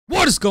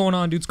What is going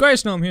on, dudes?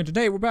 Gnome here.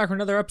 Today we're back for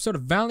another episode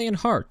of Valiant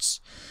Hearts.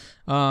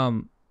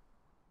 I'm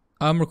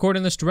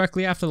recording this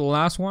directly after the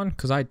last one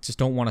because I just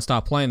don't want to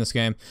stop playing this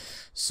game.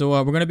 So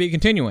we're going to be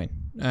continuing.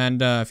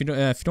 And if you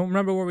don't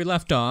remember where we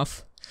left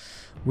off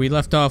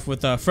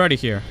with Freddy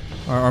here,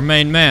 our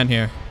main man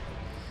here.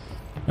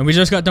 And we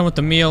just got done with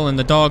the meal and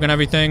the dog and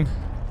everything.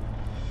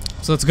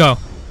 So let's go.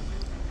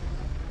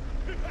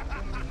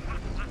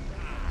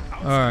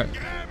 Alright.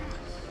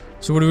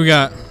 So what do we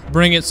got?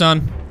 Bring it,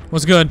 son.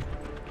 What's good?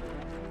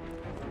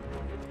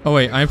 Oh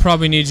wait, I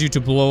probably need you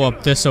to blow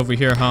up this over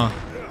here, huh?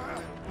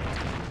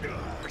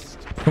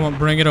 Come on,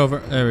 bring it over.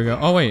 There we go.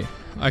 Oh wait,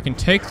 I can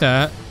take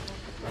that.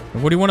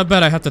 What do you want to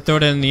bet? I have to throw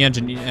it in the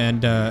engine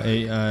and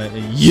a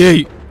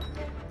yeet.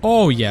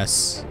 Oh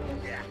yes.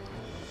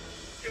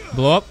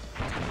 Blow up.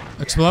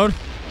 Explode.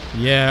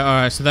 Yeah.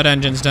 All right. So that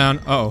engine's down.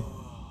 Uh oh.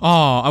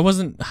 Oh, I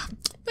wasn't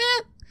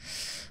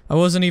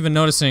even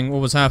noticing what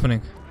was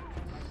happening.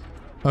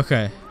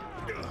 Okay.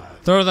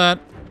 Throw that.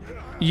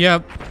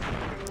 Yep.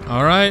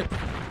 All right.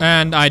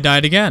 And I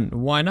died again.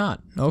 Why not?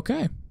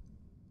 Okay.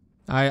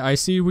 I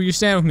see where you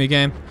stand with me,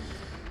 game.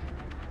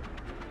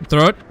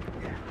 Throw it.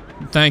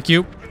 Thank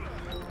you.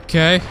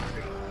 Okay.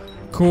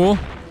 Cool.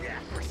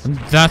 And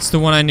that's the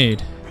one I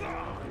need.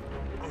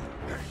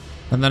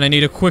 And then I need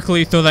to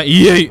quickly throw that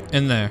yeet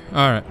in there.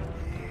 Alright.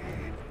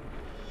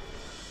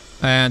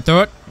 And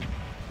throw it.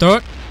 Throw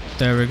it.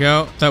 There we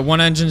go. That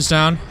one engine's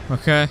down.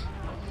 Okay.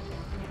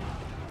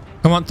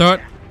 Come on, throw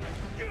it.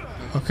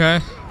 Okay.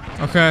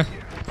 Okay.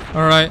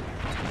 Alright.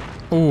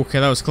 Ooh, okay,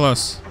 that was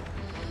close.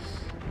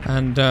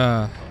 And,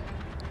 oh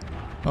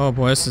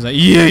boy, this is a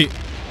yeet!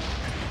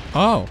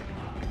 Oh.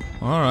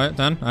 Alright,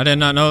 then. I did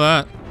not know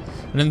that.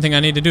 I didn't think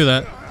I need to do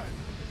that.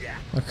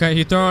 Okay,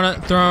 he's throwing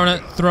it, throwing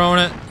it,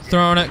 throwing it,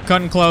 throwing it,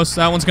 cutting close.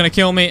 That one's gonna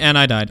kill me, and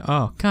I died.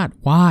 Oh, God,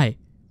 why?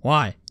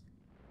 Why?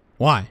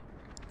 Why?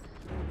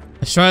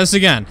 Let's try this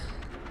again.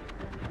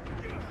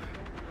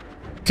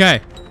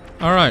 Okay.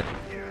 Alright.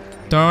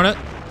 Throwing it.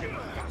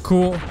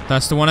 Cool.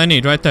 That's the one I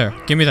need right there.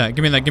 Give me that.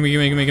 Give me that. Give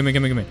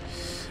me.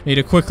 Need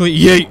to quickly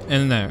yeet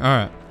in there.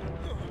 Alright.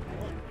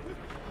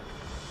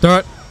 Throw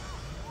it.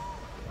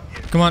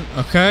 Come on.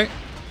 Okay.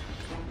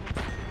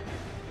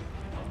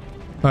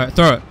 Alright,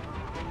 throw it.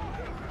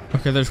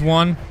 Okay, there's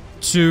 1,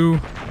 2,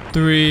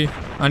 3.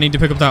 I need to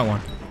pick up that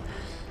one.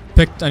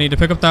 I need to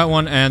pick up that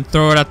one and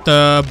throw it at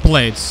the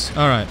blades.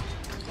 Alright.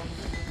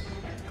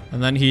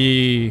 And then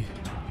he...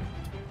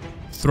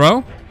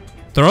 Throw?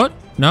 Throw it?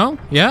 No?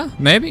 Yeah?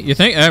 Maybe? You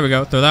think? There we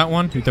go. Throw that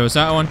one. He throws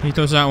that one. He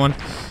throws that one.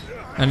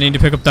 I need to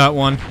pick up that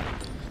one.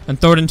 And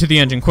throw it into the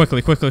engine. Quickly.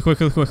 And,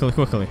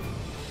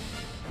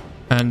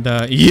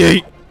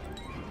 yeet!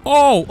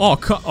 Oh!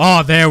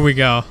 Oh, there we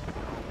go.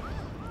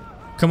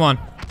 Come on.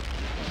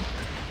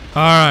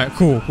 Alright,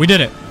 cool. We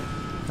did it.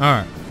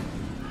 Alright.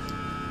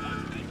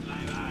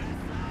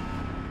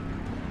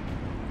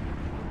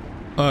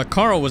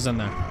 Carl was in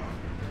there.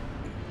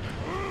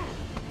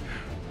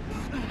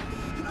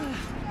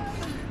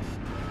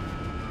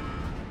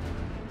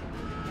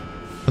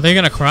 Are they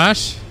gonna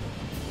crash?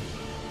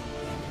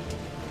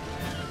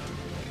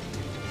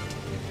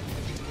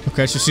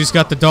 Okay, so she's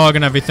got the dog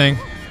and everything.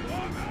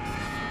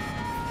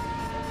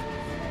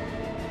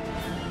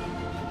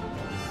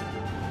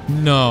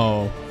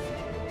 No.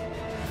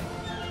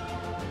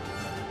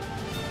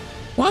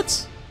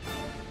 What?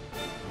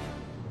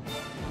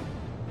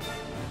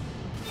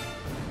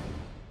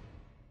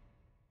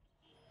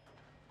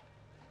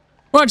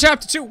 We're on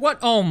chapter 2. What?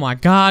 Oh my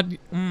God.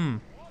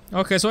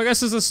 Okay, so I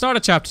guess this is the start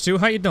of chapter 2.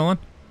 How you doing?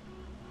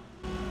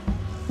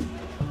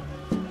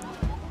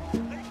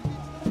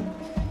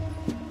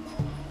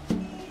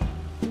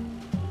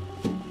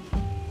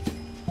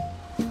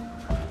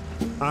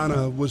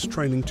 Anna was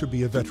training to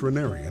be a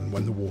veterinarian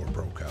when the war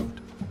broke out.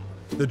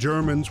 The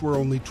Germans were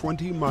only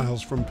 20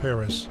 miles from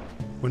Paris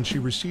when she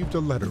received a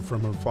letter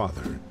from her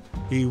father.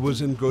 He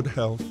was in good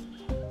health,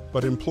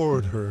 but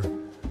implored her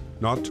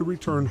not to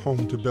return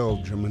home to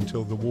Belgium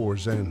until the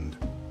war's end.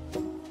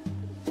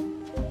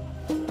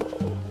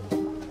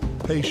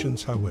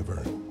 Patience,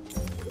 however,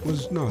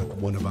 was not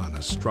one of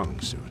Anna's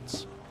strong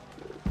suits.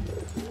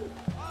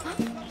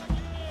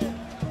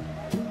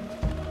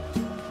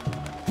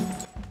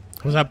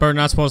 Was that bird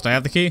not supposed to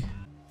have the key?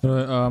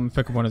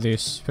 Pick up one of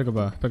these. Pick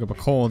up a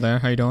coal there.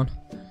 How you doing?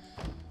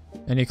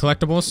 Any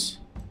collectibles?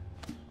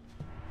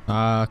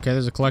 Okay,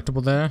 there's a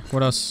collectible there.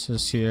 What else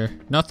is here?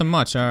 Nothing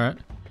much. All right.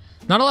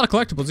 Not a lot of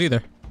collectibles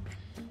either.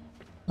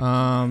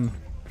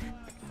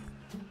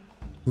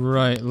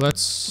 Right.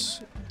 Let's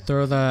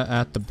throw that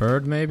at the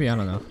bird. Maybe, I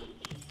don't know.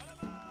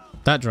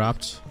 That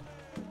dropped.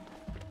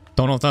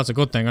 Don't know if that's a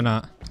good thing or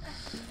not.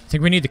 I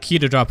think we need the key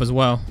to drop as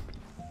well.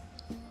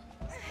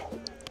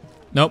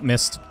 Nope,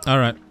 missed.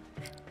 Alright.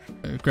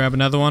 Grab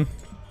another one.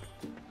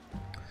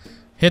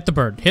 Hit the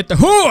bird. Hit the...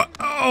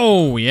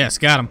 Oh, yes,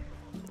 got him.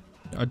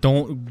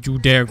 Don't you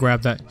dare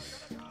grab that.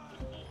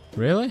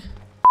 Really?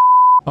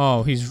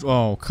 Oh, he's...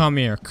 Oh, come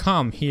here.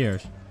 Come here.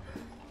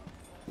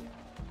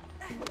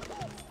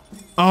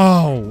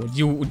 Oh,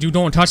 you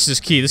don't touch this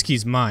key. This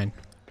key's mine.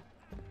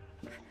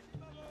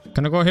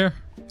 Can I go here?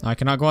 I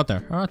cannot go out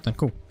there. Alright then,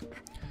 cool.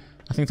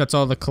 I think that's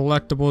all the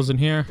collectibles in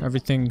here.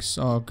 Everything's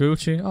all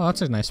Gucci. Oh,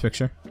 that's a nice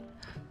picture.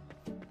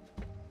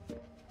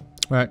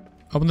 Alright,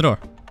 open the door.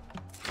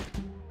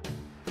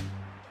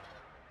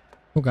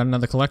 Oh, got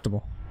another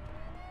collectible.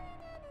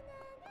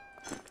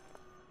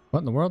 What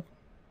in the world?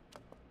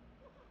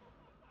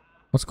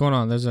 What's going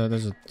on? There's a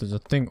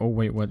thing. Oh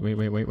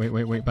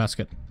wait,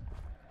 basket.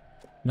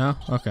 No?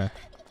 Okay.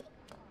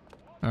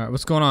 Alright,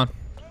 what's going on?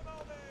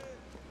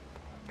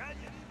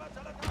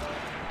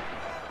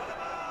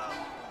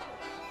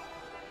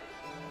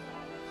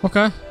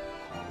 Okay.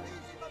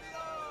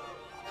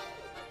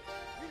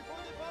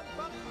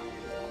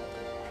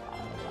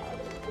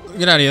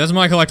 Get out of here. That's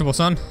my collectible,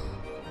 son.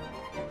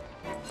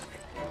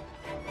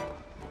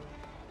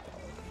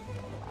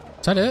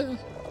 Is that it?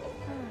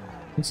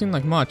 Didn't seem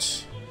like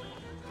much.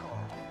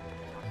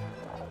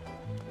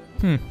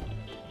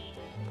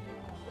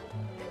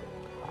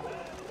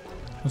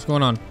 What's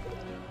going on?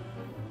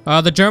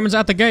 The Germans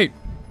at the gate.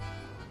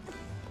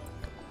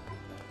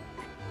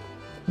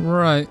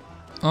 Right.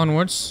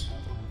 Onwards.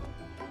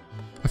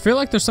 I feel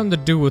like there's something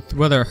to do with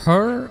whether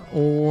her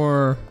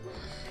or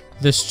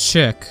this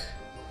chick.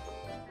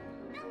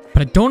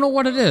 But I don't know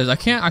what it is. I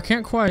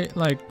can't quite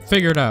like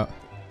figure it out.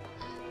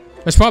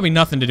 There's probably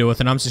nothing to do with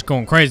it. I'm just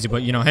going crazy,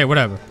 but you know, hey,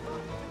 whatever.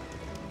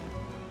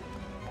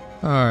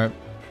 Alright.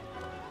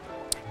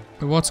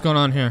 What's going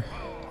on here?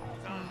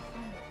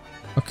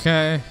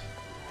 Okay.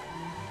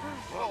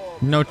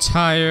 No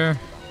tire.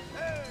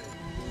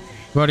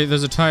 Buddy,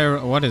 there's a tire.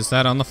 What is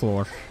that on the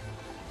floor?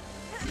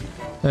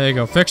 There you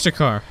go. Fix your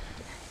car.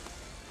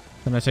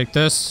 Can I take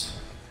this?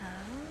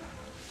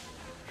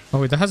 Oh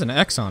wait, that has an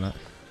X on it.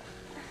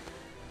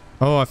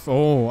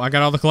 Oh, I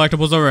got all the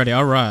collectibles already.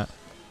 All right.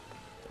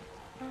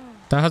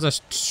 That has a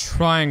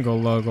triangle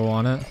logo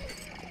on it.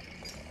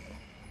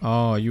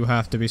 Oh, you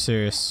have to be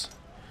serious.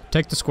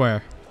 Take the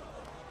square.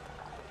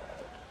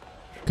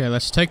 Okay,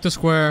 let's take the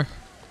square.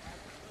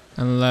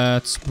 And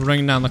let's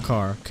bring down the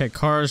car. Okay,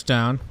 car is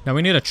down. Now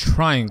we need a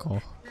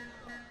triangle.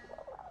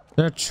 Is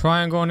there a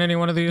triangle on any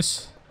one of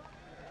these?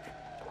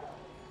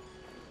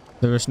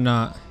 There is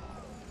not.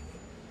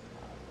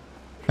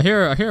 I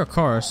hear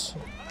cars.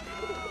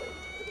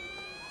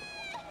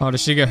 Oh, did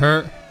she get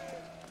hurt?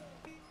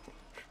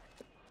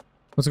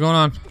 What's going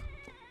on?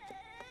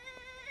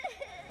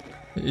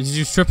 Did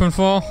you trip and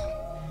fall?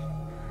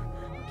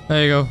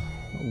 There you go.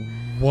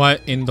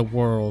 What in the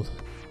world?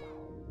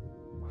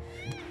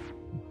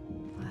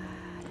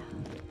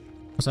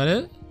 Was that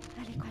it?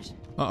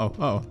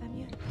 Uh-oh.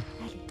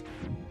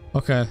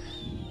 Okay.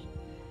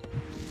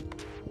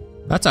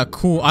 That's a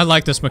cool... I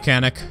like this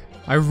mechanic.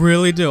 I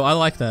really do. I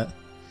like that.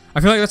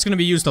 I feel like that's going to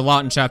be used a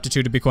lot in Chapter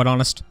 2, to be quite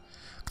honest.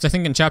 Because I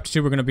think in Chapter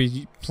 2, we're going to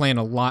be playing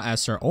a lot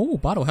as Sir... Oh,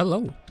 bottle,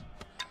 hello.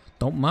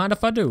 Don't mind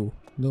if I do.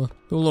 Do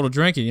a little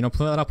drinky, you know,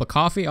 fill that up with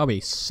coffee. I'll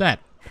be set.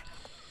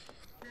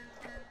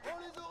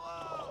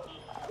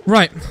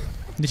 Right.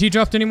 Did he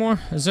drop any more?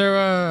 Is there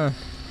a...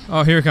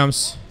 Oh, here it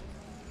comes.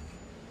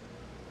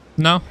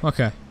 No?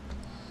 Okay.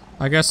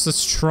 I guess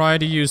let's try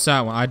to use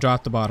that one. I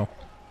dropped the bottle.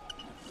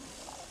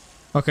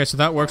 Okay, so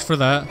that works for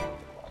that.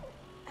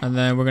 And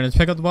then we're going to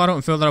pick up the bottle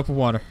and fill that up with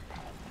water.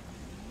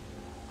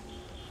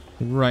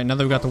 Right, now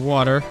that we've got the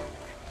water,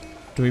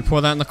 do we pour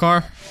that in the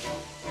car?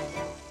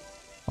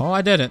 Oh,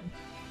 I did it.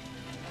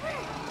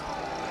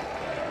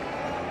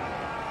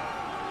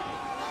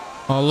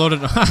 Oh, loaded.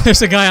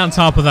 There's a guy on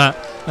top of that.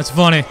 That's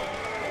funny.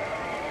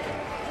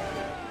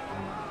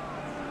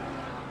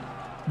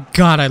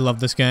 God, I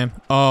love this game.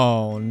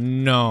 Oh,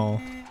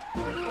 no.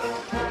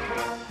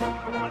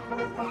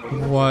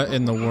 What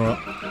in the world?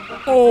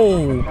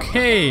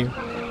 Okay.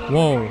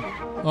 Whoa.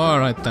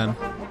 Alright then.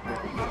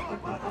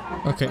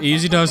 Okay,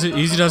 easy does it.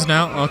 Easy does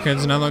now. Okay,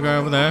 there's another guy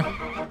over there.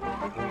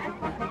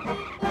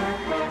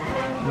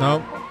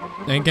 Nope.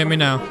 Ain't get me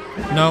now.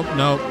 Nope,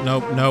 nope,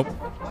 nope, nope.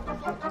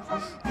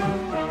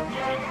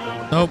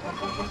 Nope.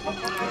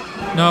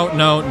 No,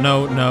 no,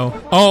 no,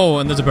 no. Oh,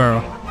 and there's a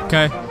barrel.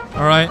 Okay.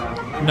 Alright.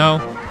 No.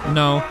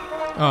 No.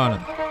 Oh, no.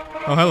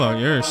 Oh, hello.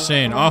 You're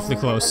staying awfully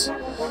close.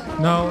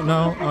 No,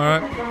 no.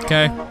 Alright.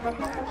 Okay.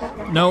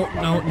 No,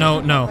 no, no,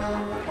 no.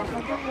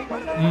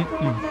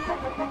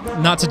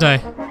 Not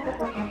today.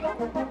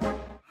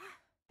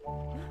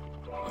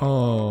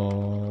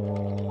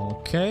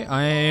 Okay.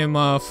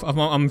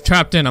 I'm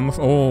trapped in.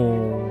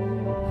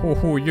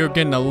 Oh, you're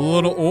getting a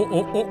little...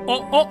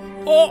 Oh.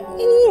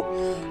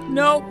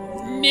 Nope.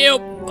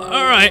 Nope.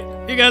 Alright.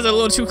 You guys are a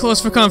little too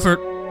close for comfort.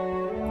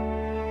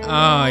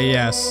 Ah,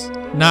 yes.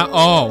 Now,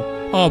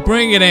 oh,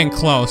 bring it in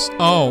close.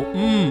 Oh,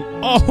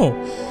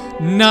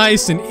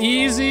 nice and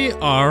easy.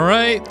 All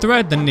right,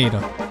 thread the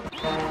needle.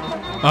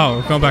 Oh,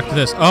 we're going back to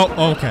this.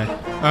 Oh, okay.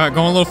 All right,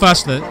 going a little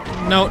faster.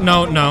 No,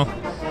 no, no.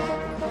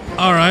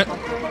 All right.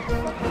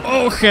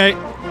 Okay.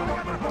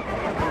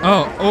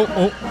 Oh.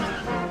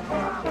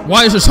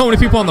 Why is there so many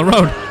people on the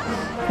road?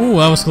 Ooh,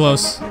 that was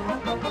close.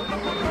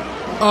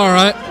 All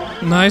right,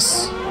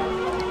 nice.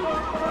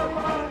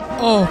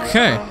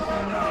 Okay.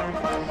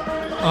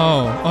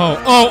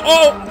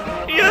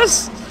 Oh,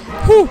 yes!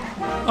 Whew.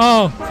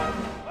 Oh.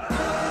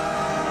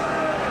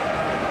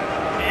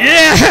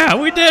 Yeah,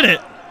 we did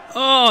it.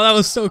 Oh, that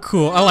was so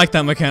cool. I like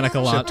that mechanic a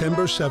lot.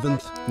 September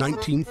 7th,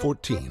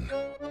 1914.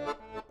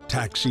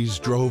 Taxis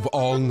drove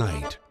all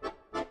night.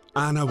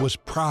 Anna was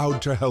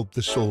proud to help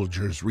the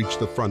soldiers reach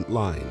the front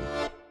line.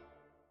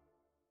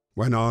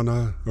 When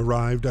Anna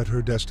arrived at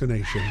her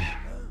destination,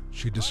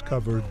 she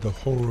discovered the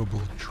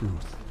horrible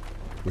truth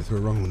with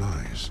her own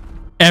eyes.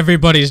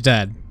 Everybody's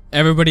dead.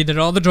 Everybody did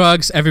all the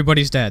drugs.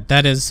 Everybody's dead.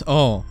 That is...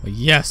 Oh,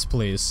 yes,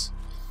 please.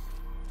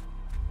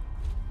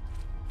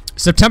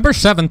 September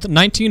 7th,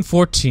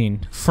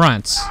 1914.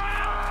 France. Oh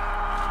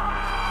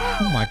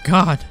my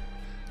god.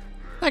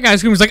 That guy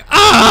screams like,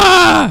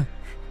 ah!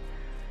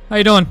 How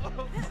you doing?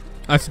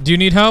 Do you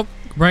need help?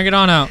 Bring it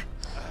on out.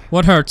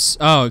 What hurts?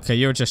 Oh, okay,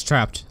 you were just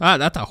trapped. Ah,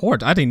 that's a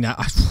horse. I didn't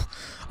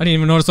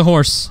even notice a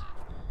horse.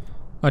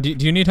 Oh, do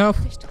you need help?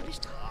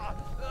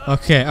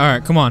 Okay,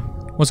 alright, come on.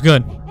 What's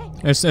good?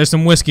 There's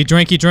some whiskey.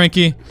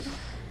 Drinky.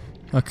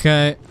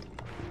 Okay.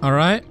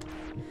 Alright.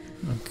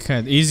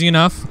 Okay, easy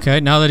enough. Okay,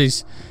 now that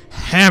he's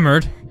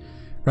hammered.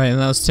 Right, and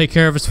let's take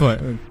care of his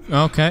foot.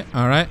 Okay,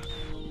 alright.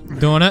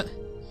 Doing it.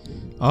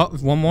 Oh,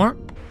 one more.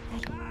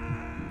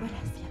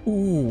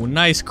 Ooh,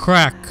 nice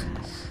crack.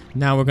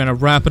 Now we're gonna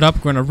wrap it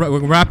up. We're gonna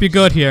wrap you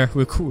good here.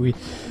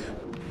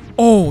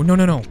 Oh,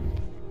 no.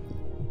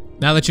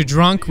 Now that you're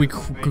drunk, we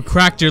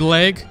cracked your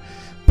leg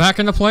back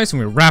into place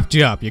and we wrapped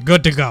you up. You're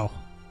good to go.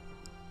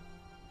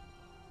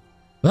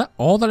 Was that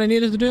all that I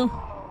needed to do?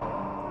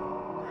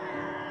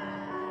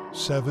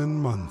 7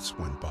 months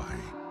went by.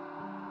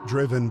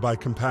 Driven by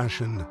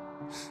compassion,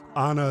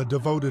 Anna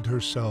devoted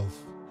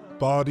herself,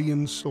 body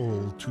and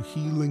soul, to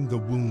healing the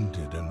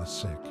wounded and the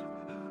sick.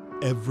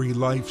 Every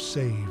life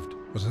saved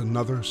was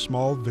another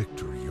small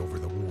victory over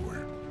the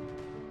war.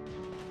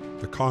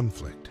 The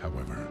conflict,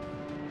 however,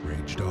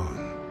 raged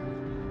on.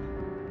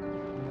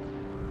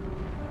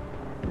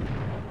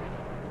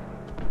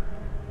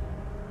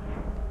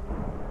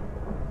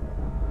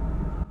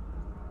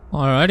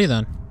 Alrighty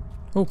then.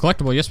 Oh,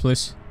 collectible, yes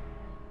please.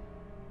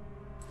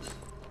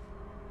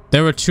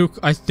 There were two.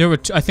 I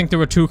think there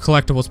were two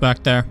collectibles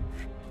back there.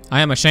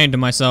 I am ashamed of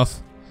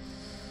myself.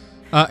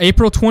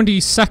 April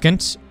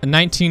 22nd,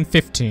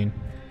 1915.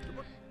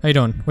 How you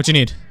doing? What you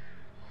need?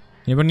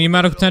 Anybody need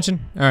medical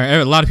attention?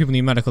 Alright, a lot of people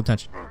need medical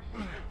attention.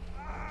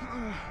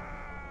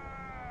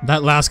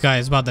 That last guy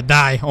is about to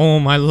die. Oh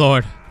my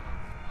lord.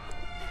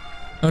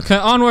 Okay,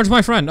 onwards,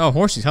 my friend. Oh,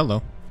 horsies,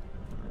 hello.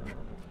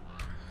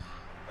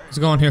 What's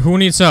going here? Who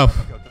needs help?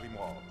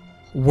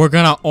 We're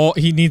gonna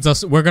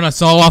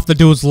saw off the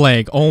dude's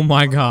leg. Oh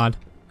my god.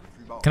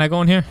 Can I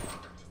go in here?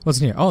 What's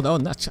in here? Oh,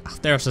 there's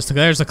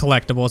the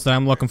collectibles that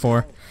I'm looking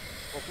for.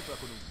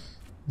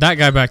 That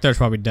guy back there's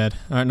probably dead.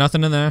 Alright,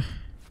 nothing in there.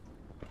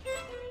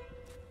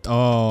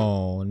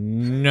 Oh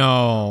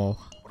no.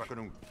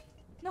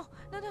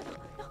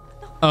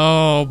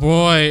 Oh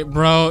boy,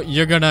 bro,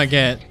 you're gonna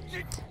get.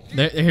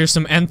 Here's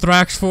some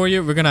anthrax for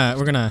you. We're gonna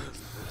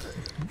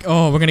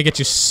get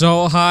you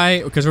so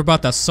high because we're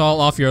about to salt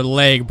off your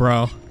leg,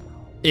 bro.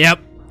 Yep.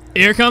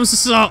 Here comes the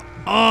salt.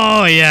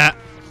 Oh yeah.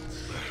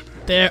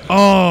 There.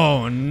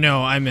 Oh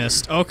no, I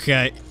missed.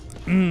 Okay.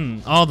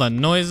 All the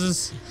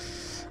noises.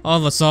 All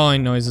the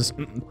sawing noises.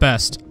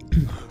 Best.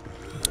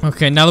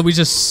 Okay, now that we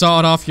just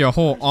sawed off your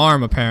whole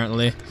arm,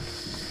 apparently.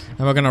 And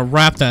we're gonna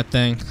wrap that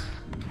thing.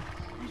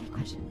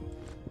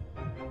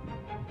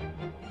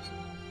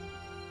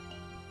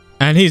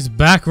 And he's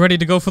back ready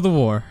to go for the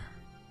war.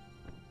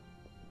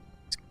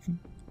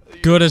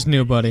 Good as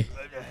new, buddy.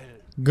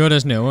 Good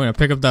as new. We're gonna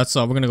pick up that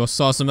saw. We're gonna go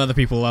saw some other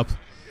people up.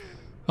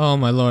 Oh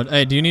my lord.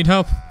 Hey, do you need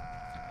help?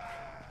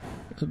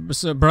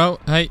 Bro,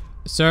 hey,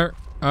 sir.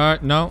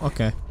 No?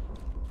 Okay.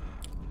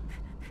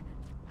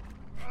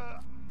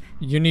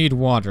 You need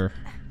water.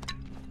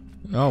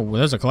 Oh, well,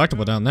 there's a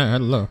collectible down there.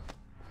 Hello.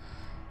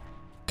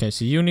 Okay,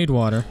 so you need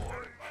water.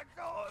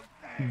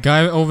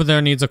 Guy over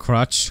there needs a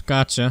crutch.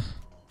 Gotcha.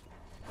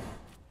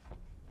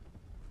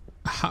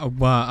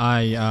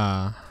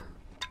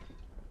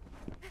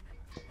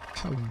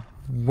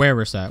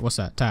 Where is that? What's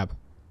that? Tab.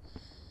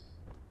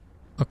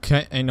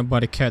 Okay, ain't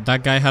nobody cared.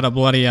 That guy had a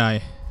bloody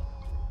eye.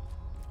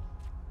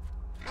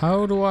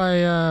 How do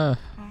I,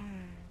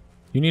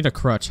 You need a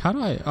crutch. How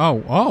do I...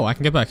 Oh, I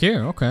can get back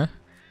here. Okay.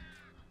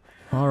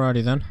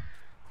 Alrighty then.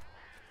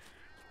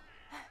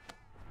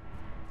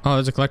 Oh,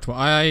 there's a collectible.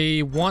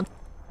 I want...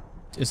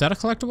 Is that a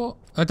collectible?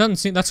 It doesn't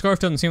seem... That scarf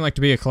doesn't seem like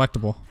to be a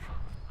collectible.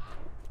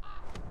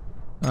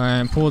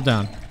 Alright, pull it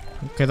down.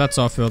 Okay, that's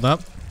all filled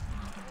up.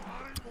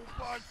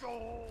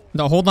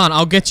 No, hold on.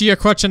 I'll get you your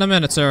crutch in a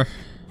minute, sir.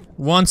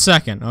 1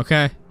 second,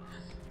 okay?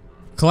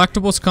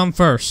 Collectibles come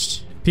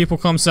first. People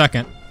come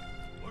second.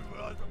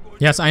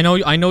 Yes, I know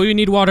you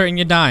need water and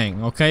you're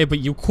dying, okay? But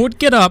you could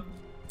get up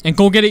and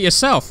go get it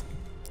yourself.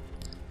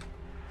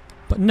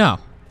 But no.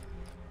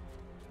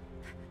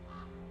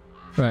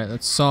 Right,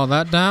 let's saw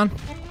that down.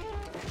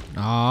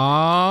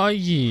 Oh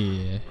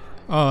yeah.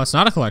 Oh, it's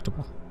not a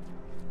collectible.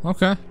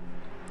 Okay.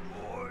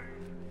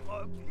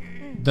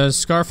 Does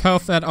scarf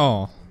health at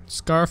all?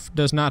 Scarf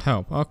does not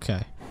help.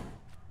 Okay.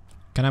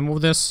 Can I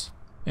move this?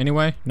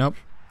 Anyway? Nope.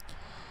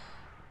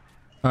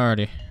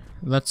 Alrighty.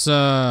 Let's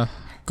go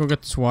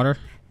get this water.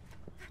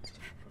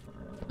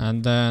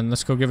 And then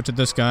let's go give it to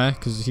this guy,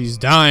 because he's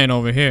dying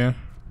over here.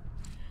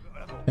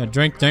 Yeah,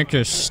 drink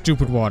your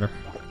stupid water.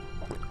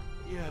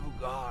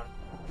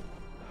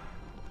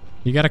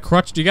 You got a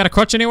crutch? Do you got a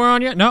crutch anywhere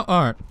on you? No?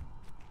 Alright.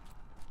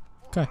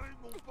 Okay.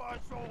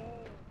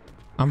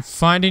 I'm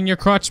finding your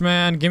crutch,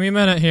 man. Give me a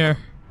minute here.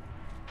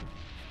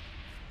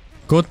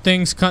 Good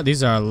things cut.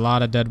 These are a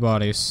lot of dead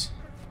bodies.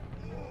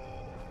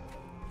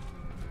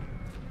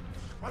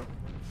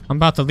 I'm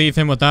about to leave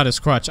him without his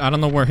crutch. I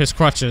don't know where his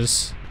crutch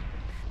is.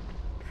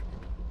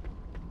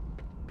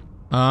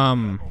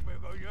 I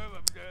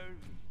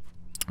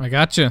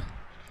got you.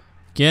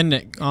 Getting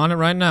it on it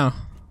right now.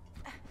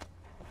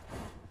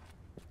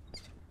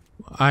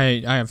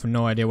 I have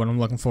no idea what I'm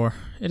looking for.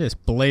 It is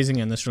blazing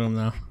in this room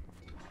now.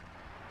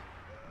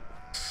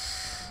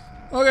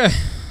 Okay.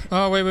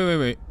 Oh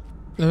wait.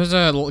 There's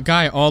a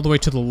guy all the way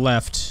to the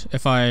left,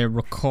 if I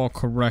recall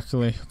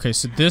correctly. Okay,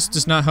 so this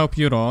does not help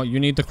you at all. You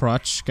need the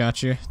crutch.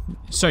 Gotcha.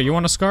 So you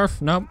want a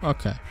scarf? Nope.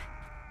 Okay.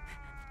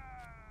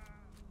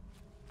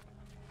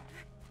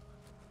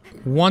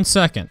 1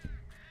 second.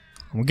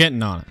 I'm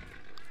getting on it.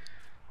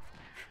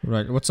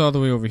 Right, what's all the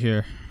way over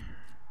here?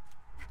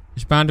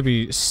 There's bound to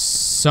be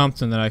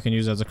something that I can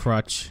use as a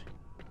crutch.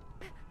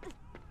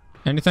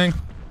 Anything?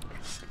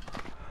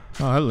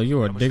 Oh, hello,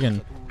 you are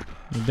digging.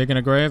 You digging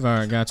a grave?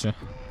 Alright, gotcha.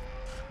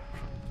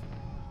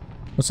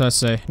 What's that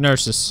say?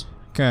 Nurses.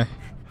 Okay.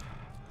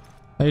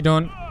 How you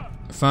doing?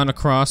 Found a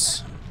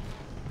cross.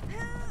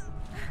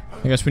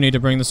 I guess we need to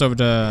bring this over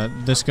to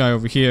this guy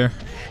over here.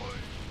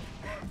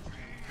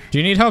 Do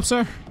you need help,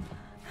 sir?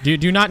 Do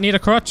you not need a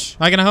crutch?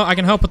 I can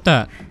help with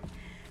that.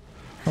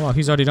 Oh wow,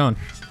 he's already done.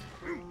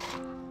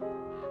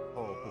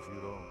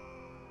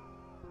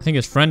 I think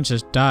his friend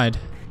just died.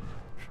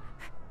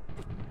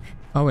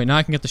 Oh wait, now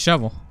I can get the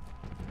shovel.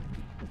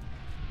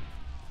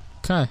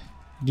 Okay.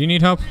 Do you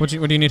need help? What do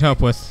you need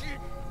help with?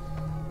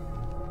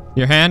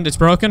 Your hand? It's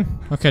broken?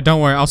 Okay,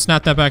 don't worry. I'll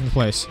snap that back into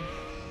place.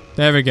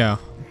 There we go.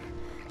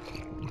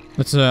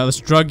 Let's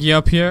drug you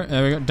up here.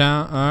 There we go.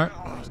 Down. Alright.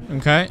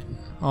 Okay.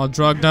 All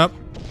drugged up.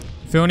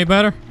 Feel any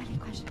better?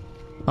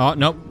 Oh,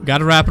 nope.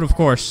 Gotta wrap it, of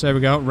course. There we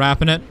go.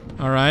 Wrapping it.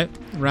 Alright.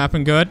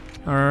 Wrapping good.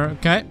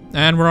 Okay.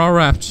 And we're all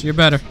wrapped. You're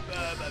better.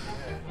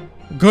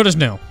 Good as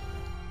new.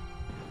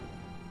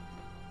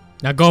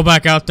 Now go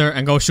back out there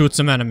and go shoot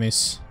some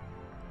enemies.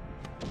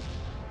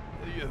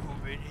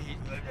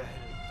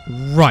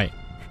 Right.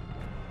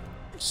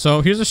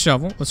 So here's a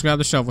shovel. Let's grab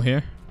the shovel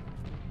here.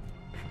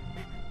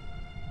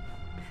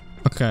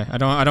 Okay, I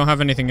don't have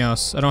anything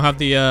else. I don't have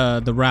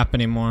the wrap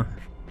anymore.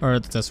 Or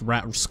this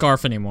wrap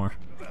scarf anymore.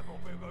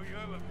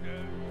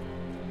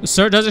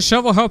 Sir, does a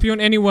shovel help you in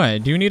any way?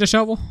 Do you need a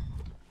shovel?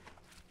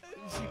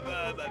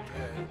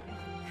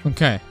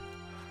 Okay.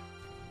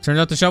 Turns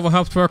out the shovel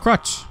helps for a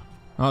crutch.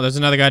 Oh, there's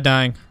another guy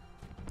dying.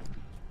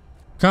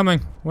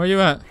 Coming. Where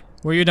you at?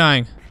 Where you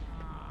dying?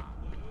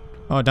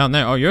 Oh, down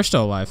there. Oh, you're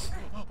still alive.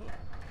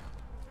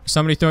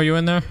 Somebody throw you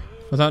in there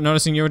without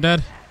noticing you were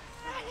dead?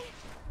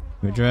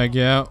 Let me drag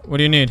you out. What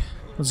do you need?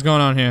 What's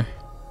going on here?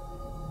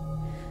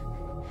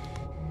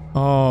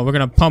 Oh, we're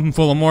gonna pump him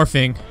full of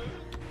morphine.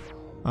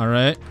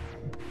 Alright.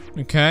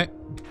 Okay.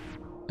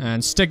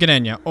 And stick it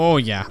in you. Oh,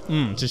 yeah.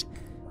 Just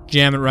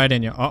jam it right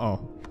in you.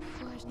 Uh-oh.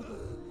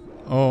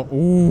 Oh,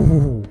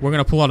 ooh. We're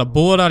gonna pull out a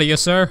bullet out of you,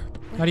 sir.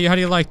 How do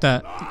you like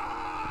that?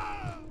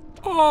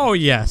 Oh,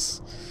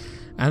 yes.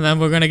 And then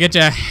we're gonna get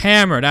you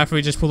hammered after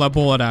we just pull that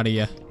bullet out of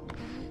you.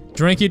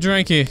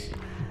 Drinky.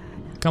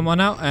 Come on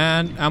out,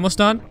 and almost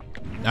done.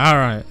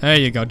 Alright, there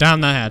you go.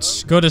 Down the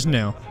hatch. Good as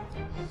new.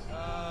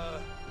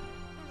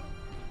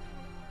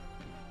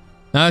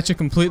 Now that you're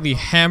completely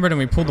hammered and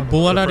we pulled the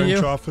bullet out of you,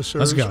 French officers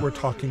let's go. were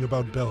talking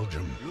about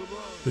Belgium.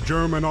 The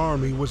German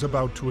army was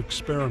about to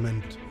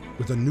experiment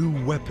with a new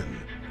weapon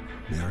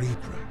near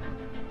Ypres,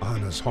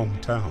 Anna's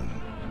hometown.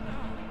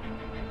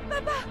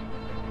 Papa.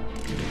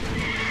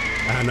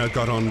 Anna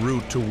got en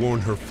route to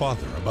warn her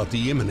father about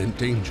the imminent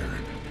danger.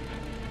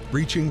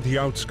 Reaching the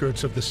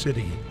outskirts of the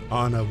city,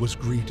 Anna was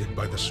greeted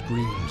by the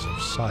screams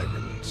of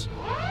sirens.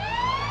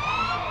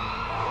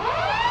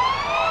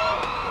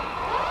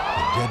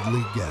 The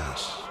deadly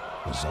gas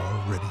was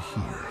already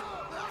here.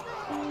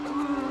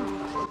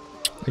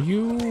 Are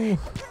you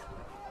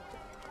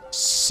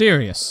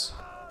serious?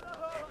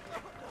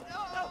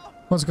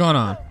 What's going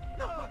on?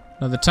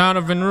 Now, the town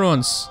of in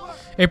ruins.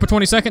 April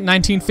 22nd,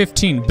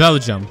 1915,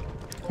 Belgium.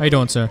 How you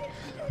doing, sir?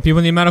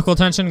 People need medical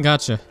attention?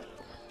 Gotcha.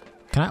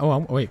 Can I? Oh,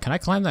 wait. Can I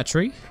climb that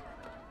tree?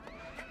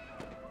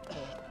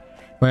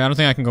 Wait, I don't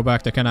think I can go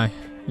back there, can I?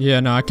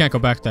 Yeah, no, I can't go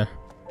back there.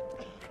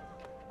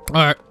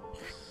 Alright.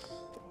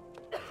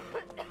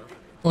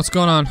 What's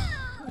going on?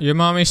 Your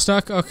mommy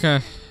stuck?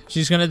 Okay.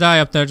 She's gonna die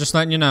up there, just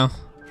letting you know.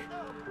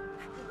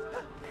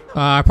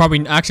 I probably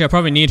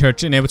need her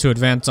to be able to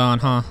advance on,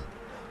 huh?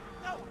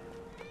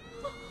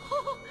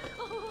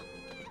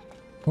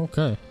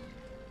 Okay.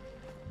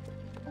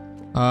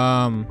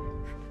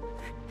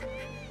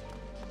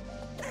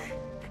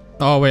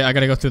 Oh, wait, I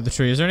gotta go through the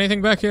tree. Is there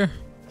anything back here?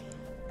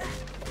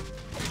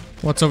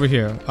 What's over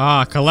here?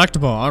 Ah,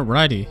 collectible.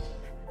 Alrighty.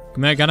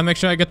 Man, I gotta make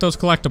sure I get those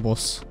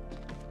collectibles.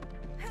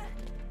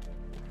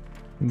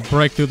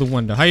 Break through the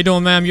window. How you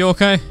doing, ma'am? You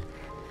okay?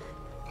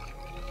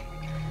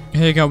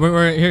 Here you go.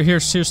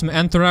 Here's some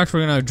anthrax.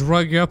 We're gonna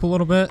drug you up a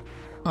little bit.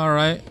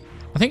 Alright.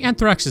 I think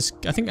anthrax is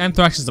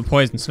the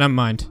poison, so never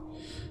mind.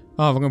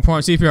 Oh, we're gonna pour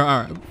on CPR.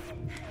 Alright.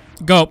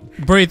 Go.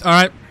 Breathe.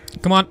 Alright.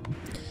 Come on.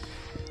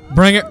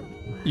 Bring it.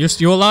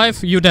 You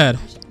alive? You dead?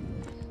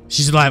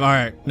 She's alive. All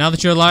right. Now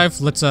that you're alive,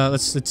 let's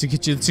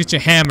get you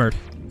hammered.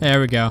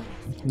 There we go.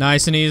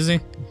 Nice and easy.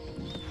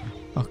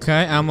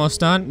 Okay, almost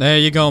done. There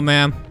you go,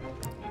 ma'am.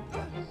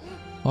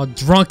 All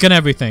drunk and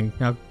everything.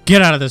 Now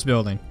get out of this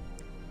building.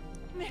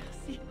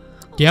 Merci.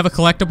 Do you have a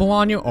collectible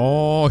on you?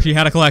 Oh, she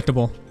had a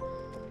collectible.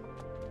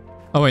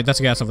 Oh wait, that's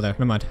a gas over there.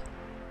 Never mind.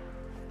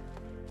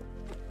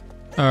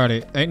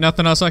 Alrighty. Ain't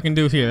nothing else I can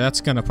do here.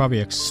 That's gonna probably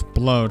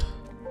explode.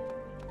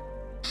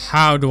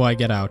 How do I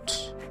get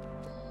out?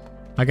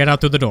 I get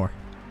out through the door.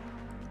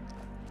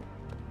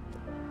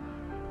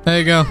 There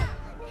you go.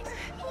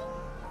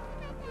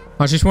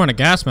 Oh, she's wearing a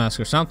gas mask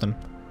or something.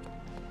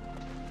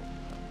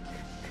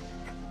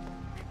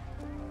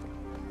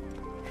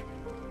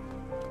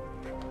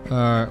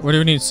 Alright, what do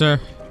we need, sir?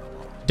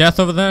 Death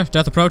over there?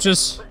 Death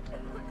approaches?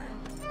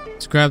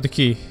 Let's grab the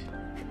key.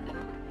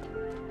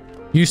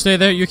 You stay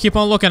there. You keep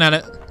on looking at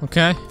it,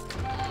 okay?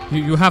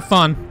 You have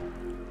fun.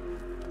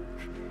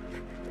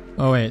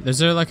 Oh wait, is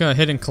there like a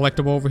hidden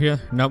collectible over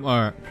here? Nope,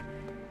 alright.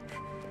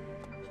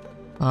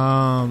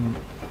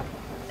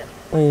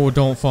 Oh,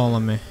 don't fall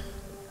on me.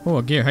 Oh,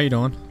 a gear, how you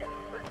doing?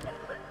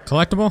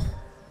 Collectible?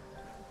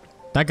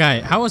 That guy,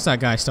 how is that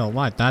guy still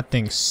alive? That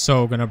thing's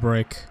so gonna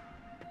break.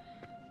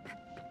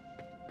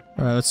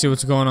 Alright, let's see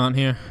what's going on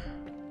here.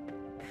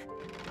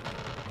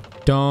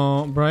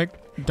 Don't break,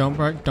 don't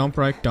break, don't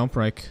break, don't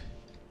break.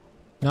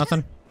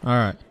 Nothing?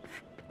 Alright.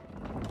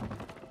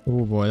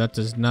 Oh boy, that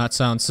does not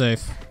sound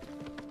safe.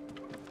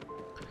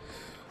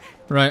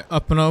 Right,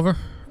 up and over.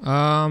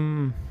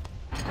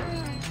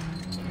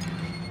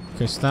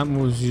 Okay, so that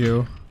moves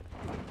you.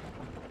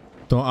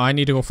 Though I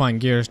need to go find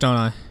gears, don't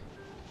I?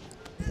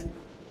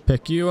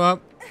 Pick you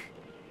up.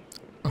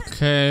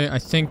 Okay, I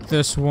think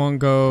this one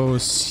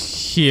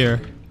goes here.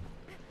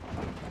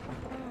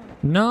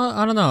 No,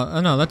 I don't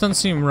know. No, that doesn't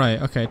seem right.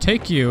 Okay,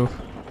 take you.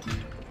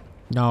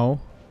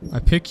 No. I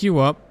pick you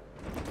up.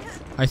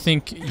 I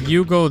think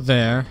you go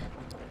there.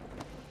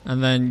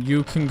 And then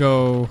you can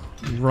go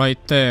right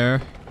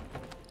there.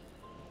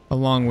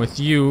 Along with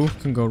you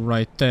can go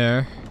right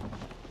there.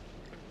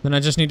 Then I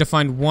just need to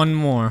find one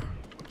more.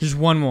 Just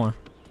one more.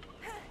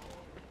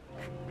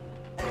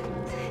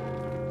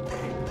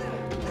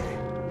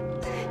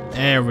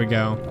 There we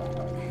go.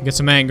 Get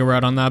some anger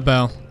out on that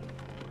bell.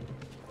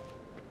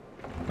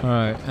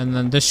 Alright, and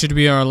then this should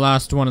be our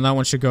last one, and that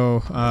one should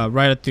go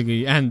right at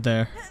the end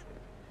there.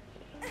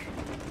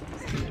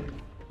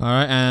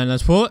 Alright, and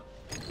let's pull it.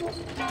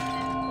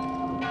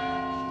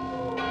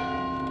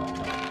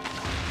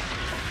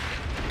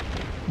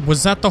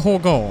 Was that the whole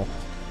goal?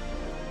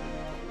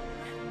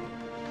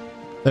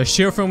 There's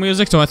cheerful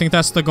music, so I think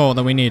that's the goal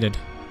that we needed.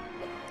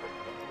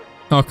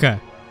 Okay.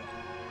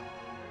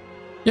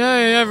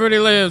 Yay, everybody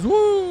lives!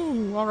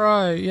 Woo!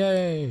 Alright,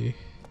 yay!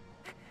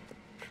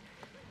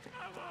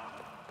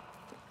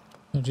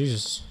 Oh,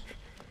 Jesus.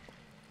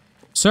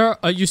 Sir,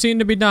 you seem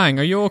to be dying.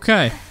 Are you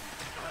okay?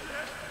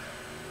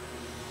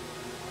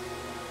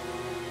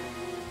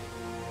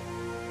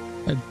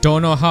 I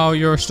don't know how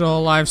you're still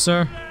alive,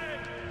 sir.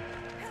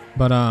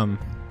 But,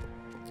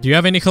 do you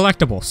have any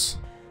collectibles?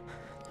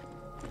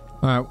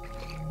 Alright.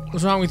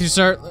 What's wrong with you,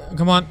 sir?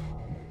 Come on.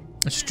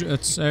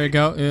 There you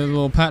go. A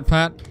little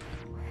pat.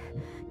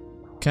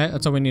 Okay,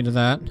 that's all we need of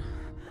that.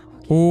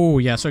 Oh,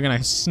 yeah, so we're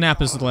gonna snap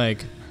his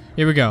leg.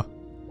 Here we go.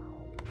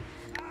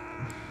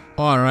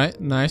 Alright,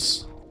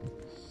 nice.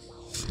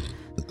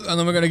 And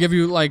then we're gonna give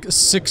you like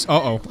 6...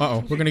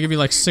 Uh-oh. We're gonna give you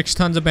like 6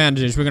 tons of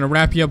bandages. We're gonna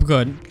wrap you up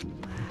good.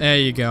 There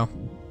you go.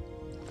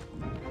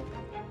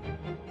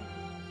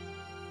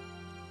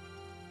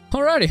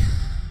 Alrighty.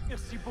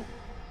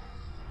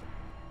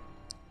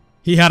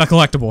 He had a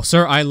collectible.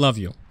 Sir, I love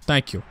you.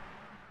 Thank you.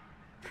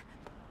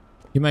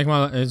 You make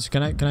my...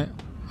 Can I...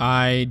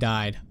 I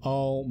died.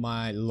 Oh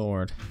my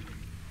lord.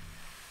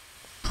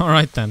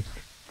 Alright then.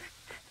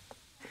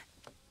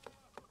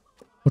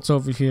 What's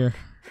over here?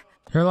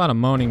 I hear a lot of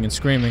moaning and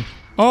screaming.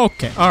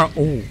 Okay. Alright.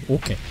 Oh,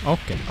 okay.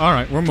 Okay.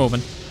 Alright, we're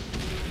moving.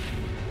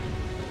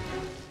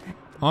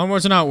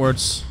 Onwards and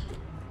outwards.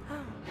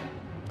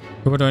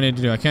 What do I need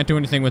to do? I can't do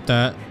anything with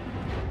that.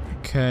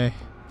 Okay.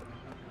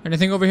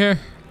 Anything over here?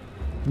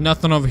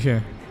 Nothing over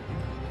here.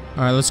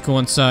 Alright, let's go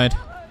inside.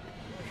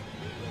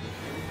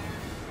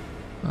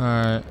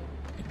 Alright.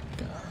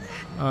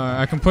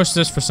 I can push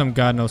this for some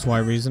god knows why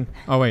reason.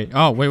 Oh, wait.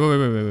 Oh,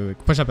 wait.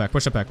 Push that back.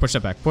 Push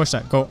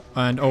that. Go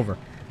and over.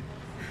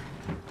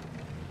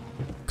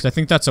 Because I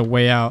think that's a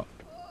way out.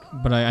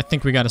 But I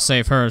think we gotta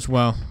save her as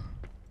well.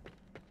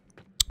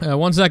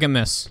 1 second,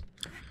 miss.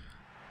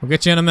 We'll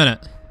get you in a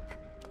minute.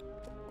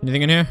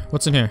 Anything in here?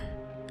 What's in here?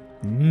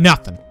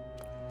 Nothing.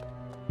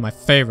 My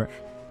favorite.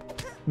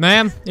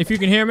 Ma'am, if you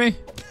can hear me,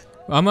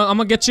 I'm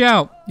gonna get you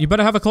out. You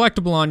better have a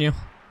collectible on you.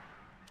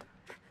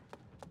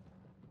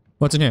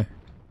 What's in here?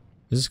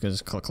 Is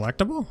this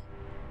collectible?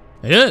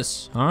 It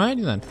is.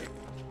 Alrighty then.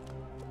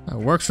 That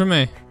works for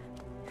me.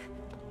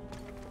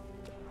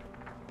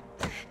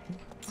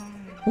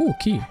 Ooh,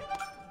 key.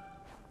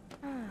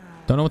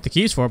 Don't know what the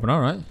key's for, but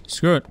alright.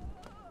 Screw it.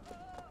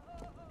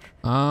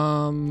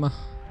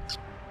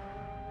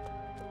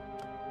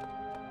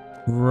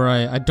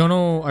 Right. I don't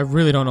know. I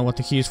really don't know what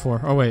the key's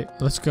for. Oh, wait.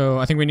 Let's go.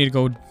 I think we need to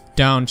go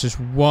down just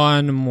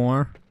one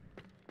more.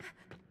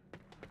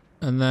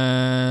 And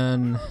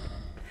then...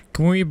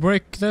 Can we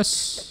break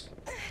this?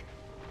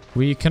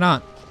 We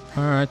cannot.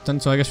 Alright then,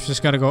 so I guess we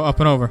just gotta go up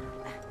and over.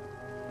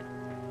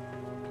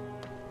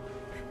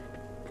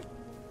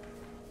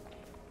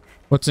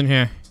 What's in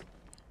here?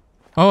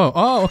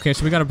 Oh, okay,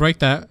 so we gotta break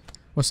that.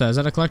 What's that? Is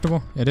that a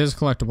collectible? It is a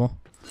collectible.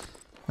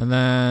 And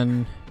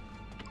then...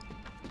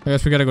 I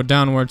guess we gotta go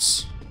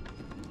downwards.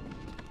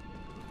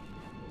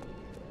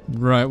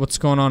 Right, what's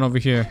going on over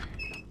here?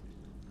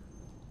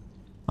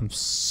 I'm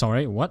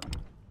sorry, what?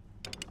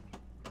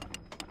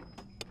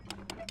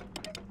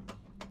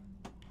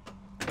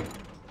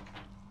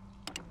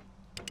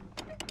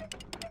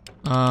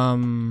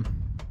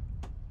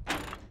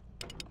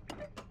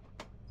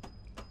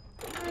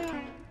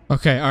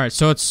 Okay, alright,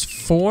 so it's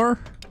 4,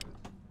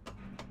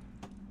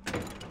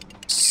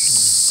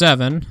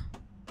 7.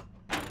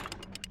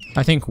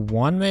 I think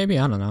 1 maybe?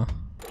 I don't know.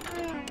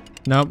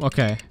 Nope,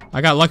 okay.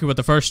 I got lucky with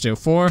the first two.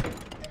 4,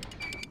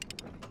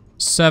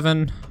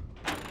 7.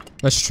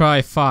 Let's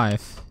try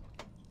 5.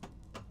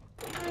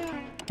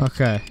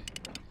 Okay.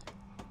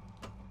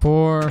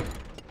 4,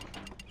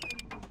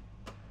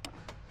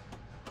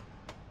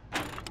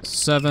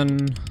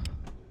 7,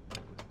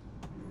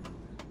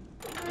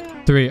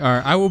 3.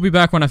 Alright, I will be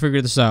back when I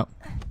figure this out.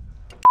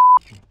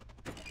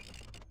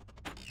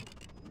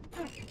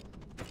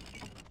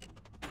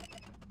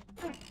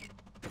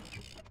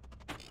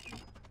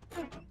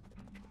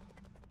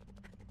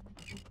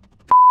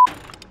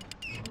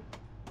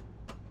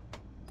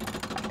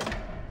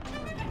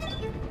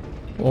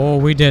 Oh,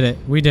 we did it.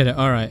 We did it.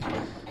 Alright.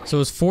 So it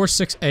was 4,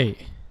 6, 8.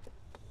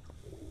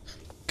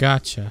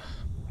 Gotcha.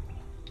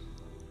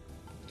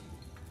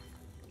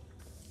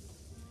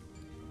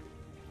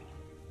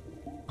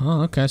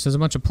 Oh, okay. So there's a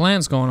bunch of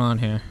plans going on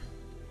here.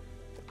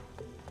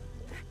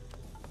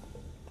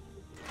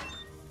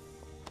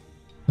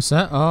 What's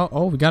that?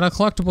 Oh, we got our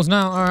collectibles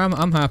now. Alright,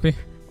 I'm happy.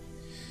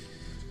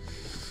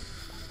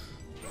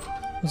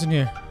 What's in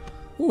here?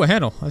 Ooh, a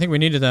handle. I think we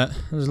needed that.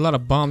 There's a lot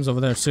of bombs over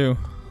there, too.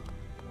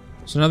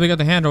 So now we got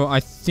the handle. I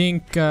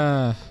think,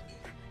 where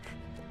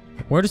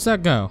does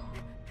that go?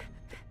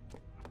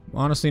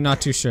 Honestly, not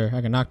too sure.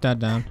 I can knock that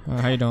down.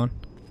 Alright, how you doing?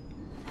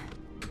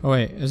 Oh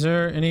wait, is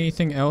there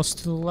anything else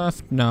to the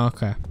left? No,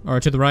 okay. Or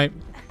to the right.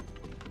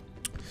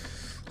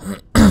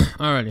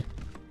 Alrighty.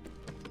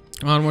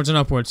 Onwards and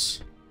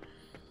upwards.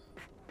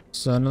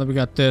 So now that we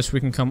got this, we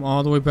can come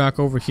all the way back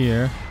over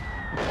here.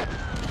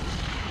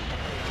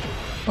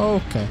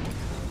 Okay.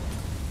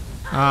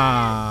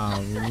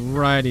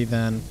 Alrighty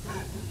then.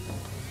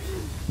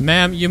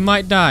 Ma'am, you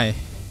might die.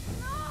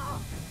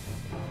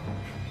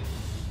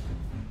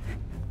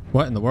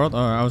 What in the world? Oh,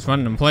 I was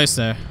running in place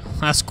there.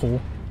 That's cool.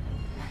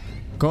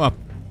 Go up.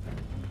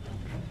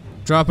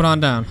 Drop it on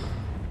down.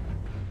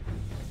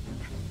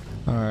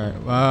 Alright,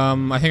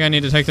 I think I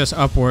need to take this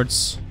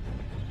upwards.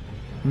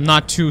 I'm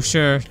not too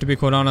sure, to be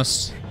quite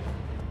honest.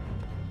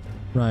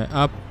 Right,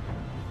 up.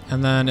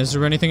 And then, is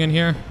there anything in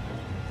here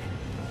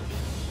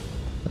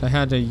that I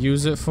had to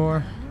use it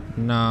for?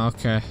 No,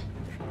 okay.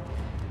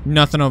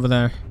 Nothing over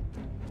there.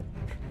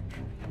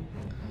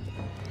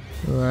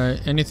 Right,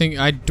 anything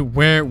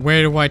where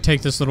do I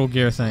take this little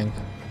gear thing?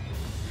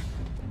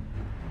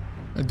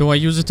 Do I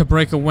use it to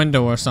break a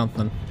window or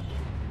something?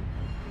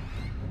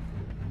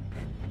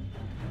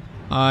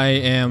 I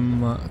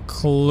am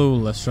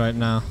clueless right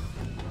now.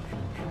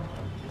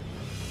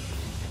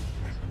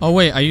 Oh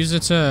wait, I use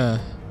it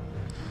to...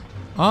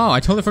 Oh, I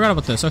totally forgot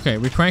about this. Okay,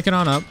 we crank it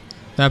on up.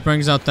 That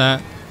brings out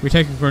that. We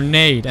take a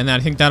grenade, and I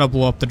think that'll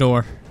blow up the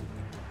door.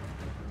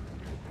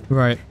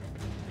 Right.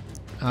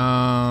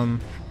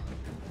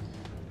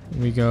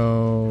 We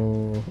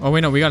go... Oh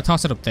wait, no, we gotta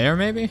toss it up there,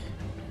 maybe?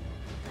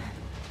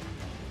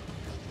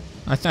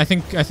 I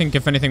think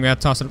if anything, we have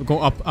to toss it. Go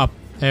up.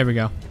 There we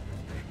go.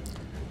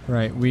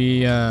 Right,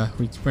 we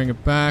bring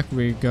it back.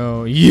 We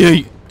go.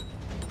 Yeet.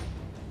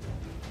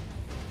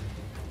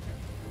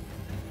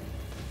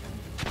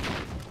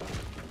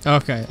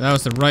 Okay, that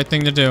was the right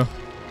thing to do.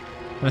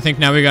 And I think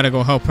now we gotta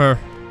go help her.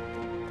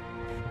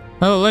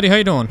 Hello, lady. How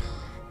you doing?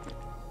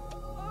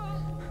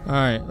 All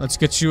right, let's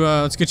get you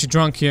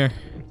drunk here.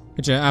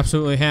 Get you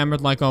absolutely hammered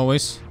like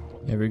always.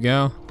 There we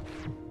go.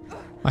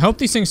 I hope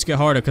these things get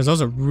harder, because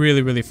those are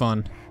really, really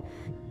fun.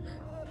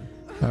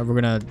 We're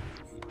gonna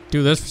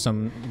do this for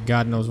some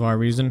god knows why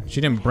reason. She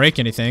didn't break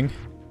anything.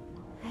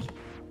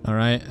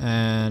 Alright,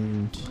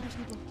 and...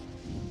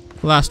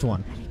 last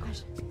one.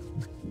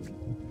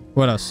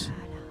 What else?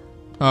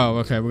 Oh,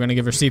 okay. We're gonna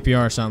give her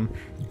CPR or something.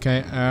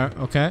 Okay.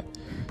 Okay.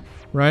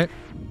 Right.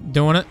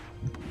 Doing it.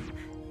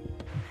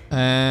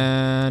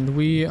 And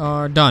we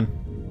are done.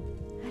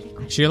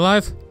 She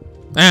alive?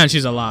 And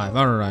she's alive.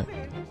 All right.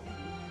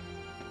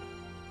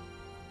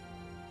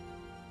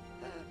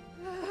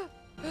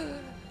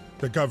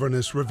 The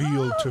governess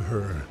revealed to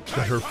her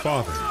that her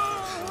father,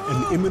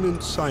 an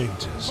eminent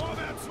scientist,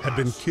 had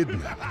been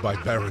kidnapped by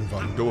Baron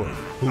von Dorf,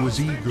 who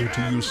was eager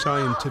to use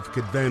scientific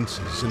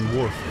advances in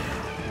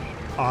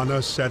warfare.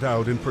 Anna set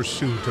out in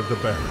pursuit of the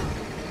Baron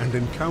and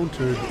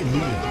encountered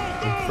Emil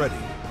and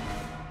Freddy.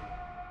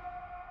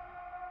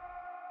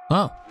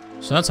 Oh,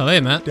 so that's how they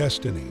met.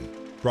 Destiny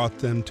brought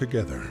them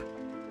together.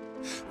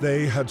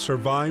 They had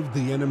survived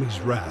the enemy's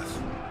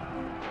wrath,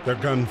 their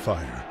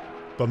gunfire,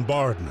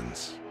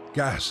 bombardments,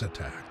 gas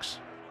attacks.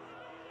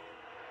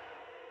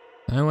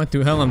 I went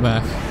through hell and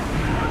back.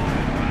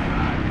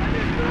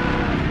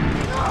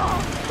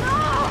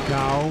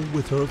 Now,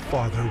 with her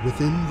father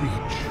within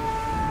reach,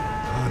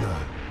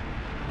 Anna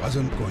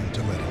wasn't going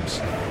to let him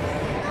slip away.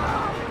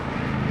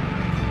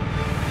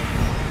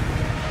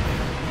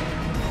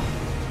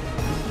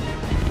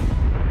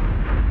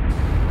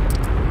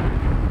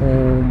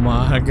 Oh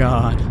my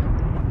god.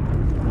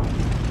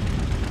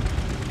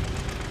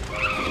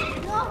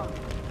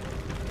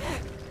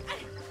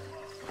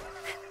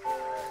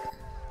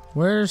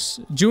 Where's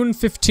June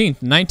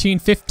 15th,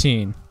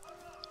 1915?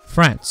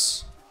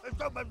 France.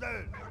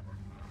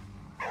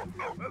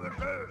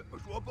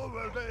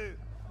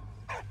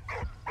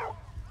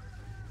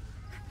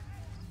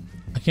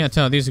 I can't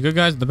tell. These are good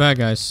guys or the bad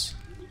guys?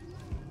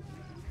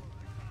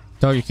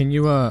 Doggy, can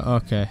you,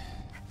 okay.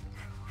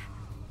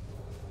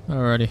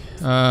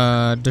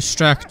 Alrighty.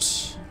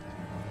 Distract.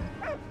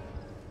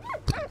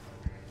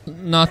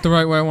 Not the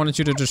right way I wanted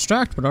you to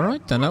distract, but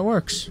alright, then that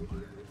works.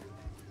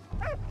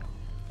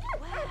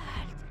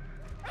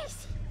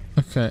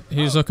 Okay,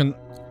 he's looking.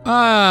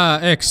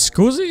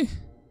 Excuse me?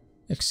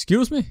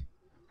 Excuse me?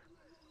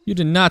 You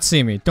did not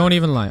see me. Don't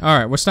even lie.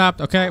 Alright, we're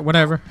stopped. Okay,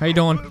 whatever. How you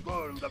doing?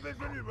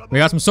 We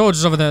got some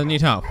soldiers over there that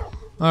need help.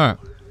 Alright.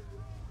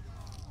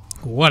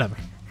 Whatever.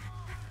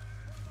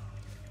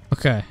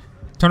 Okay.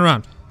 Turn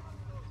around.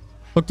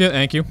 Look there.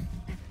 Thank you.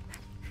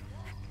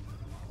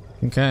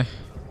 Okay.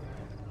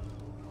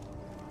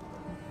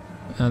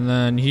 And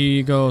then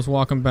he goes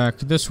walking back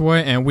this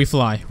way, and we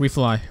fly. We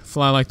fly.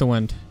 Fly like the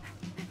wind.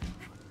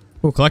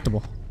 Ooh,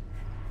 collectible.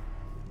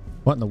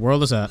 What in the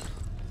world is that?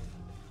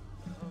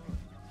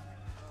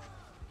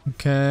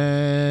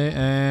 Okay,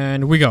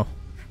 and we go.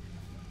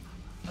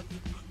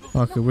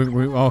 Okay,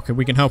 okay,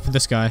 we can help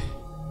this guy.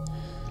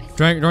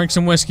 Drink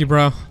some whiskey,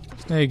 bro.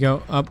 There you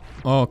go. Up.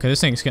 Oh, okay,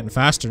 this thing's getting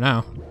faster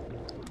now.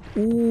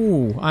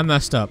 Ooh, I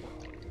messed up.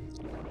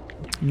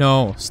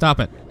 No, stop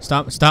it.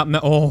 Stop.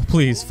 Oh,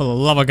 please, for the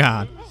love of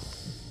God.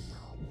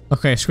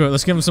 Okay, screw it.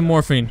 Let's give him some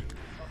morphine.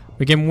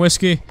 We gave him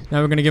whiskey.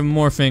 Now we're gonna give him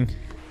morphine.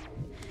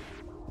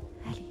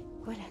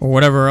 Or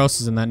whatever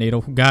else is in that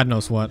needle. God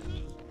knows what.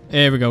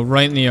 There we go.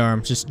 Right in the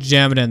arm. Just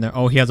jam it in there.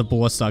 Oh, he has a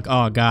bullet stuck.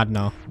 Oh, God,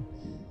 no.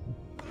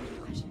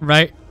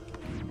 Right.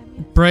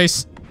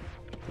 Brace.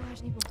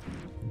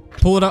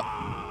 Pull it up.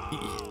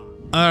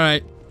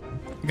 Alright.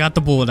 Got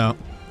the bullet out.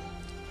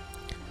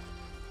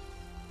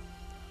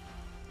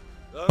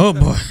 Oh,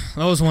 boy.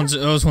 Those ones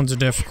are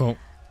difficult.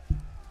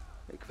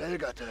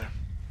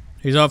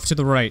 He's off to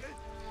the right.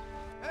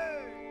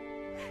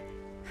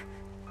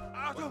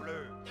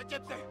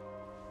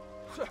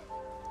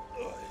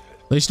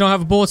 At least you don't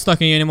have a bullet stuck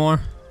in you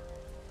anymore.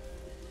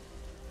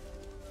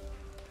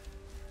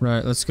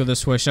 Right, let's go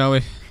this way, shall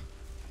we?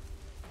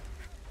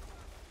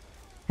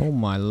 Oh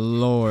my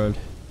lord.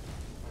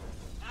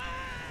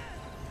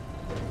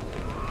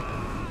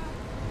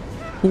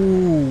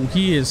 Ooh,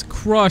 he is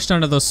crushed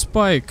under those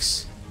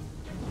spikes.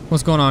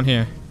 What's going on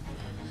here?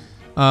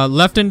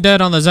 Left and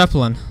dead on the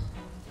Zeppelin.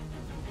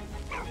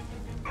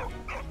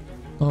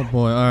 Oh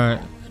boy,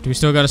 alright. Do we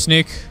still gotta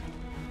sneak?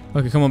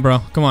 Okay, come on, bro.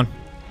 Come on.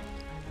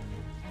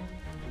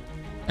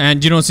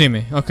 And you don't see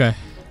me. Okay.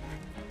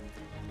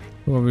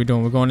 What are we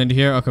doing? We're going into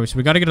here? Okay, so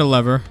we gotta get a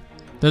lever.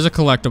 There's a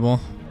collectible.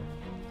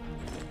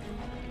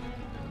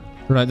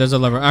 Right, there's a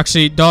lever.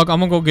 Actually, dog,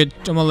 I'm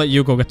gonna let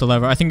you go get the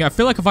lever. I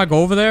feel like if I go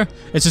over there,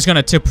 it's just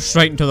gonna tip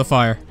straight into the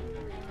fire.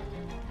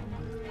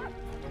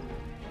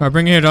 Alright,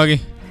 bring it here,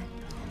 doggy.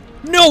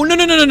 No! No!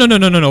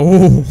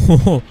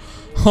 Oh,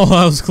 oh,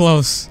 that was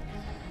close.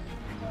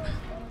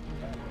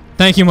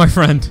 Thank you, my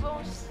friend.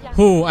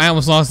 Ooh, I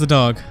almost lost the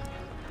dog.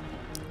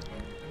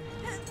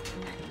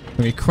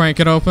 Let me crank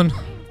it open.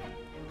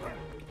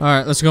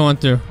 Alright, let's go in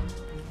through.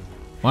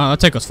 Wow, that'll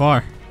take us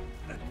far.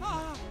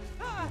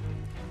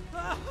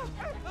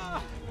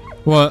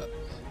 What?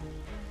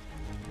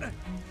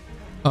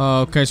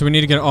 Okay, so we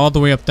need to get all the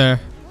way up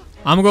there.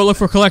 I'm gonna go look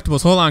for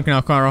collectibles. Hold on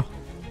now, Carl.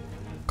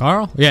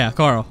 Carl? Yeah,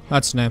 Carl.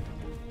 That's his name.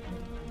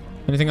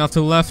 Anything off to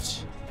the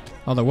left?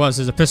 Oh, there's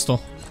a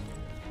pistol.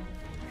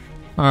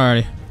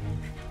 Alrighty.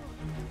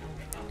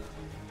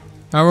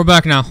 Alright, we're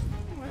back now.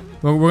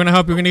 We're gonna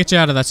help you. We're gonna get you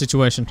out of that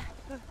situation.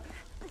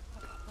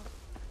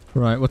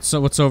 Right, what's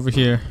over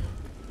here?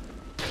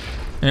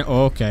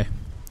 Oh, okay.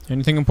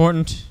 Anything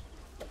important?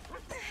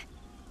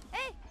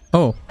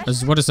 Oh,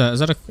 what is that? Is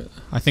that a...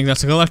 I think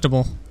that's a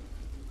collectible.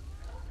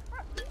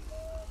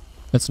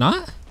 It's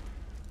not?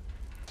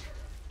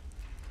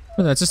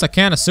 Oh, that's just a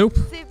can of soup?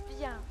 C'est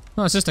bien.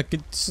 No, it's just a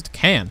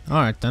can.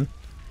 Alright then.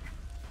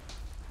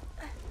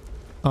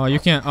 Oh, you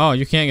can't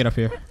get up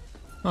here.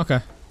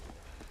 Okay.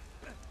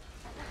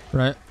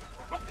 Right.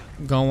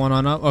 Going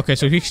on up. Okay,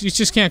 so you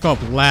just can't go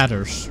up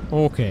ladders.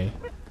 Okay.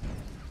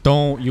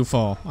 Don't you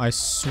fall. I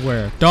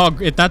swear.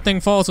 Dog, if that thing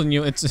falls on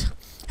you, it's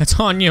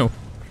on you.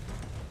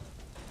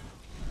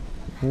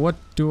 What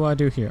do I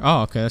do here?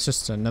 Oh, okay, that's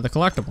just another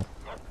collectible.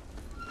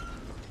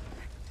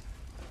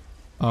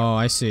 Oh,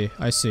 I see.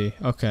 I see.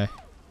 Okay.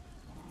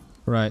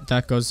 Right,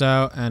 that goes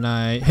out, and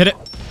I hit it.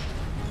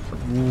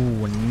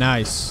 Ooh,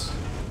 nice.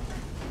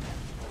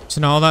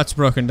 So now all that's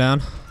broken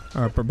down.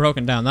 Or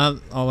broken down.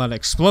 All that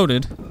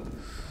exploded.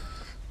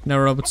 Now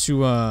we're able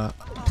to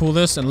pull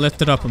this and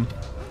lift it up.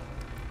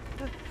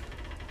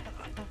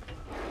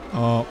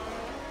 Oh.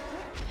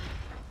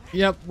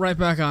 Yep, right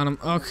back on him.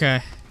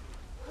 Okay.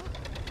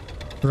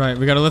 Right,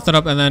 we gotta lift it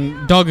up and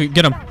then... Dog,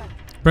 get him.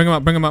 Bring him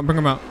out, bring him out, bring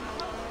him out.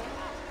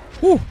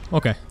 Whew,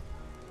 okay.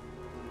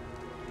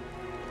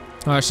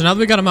 Alright, so now that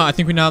we got him out, I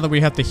think now that we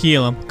have to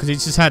heal him. Because he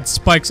just had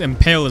spikes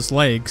impale his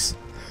legs.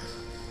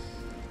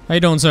 How you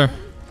doing, sir?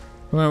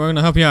 We're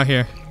gonna help you out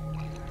here.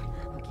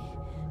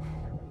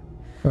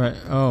 Alright,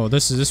 oh,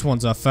 this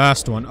one's a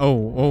fast one.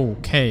 Oh,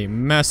 okay,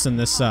 messing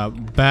this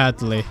up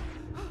badly.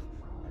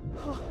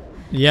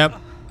 Yep.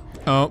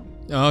 Oh,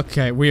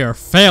 okay, we are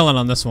failing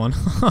on this one.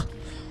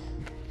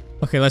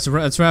 Okay, let's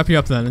wrap you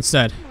up then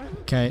instead.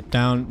 Okay,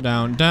 down,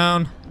 down,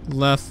 down,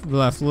 left,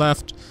 left,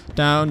 left,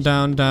 down,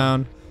 down,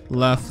 down,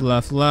 left,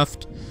 left,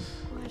 left.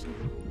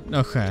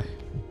 Okay.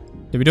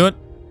 Did we do it?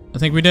 I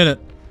think we did it.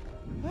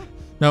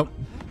 Nope.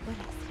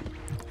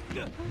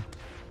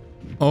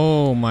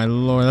 Oh my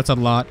lord, that's a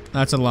lot.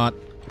 That's a lot.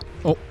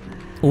 Oh,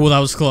 oh, that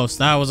was close.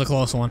 That was a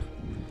close one.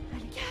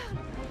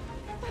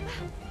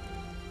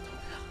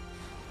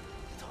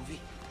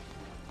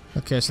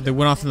 Okay, so they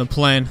went off in the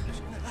plane.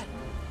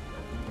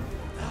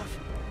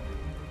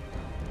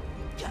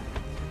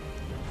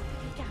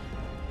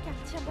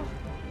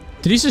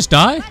 Did he just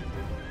die?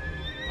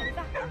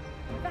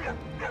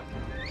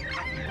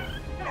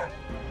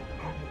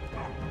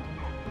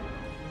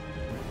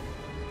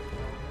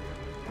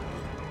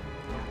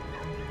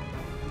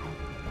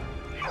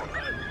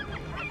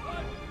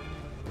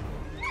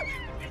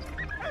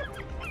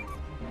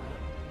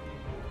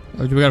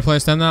 Oh, do we gotta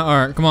place them now?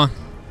 Alright, come on.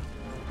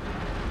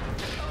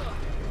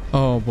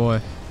 Oh boy.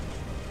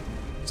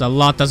 There's a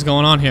lot that's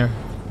going on here.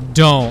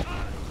 Don't.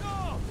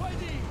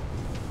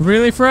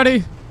 Really,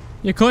 Freddy?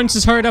 You couldn't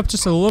just hurry it up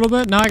just a little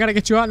bit? Now I gotta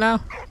get you out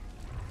now?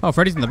 Oh,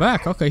 Freddy's in the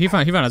back. Okay, he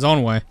found his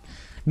own way.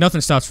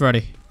 Nothing stops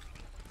Freddy.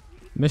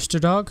 Mr.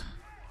 Dog?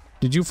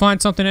 Did you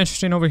find something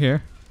interesting over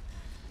here?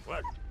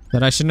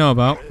 That I should know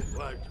about?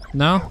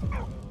 No?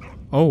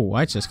 Oh,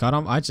 I just got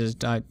him.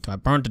 I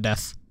burned to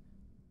death.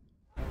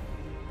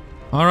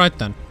 Alright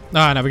then.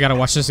 Alright, now we gotta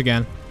watch this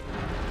again.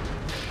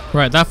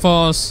 Right, that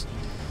falls.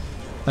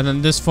 And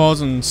then this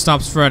falls and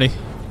stops Freddy.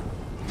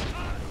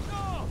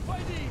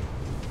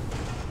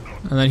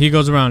 And then he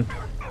goes around.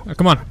 Oh,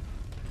 come on.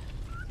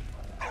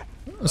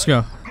 Let's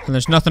go. And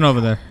there's nothing over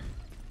there.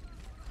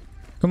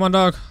 Come on,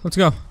 dog. Let's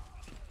go.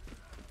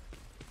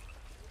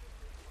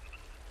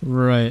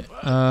 Right.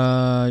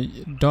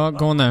 Dog,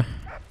 go in there.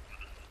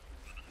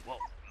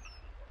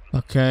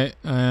 Okay,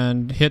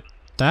 and hit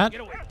that.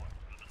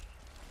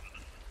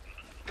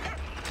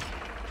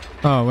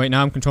 Oh, wait,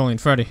 now I'm controlling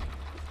Freddy.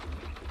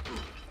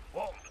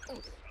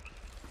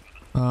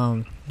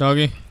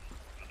 Doggy.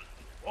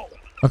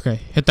 Okay,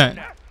 hit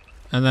that.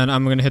 And then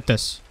I'm gonna hit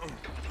this.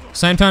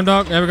 Same time,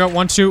 dog. There we go.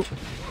 1, 2.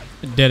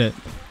 Did it.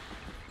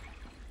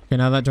 Okay,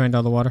 now that drained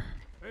all the water.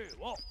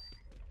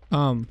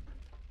 Can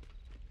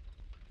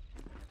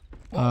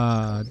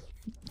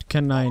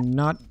I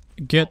not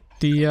get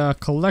the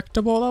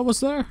collectible that was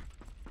there?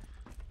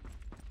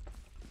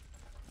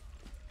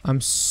 I'm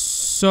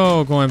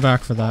so going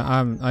back for that.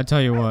 I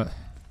tell you what.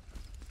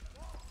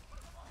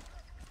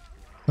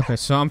 Okay,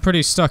 so I'm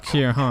pretty stuck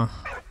here, huh?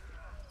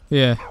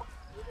 Yeah.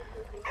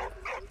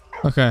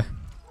 Okay.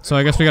 So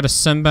I guess we gotta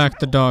send back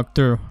the dog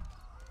through.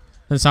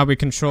 That's how we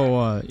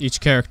control each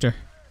character.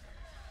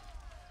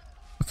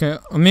 Okay,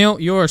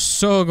 Emil, you are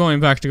so going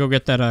back to go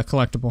get that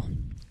collectible.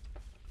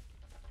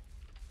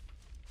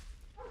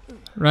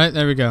 Right,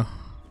 there we go.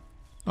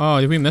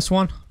 Oh, did we miss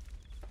one?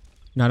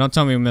 No, don't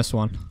tell me we missed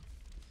one.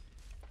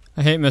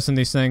 I hate missing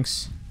these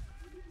things.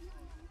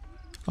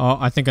 Oh,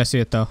 I think I see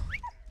it though.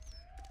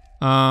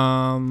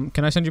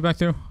 Can I send you back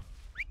through?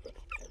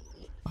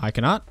 I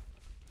cannot.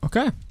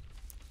 Okay.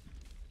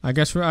 I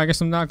guess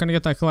I'm not gonna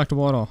get that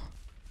collectible at all.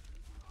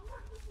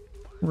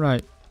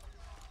 Right.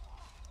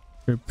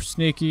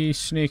 Sneaky,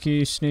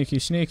 sneaky, sneaky,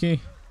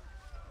 sneaky.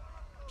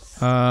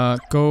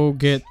 Go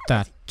get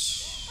that.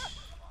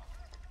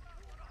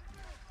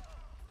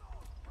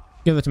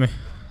 Give it to me.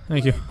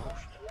 Thank you.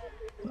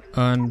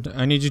 And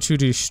I need you to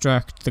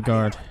distract the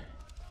guard.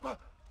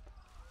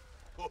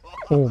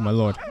 Oh my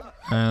lord.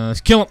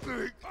 Let's kill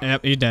him!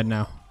 Yep, he's dead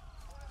now.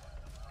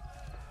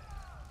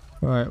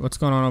 Alright, what's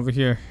going on over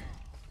here?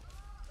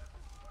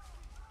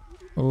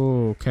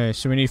 Okay,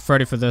 so we need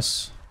Freddy for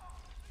this.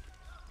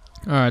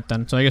 Alright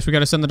then, so I guess we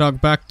gotta send the dog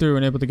back through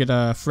and able to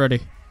get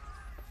Freddy.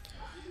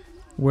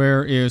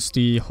 Where is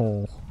the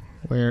hole?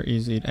 Where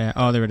is it at?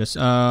 Oh, there it is.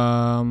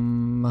 Oh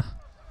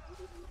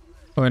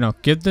wait, no.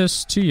 Give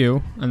this to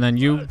you, and then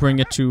you bring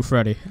it to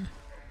Freddy.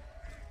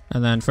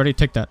 And then Freddy,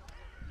 take that.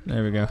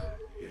 There we go.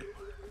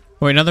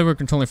 Wait, now that we're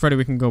controlling Freddy,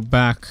 we can go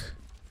back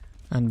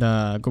and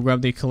go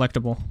grab the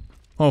collectible.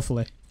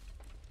 Hopefully.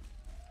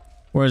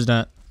 Where's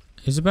that?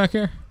 Is it back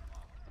here?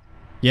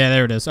 Yeah,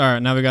 there it is.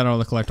 Alright, now we got all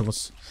the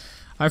collectibles.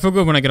 I feel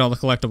good when I get all the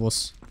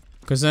collectibles.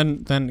 Because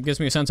then it gives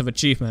me a sense of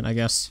achievement, I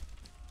guess.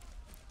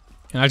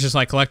 And I just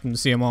like collecting to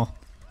see them all.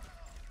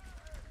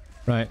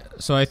 Right,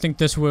 so I think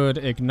this would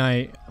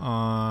ignite.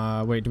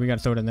 Wait, do we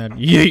gotta throw it in there?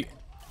 Yeet!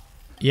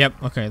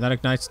 Yep, okay, that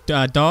ignites.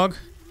 Dog?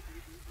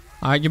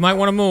 You might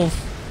want to move.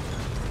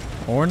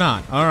 Or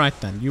not. Alright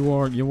then, you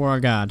are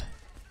a god.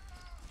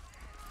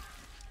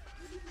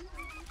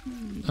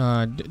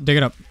 Dig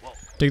it up.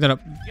 Dig that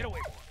up.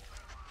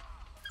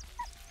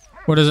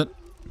 What is it?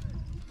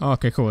 Oh,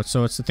 okay, cool.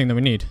 So it's the thing that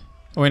we need.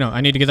 Oh, wait, no.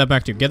 I need to get that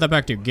back to you. Get that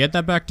back to you. Get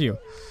that back to you.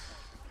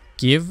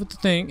 Give the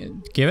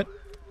thing. Give it.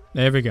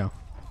 There we go.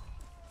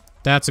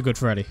 That's a good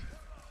Freddy.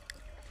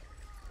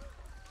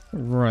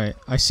 Right.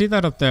 I see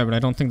that up there, but I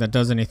don't think that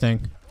does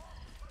anything.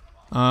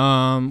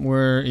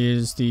 Where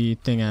is the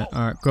thing at?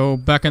 Alright, go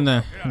back in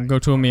there and go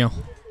to a meal.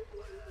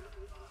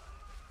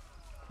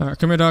 Alright,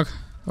 come here, dog.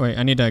 Oh, wait,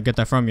 I need to get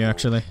that from you,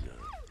 actually.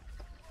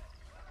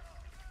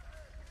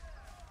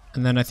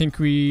 And then I think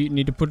we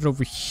need to put it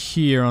over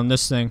here on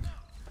this thing.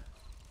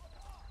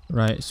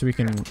 Right, so we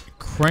can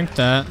crank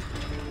that.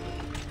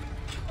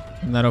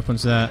 And that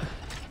opens that.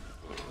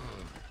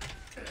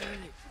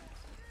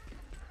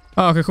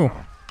 Oh, okay, cool.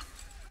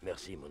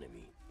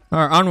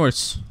 Alright,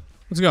 onwards.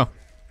 Let's go.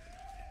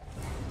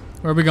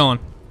 Where are we going?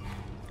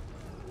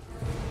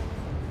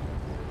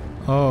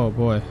 Oh,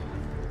 boy.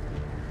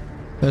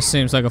 This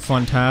seems like a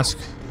fun task.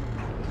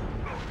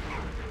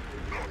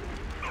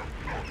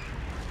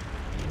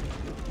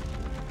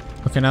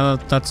 Okay, now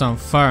that that's on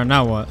fire,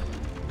 now what?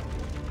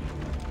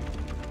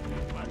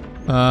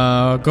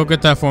 Go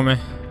get that for me.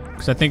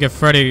 Because I think if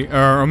Freddy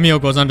or Emil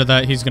goes under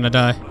that, he's gonna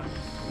die.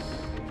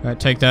 Alright,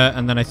 take that,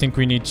 and then I think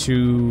we need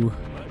to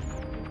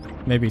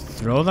maybe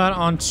throw that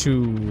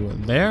onto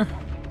there.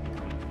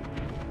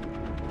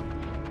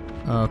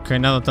 Okay,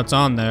 now that that's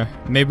on there,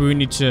 maybe we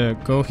need to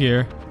go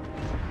here.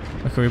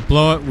 Okay, we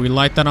blow it, we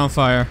light that on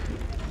fire.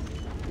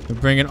 We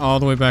bring it all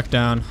the way back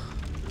down.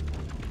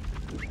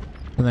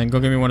 And then go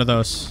give me one of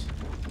those.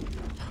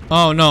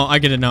 Oh, no, I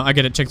get it now. I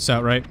get it. Check this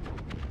out, right?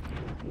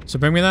 So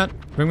bring me that.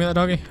 Bring me that,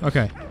 doggy.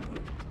 Okay.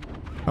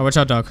 Oh, watch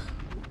out, dog.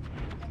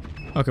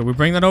 Okay, we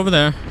bring that over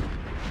there.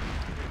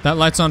 That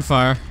light's on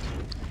fire.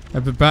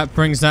 That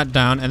brings that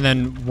down. And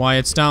then while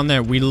it's down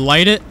there, we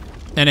light it,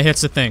 and it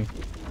hits the thing.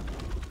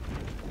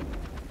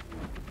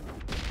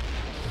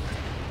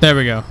 There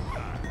we go.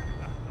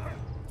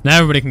 Now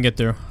everybody can get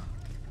through.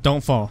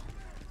 Don't fall.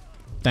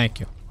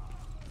 Thank you.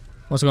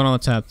 What's going on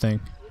with the tab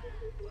thing?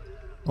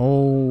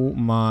 Oh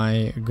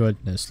my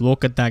goodness.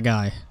 Look at that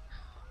guy.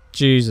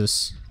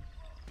 Jesus.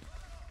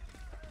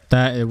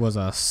 That it was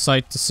a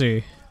sight to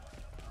see.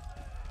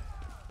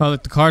 Oh,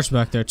 look, the car's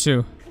back there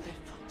too.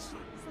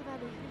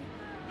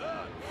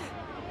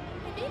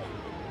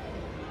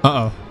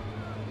 Uh-oh.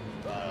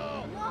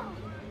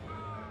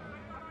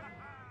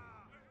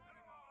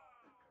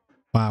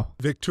 Wow.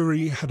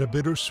 Victory had a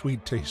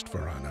bittersweet taste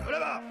for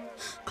Anna.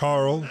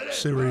 Carl,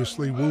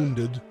 seriously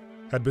wounded,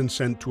 had been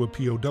sent to a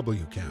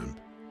POW camp.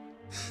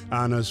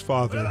 Anna's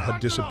father had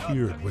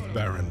disappeared with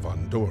Baron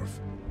von Dorf,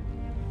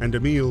 and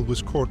Emil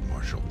was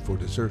court-martialed for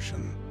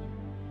desertion.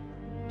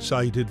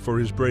 Cited for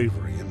his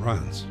bravery in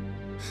Reims,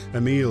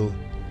 Emil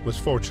was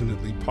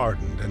fortunately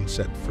pardoned and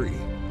set free.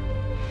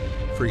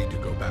 Free to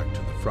go back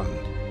to the front.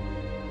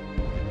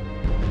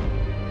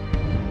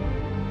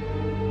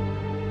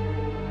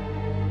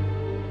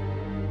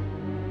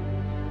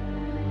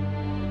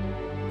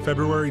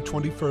 February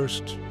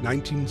 21st,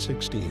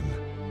 1916.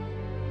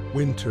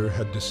 Winter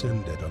had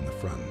descended on the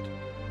front.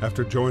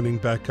 After joining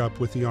back up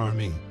with the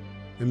army,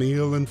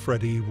 Emil and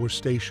Freddy were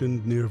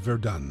stationed near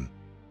Verdun,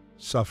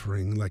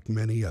 suffering like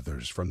many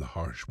others from the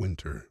harsh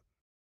winter.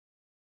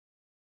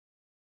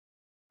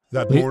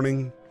 That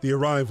morning, the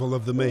arrival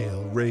of the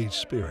mail raised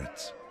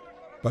spirits,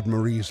 but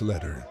Marie's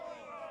letter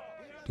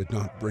did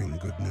not bring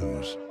good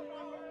news.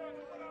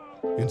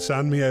 In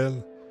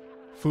Saint-Mihiel,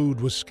 food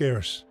was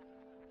scarce,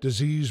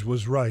 disease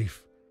was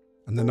rife,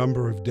 and the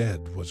number of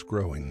dead was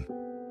growing.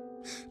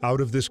 Out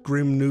of this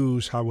grim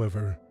news,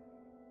 however,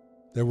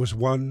 there was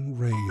one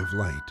ray of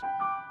light.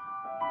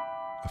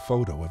 A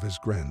photo of his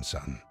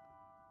grandson,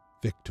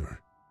 Victor,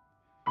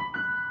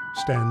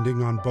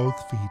 standing on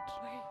both feet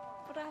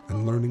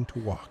and learning to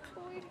walk.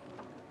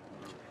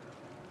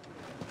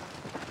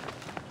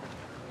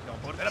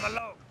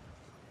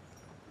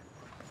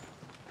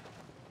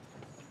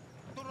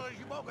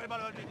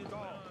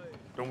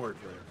 Don't worry,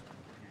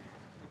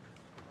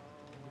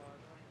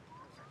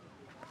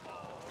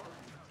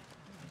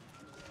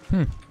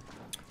 Fred.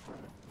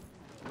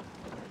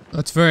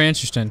 That's very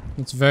interesting.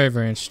 It's very,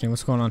 very interesting.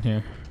 What's going on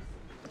here?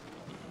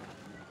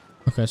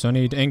 Okay, so I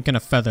need ink and a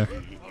feather.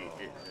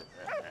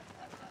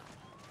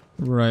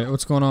 Right,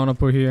 what's going on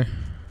up over here?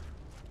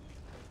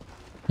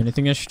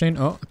 Anything interesting?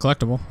 Oh, a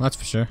collectible, that's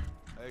for sure.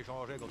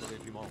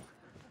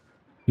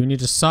 You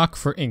need a sock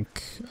for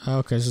ink.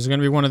 Okay, so it's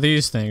gonna be one of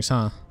these things,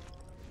 huh?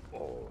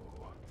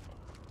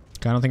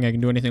 Okay, I don't think I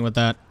can do anything with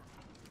that.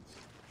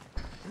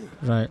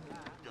 Right.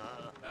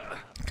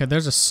 Okay,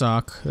 there's a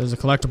sock. There's a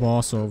collectible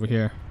also over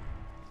here.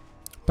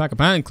 Pack of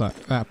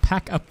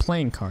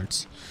playing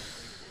cards.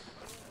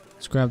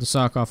 Let's grab the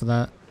sock off of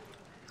that,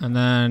 and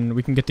then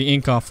we can get the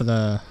ink off of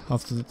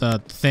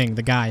the thing,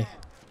 the guy.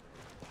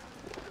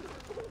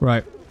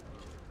 Right.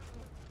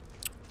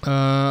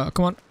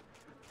 Come on.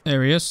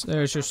 There he is.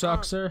 There's your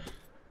sock, sir.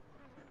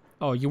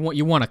 Oh, you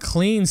want a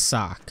clean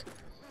sock?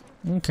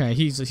 Okay,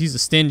 he's a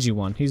stingy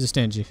one. He's a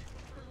stingy.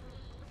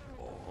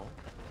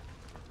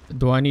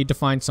 Do I need to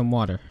find some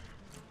water?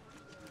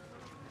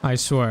 I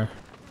swear.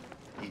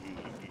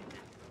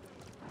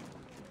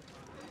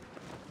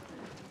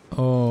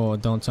 Oh,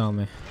 don't tell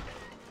me.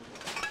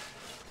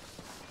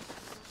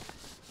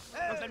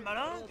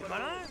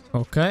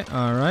 Okay,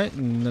 alright.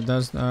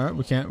 Alright,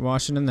 we can't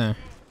wash it in there.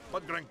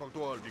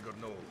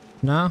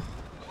 No?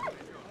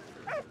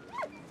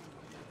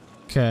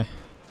 Okay.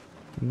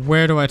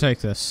 Where do I take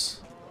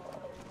this?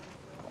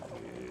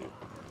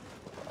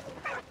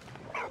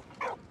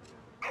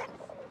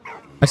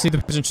 I see the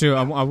pigeon too.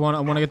 I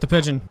want to get the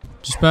pigeon.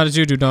 Just as bad as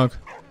you do, dog.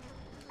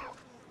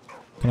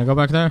 Can I go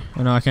back there?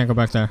 Oh, no, I can't go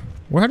back there.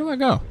 Where do I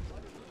go?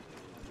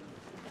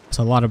 It's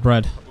a lot of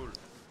bread.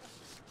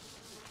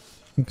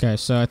 Okay,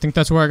 so I think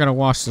that's where I gotta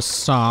wash the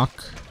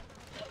sock.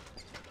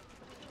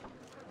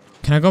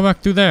 Can I go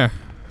back through there?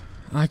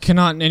 I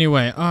cannot in any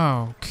way.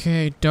 Oh,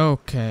 okay,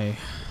 dokey.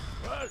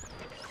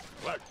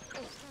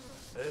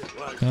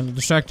 Can I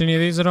distract any of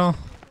these at all?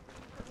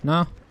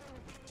 No?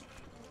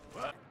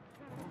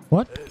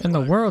 What in the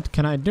world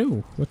can I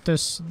do with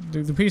this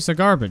the piece of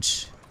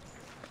garbage?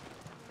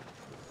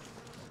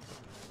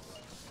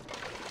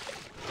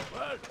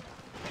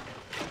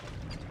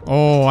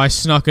 Oh, I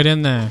snuck it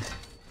in there.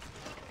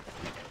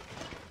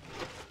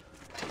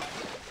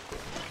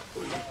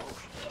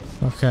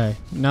 Okay,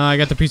 now I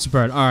got the piece of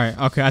bread. All right,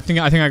 okay, I think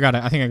I got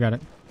it. I think I got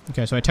it.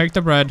 Okay, so I take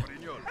the bread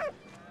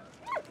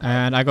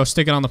and I go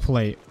stick it on the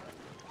plate.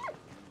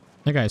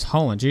 That guy's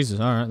hauling. Jesus.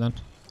 All right then.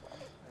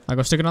 I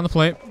go stick it on the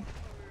plate.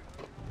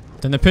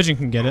 Then the pigeon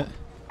can get it.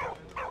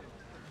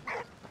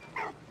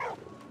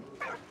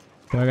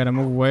 Do I gotta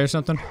move away or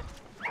something?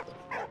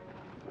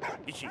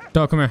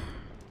 Dog, come here.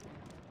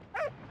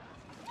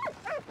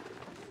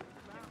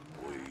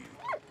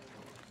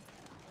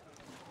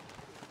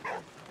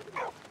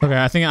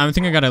 Okay, I think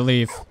I gotta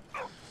leave.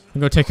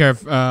 And go take care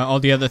of all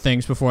the other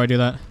things before I do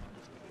that.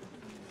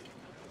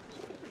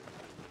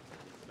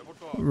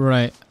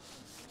 Right.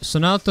 So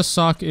now that the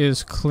sock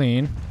is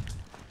clean,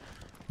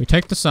 we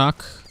take the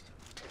sock,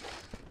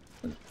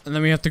 and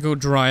then we have to go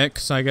dry it,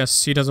 because I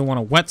guess he doesn't want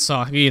a wet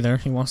sock either.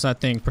 He wants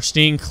that thing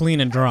pristine, clean,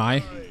 and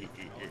dry.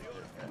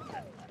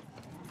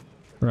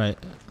 Right.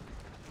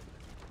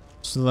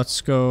 So let's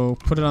go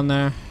put it on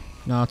there.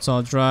 Now it's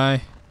all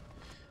dry.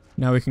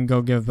 Now we can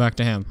go give it back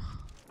to him.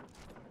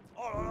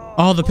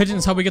 Oh, the pigeon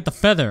is how we get the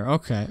feather.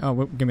 Okay.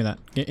 Oh, give me that.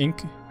 Get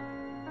ink.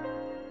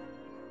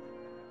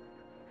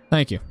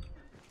 Thank you.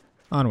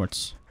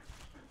 Onwards.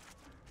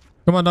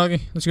 Come on,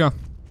 doggy. Let's go.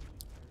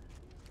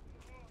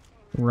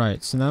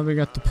 Right. So now we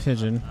got the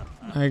pigeon.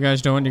 How you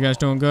guys doing? You guys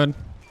doing good?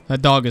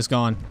 That dog is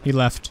gone. He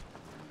left.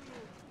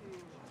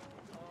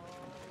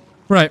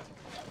 Right.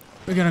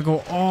 We're gonna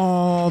go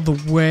all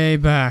the way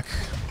back.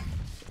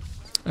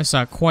 I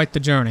saw quite the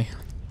journey.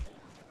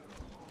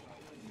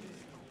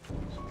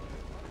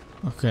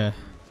 Okay.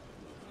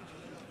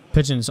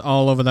 Pigeons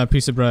all over that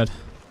piece of bread.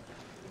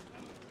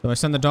 Do I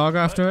send the dog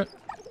after it?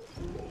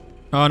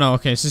 Oh no,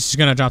 okay, so she's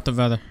gonna drop the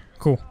feather.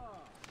 Cool.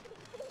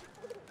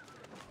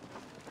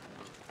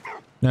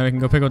 Now we can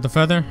go pick up the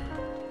feather.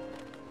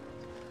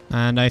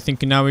 And I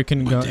think now we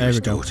can go. There we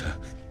go. Daughter,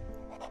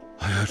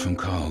 I heard from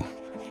Carl.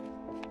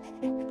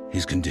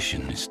 His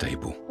condition is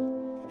stable.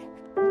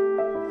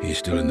 He is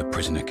still in the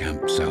prisoner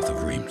camp south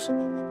of Reims.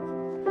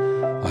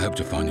 I hope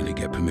to finally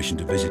get permission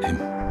to visit him.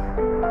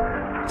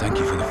 Thank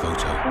you for the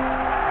photo.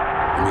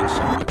 It means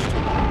so much to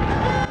me.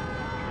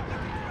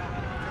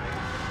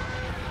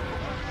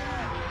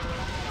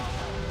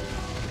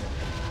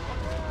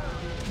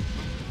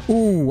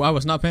 Ooh, I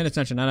was not paying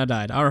attention and I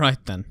died.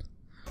 Alright then.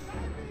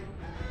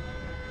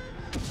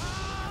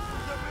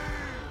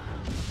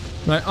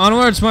 Right,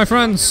 onwards, my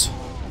friends.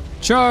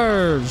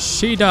 Charge!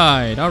 She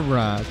died.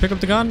 Alright. Pick up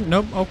the gun?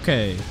 Nope.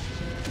 Okay.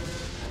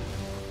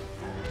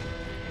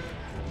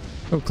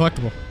 Oh,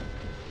 collectible.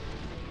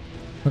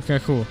 Okay,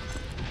 cool.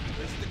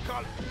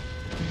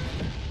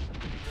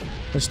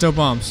 There's still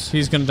bombs.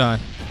 He's gonna die.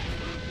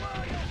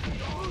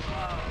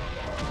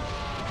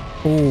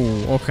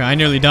 Ooh, okay, I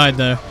nearly died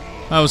there.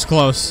 That was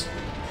close.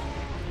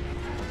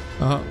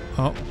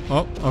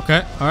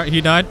 Okay. Alright,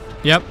 he died.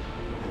 Yep.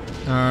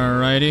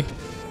 Alrighty.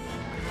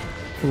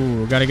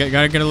 Ooh, gotta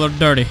get a little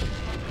dirty.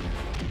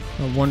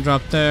 One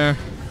drop there.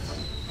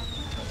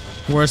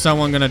 Where's that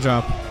one gonna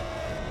drop?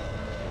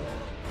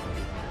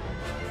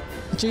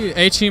 Gee,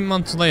 18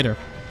 months later.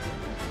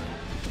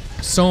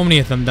 So many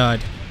of them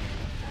died.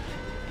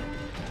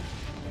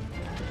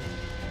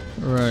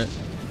 Right.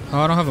 Oh,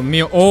 I don't have a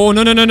meal. Oh,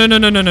 no.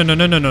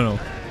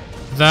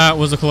 That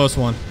was a close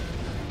one.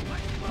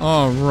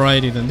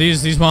 Alrighty then.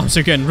 These bombs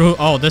are getting rude.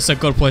 Oh, this is a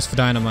good place for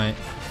dynamite.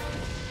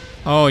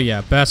 Oh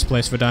yeah, best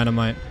place for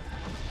dynamite.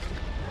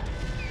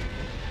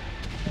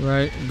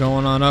 Right,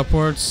 going on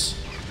upwards.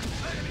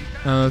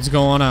 Now let's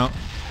go on out.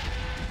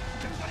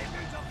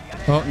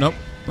 Oh, nope.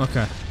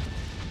 Okay.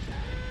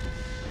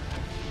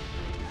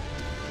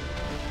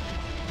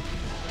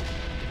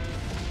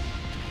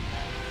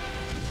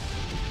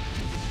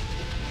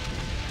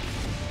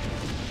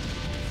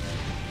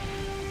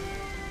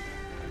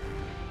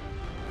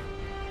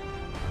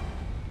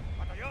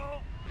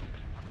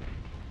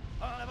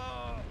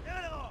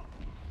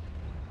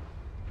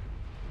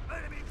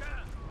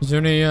 Is there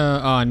any,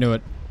 oh, I knew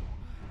it.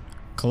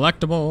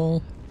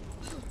 Collectible.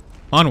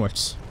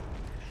 Onwards.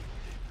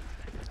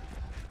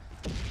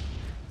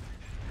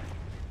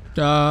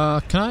 Can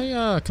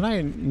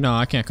I, no,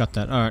 I can't cut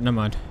that. Alright, never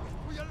mind.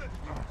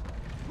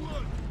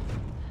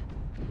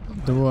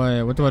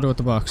 What do I do with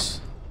the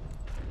box?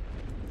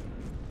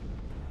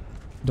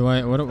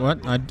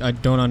 What? I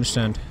don't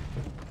understand.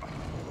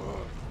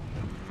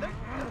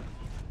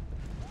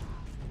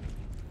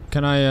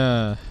 Can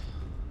I,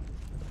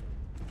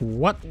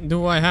 what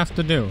do I have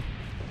to do?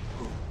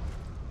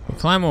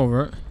 Climb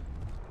over it.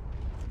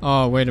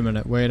 Oh, wait a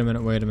minute.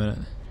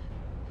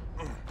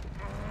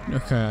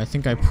 Okay, I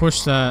think I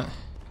pushed that.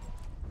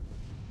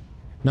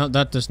 No,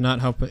 that does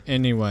not help it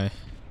anyway.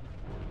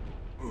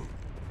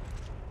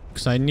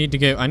 Cause I need to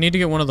get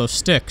one of those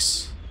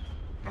sticks.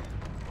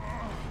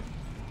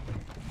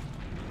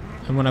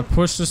 And when I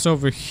push this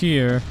over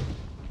here,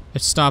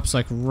 it stops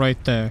like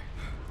right there.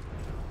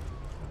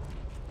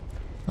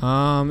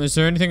 Is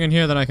there anything in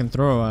here that I can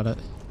throw at it?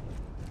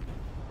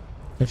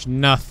 There's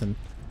nothing.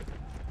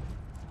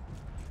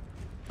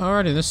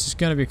 Alrighty, this is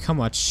gonna become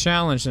a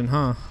challenge then,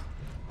 huh?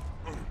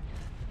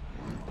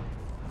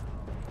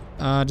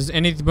 Does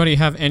anybody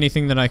have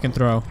anything that I can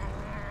throw?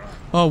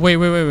 Oh,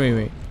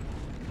 wait.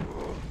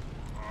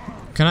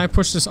 Can I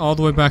push this all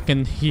the way back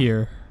in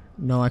here?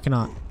 No, I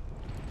cannot.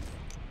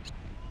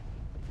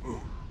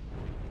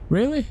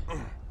 Really?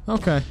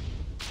 Okay.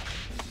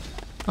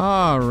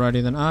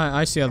 Alrighty then,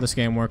 I see how this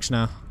game works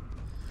now.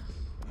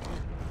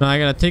 Now I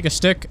gotta take a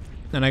stick,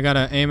 and I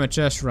gotta aim it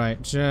just right,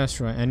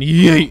 and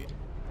yeet!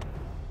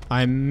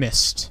 I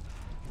missed.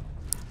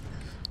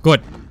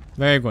 Good.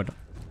 Very good.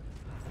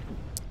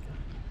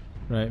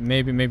 Right,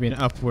 maybe an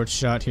upward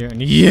shot here,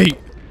 and yeet!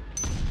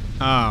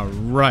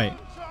 Alright.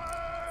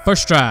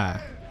 First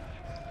try.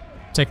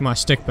 Take my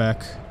stick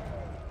back.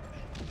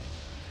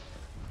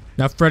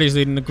 Now Freddy's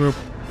leading the group.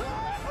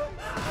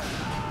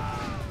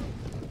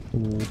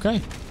 Okay.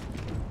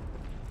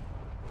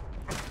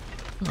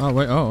 Oh,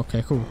 wait. Oh,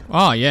 okay, cool.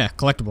 Oh, yeah,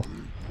 collectible.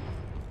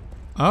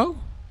 Oh?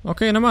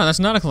 Okay, never mind. That's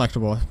not a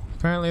collectible.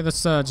 Apparently,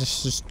 that's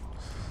just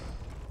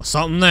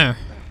something there.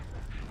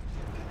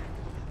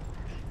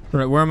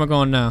 Right, where am I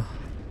going now?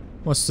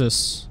 What's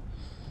this?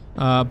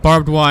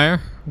 Barbed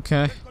wire.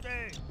 Okay.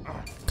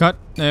 Cut.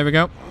 There we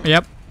go.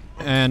 Yep.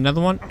 And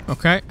another one.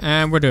 Okay.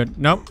 And we're good.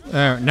 Nope.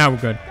 There. Now we're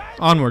good.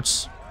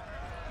 Onwards.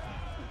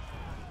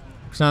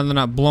 Because now they're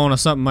not blowing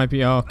us up. Might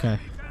be. Oh, okay.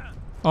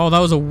 Oh, that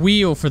was a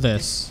wheel for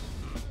this.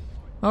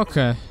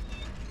 Okay.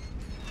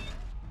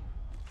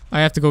 I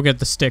have to go get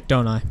the stick,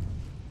 don't I?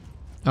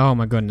 Oh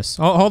my goodness.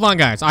 Oh, hold on,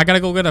 guys. I gotta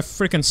go get a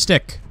freaking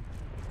stick.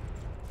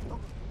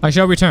 I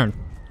shall return.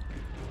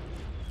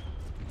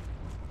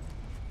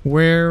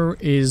 Where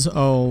is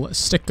old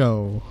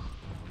Sticko?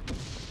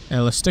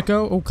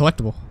 Elastico? Oh,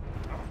 collectible.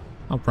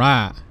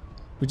 Alright.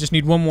 We just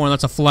need one more, and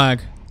that's a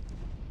flag.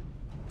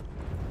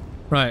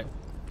 Right.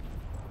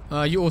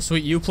 Oh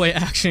sweet, you play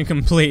action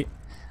complete.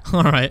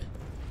 Alright.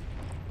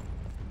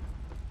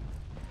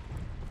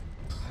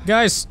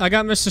 Guys, I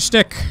got Mr.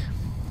 Stick.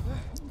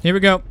 Here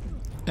we go.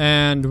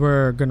 And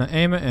we're gonna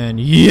aim it and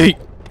yeet!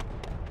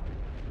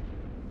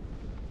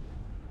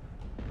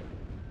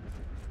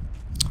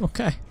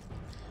 Okay.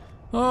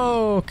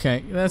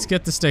 Okay, let's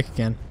get the stick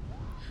again.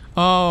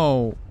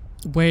 Oh,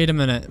 wait a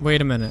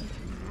minute.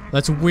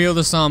 Let's wheel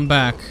this on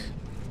back.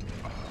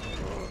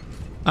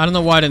 I don't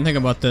know why I didn't think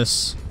about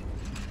this.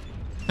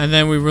 And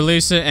then we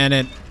release it and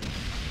it...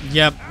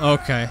 Yep,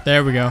 okay,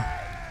 there we go.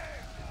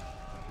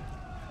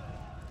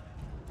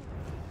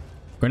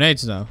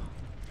 Grenades though.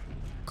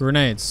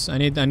 Grenades. I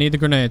need the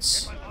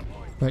grenades.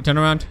 Wait, turn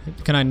around.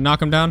 Can I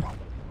knock him down?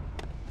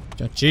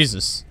 Oh,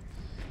 Jesus.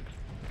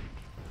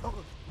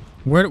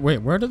 Where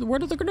did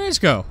the grenades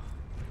go?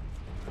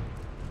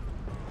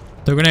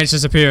 The grenades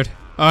disappeared.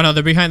 Oh no,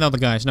 they're behind the other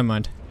guys. Never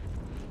mind.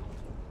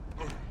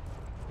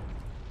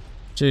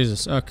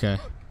 Jesus, okay.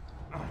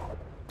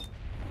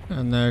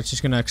 And they're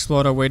just gonna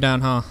explode our way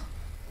down, huh?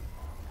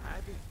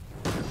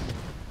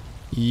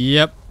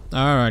 Yep.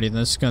 Alrighty,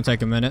 this is gonna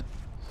take a minute.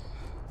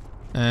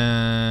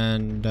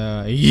 And,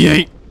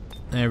 yeet!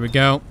 There we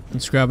go.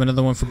 Let's grab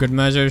another one for good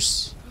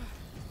measures.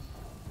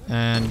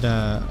 And,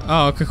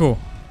 oh, okay, cool.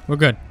 We're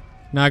good.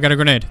 Now I got a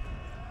grenade.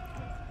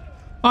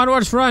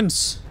 Onwards,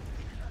 friends!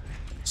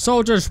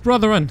 Soldiers,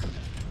 brethren!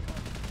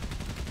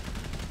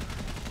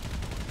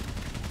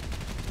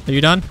 Are you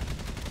done?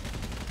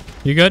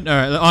 You good?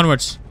 Alright,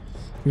 onwards.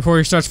 Before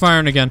he starts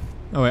firing again.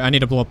 Oh wait, I need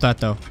to blow up that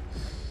though.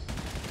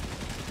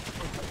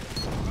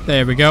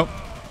 There we go.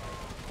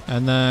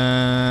 And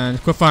then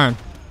quit firing.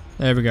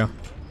 There we go.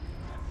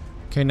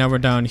 Okay, now we're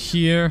down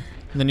here.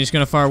 And then he's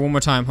gonna fire one more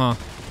time, huh?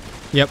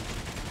 Yep.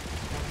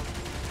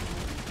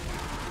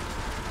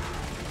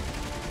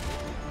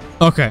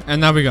 Okay, and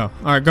now we go.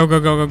 Alright, go, go,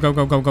 go, go, go,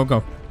 go, go, go,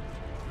 go.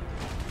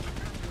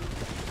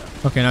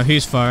 Okay, now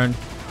he's firing.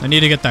 I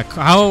need to get that.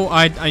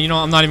 You know,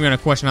 I'm not even gonna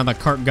question how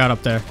that cart got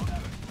up there.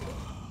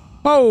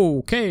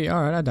 Okay,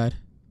 alright, I died.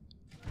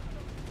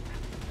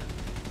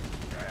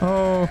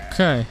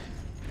 Okay.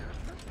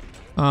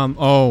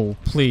 Oh,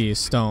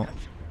 please don't.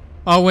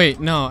 Oh, wait,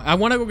 no. I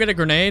want to go get a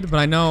grenade, but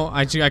I know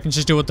I can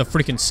just do it with the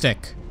freaking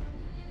stick.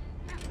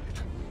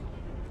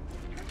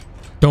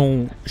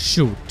 Don't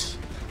shoot.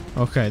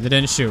 Okay, they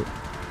didn't shoot.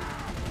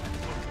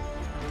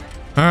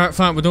 Alright,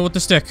 fine, we'll do it with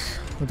the stick.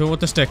 We'll do it with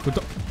the stick.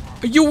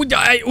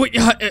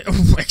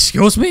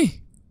 Excuse me?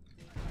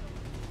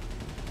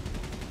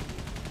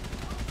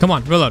 Come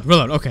on, reload,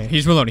 reload. Okay,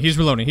 he's reloading, he's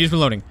reloading, he's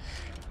reloading.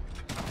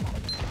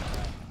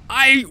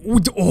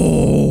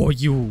 Oh,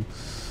 you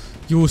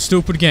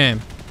stupid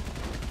game.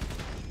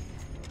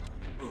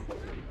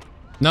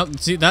 Nope,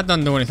 see, that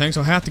doesn't do anything,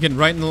 so I have to get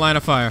right in the line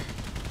of fire.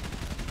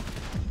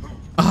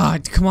 Ah,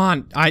 come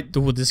on.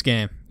 This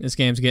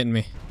game's getting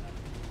me.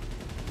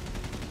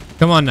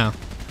 Come on now.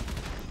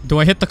 Do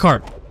I hit the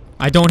cart?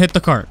 I don't hit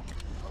the cart.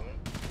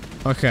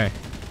 Okay.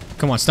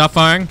 Come on, stop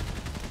firing.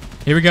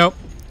 Here we go.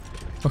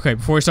 Okay,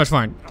 before he starts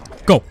firing.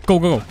 Go, go,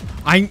 go, go.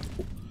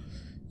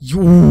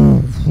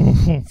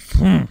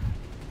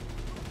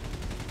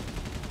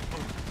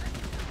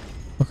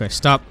 Okay,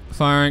 stop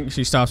firing.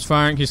 She stops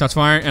firing. He stops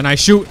firing, and I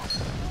shoot.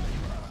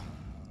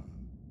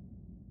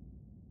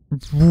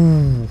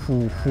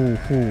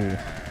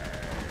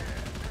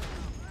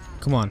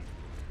 Come on.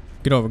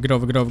 Get over, get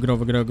over, get over, get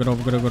over, get over, get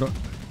over, get over, get over.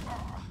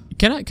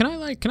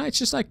 Can I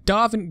just like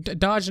dodge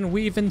and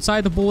weave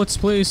inside the bullets,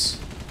 please?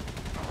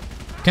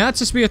 Can that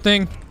just be a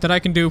thing that I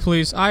can do,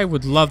 please? I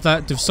would love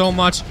that so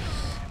much.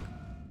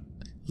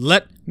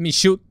 Let me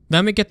shoot.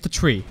 Let me get the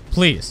tree,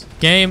 please.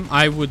 Game,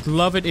 I would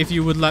love it if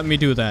you would let me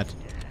do that.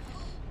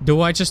 Do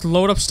I just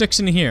load up sticks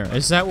in here?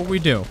 Is that what we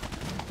do?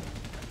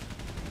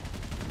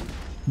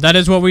 That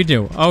is what we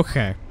do.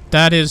 Okay.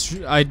 That is,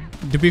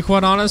 to be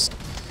quite honest,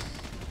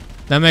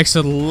 that makes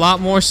a lot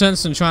more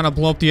sense than trying to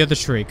blow up the other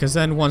tree. Because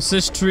then once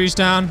this tree's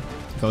down,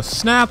 go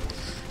snap.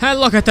 Hey,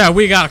 look at that.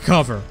 We got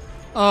cover.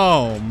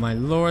 Oh, my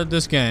lord,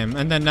 this game.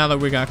 And then now that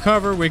we got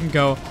cover, we can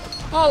go,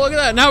 oh, look at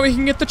that. Now we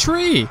can get the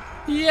tree.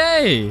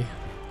 Yay.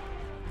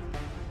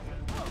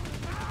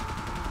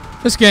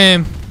 This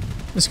game's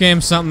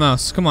something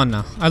else. Come on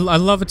now. I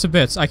love it to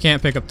bits. I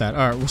can't pick up that.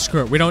 Alright, well,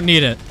 screw it. We don't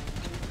need it.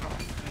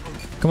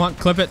 Come on,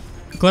 clip it.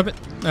 Clip it.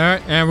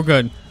 Alright, and we're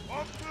good.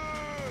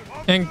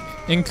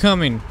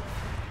 Incoming.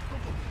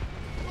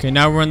 Okay,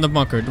 now we're in the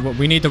bunker.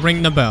 We need to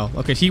ring the bell.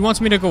 Okay, he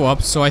wants me to go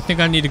up, so I think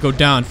I need to go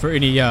down for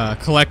any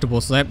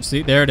collectibles.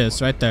 See, there it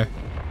is, right there.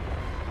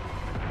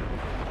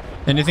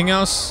 Anything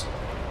else?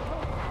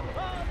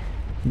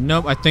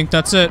 Nope, I think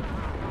that's it.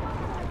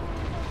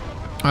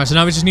 Alright, so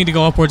now we just need to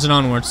go upwards and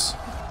onwards.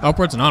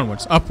 Upwards and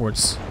onwards.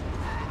 Upwards.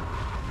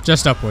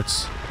 Just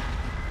upwards.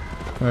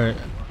 Alright,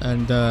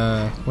 and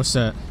what's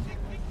that?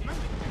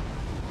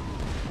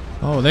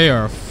 Oh, they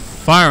are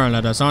firing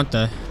at us, aren't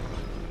they?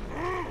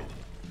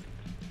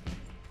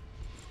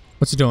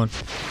 What's he doing?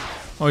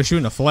 Oh, he's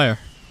shooting a flare.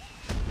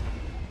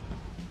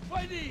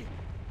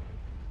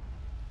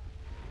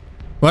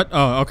 What?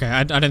 Oh, okay.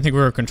 I didn't think we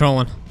were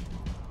controlling.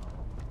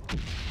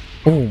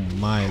 Oh,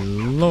 my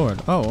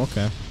lord. Oh,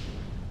 okay.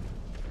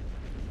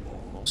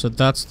 So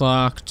that's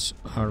locked.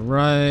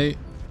 Alright.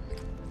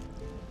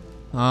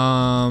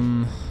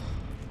 Oh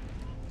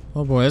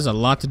boy, there's a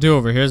lot to do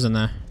over here, isn't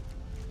there?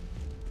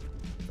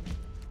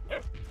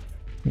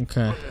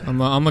 Okay. I'm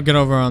gonna get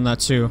over on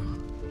that too.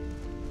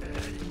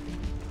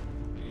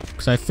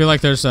 Because I feel like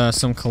there's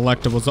some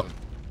collectibles.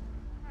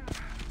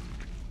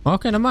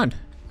 Okay, never mind.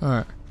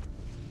 Alright.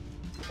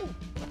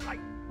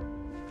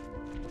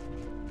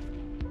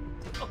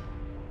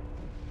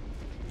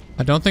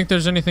 I don't think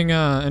there's anything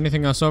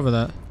else over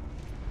that.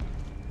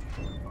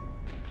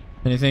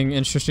 Anything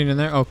interesting in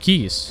there? Oh,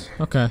 keys.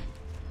 Okay.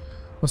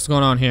 What's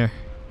going on here?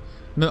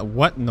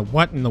 What in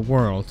the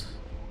world?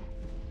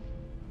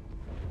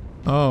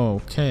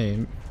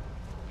 Okay.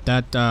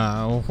 That,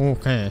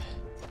 okay.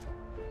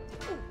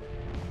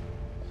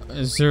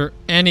 Is there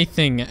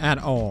anything at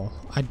all?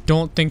 I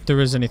don't think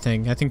there is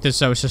anything. I think this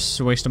was just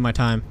a waste of my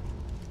time.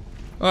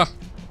 Ah!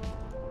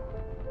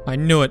 I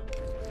knew it.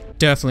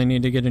 Definitely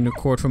need to get a new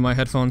cord for my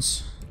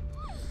headphones.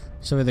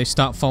 So they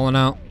stop falling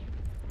out.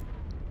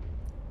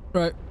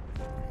 Right.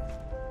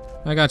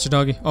 I got you,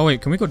 doggy. Oh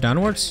wait, can we go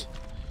downwards?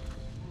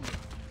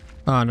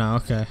 Oh no,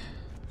 okay.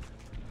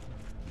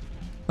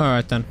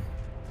 Alright then.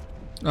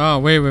 Oh,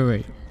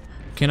 wait.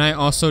 Can I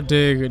also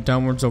dig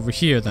downwards over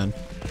here then?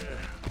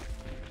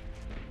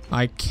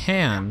 I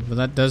can, but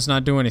that does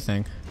not do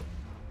anything.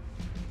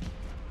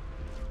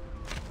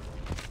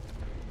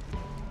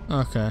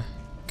 Okay.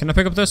 Can I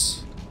pick up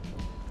this?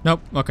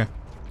 Nope. Okay.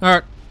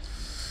 Alright.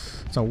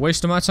 It's a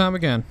waste of my time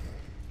again.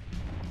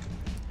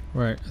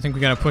 Right. I think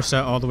we gotta push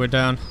that all the way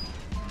down.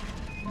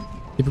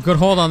 Keep a good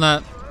hold on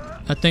that.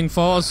 That thing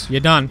falls,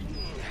 you're done.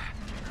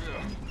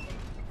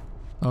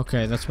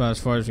 Okay, that's about as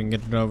far as we can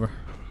get it over.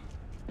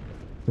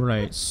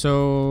 Right,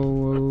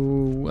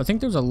 so... I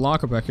think there's a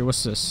locker back here.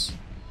 What's this?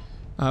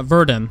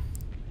 Verdum.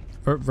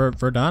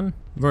 Verdun?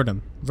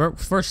 Verdum.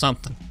 For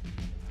something.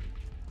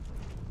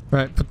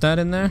 Right, put that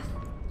in there.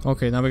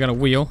 Okay, now we got a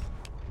wheel.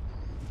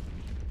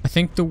 I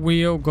think the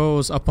wheel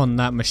goes up on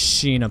that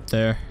machine up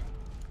there.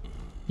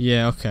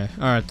 Yeah, okay.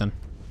 Alright then.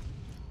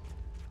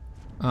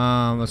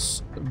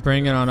 Let's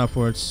bring it on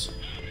upwards.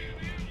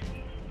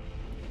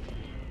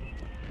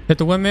 Hit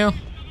the windmill.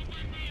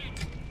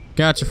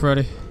 Gotcha,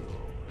 Freddy.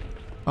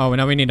 Oh,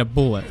 now we need a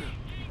bullet.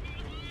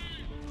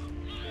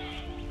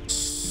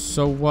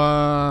 So,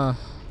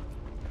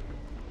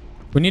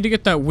 we need to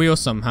get that wheel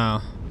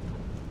somehow.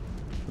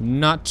 I'm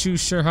not too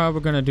sure how we're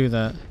gonna do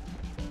that.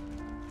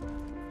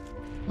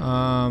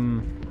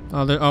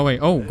 Oh, wait.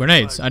 Oh,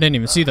 grenades. I didn't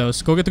even see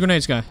those. Go get the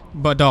grenades, guy.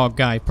 Dog,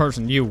 guy,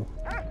 person, you.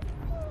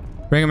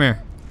 Bring him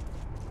here.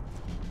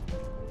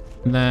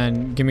 And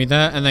then, give me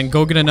that, and then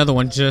go get another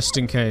one just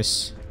in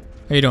case.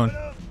 How you doing?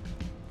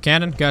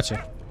 Cannon?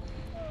 Gotcha.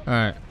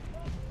 Alright.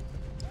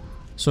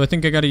 So I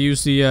think I gotta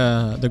use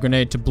the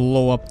grenade to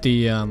blow up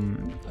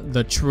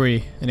the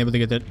tree and able to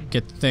get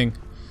the thing.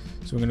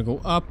 So we're gonna go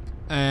up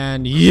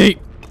and yeet!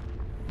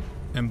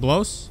 And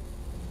blows?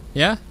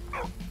 Yeah?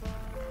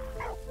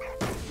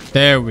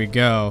 There we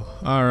go.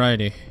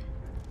 Alrighty.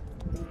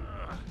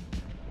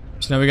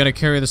 So now we gotta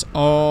carry this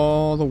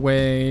all the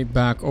way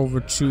back over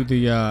to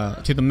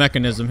the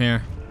mechanism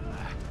here.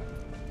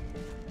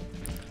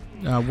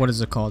 What is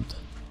it called?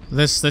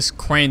 This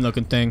crane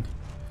looking thing.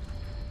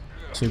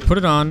 So we put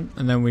it on,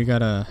 and then we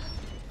gotta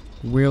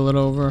wheel it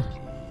over.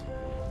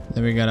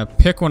 Then we gotta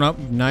pick one up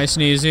nice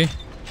and easy.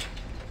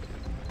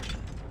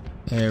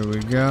 There we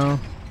go.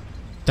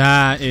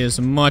 That is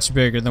much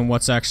bigger than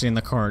what's actually in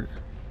the cart.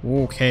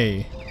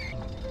 Okay.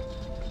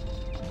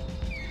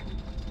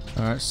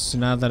 Alright, so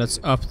now that it's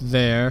up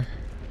there.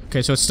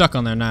 Okay, so it's stuck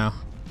on there now.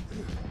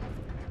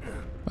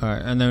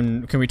 Alright, and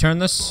then can we turn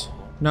this?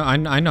 No, I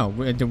know.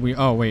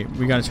 Oh, wait.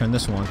 We gotta turn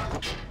this one.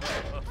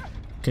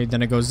 Okay,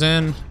 then it goes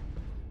in.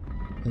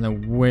 And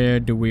then where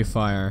do we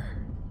fire?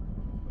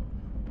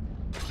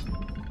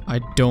 I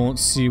don't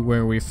see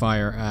where we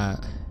fire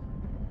at.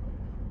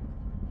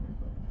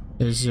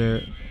 Is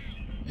there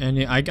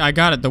any... I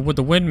got it. With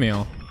the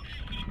windmill.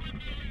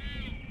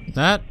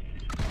 That?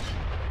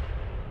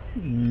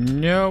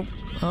 Nope.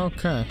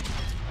 Okay.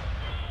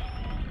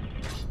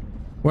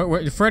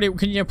 Where, Freddy,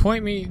 can you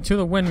point me to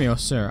the windmill,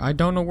 sir? I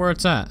don't know where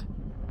it's at.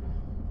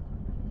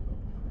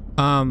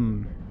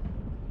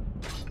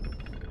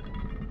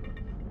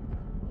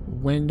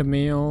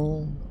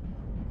 Windmill.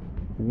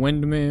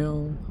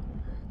 Windmill.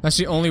 That's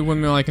the only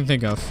windmill I can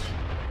think of.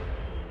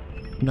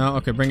 No,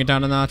 okay, bring it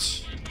down a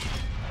notch.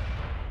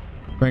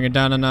 Bring it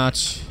down a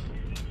notch.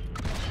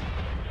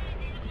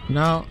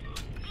 No.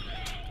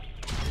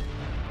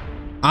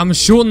 I'm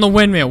shooting the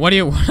windmill. What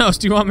else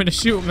do you want me to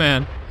shoot,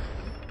 man?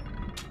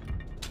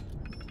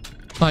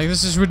 Like,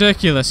 this is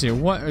ridiculous here.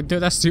 What?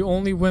 Dude, that's the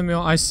only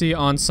windmill I see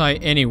on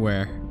site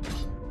anywhere.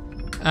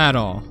 At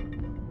all.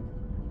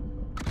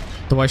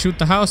 Do I shoot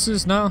the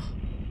houses? No.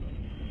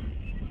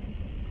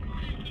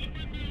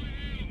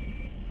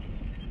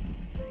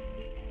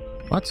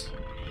 What?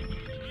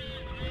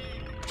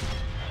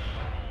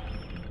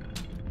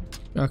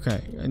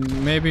 Okay,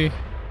 and maybe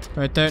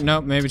right there.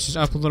 Nope, maybe it's just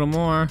up a little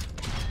more.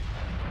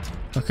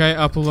 Okay,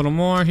 up a little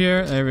more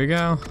here. There we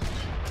go.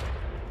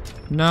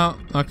 No,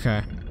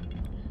 okay.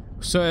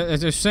 So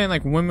is it saying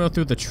like windmill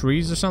through the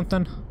trees or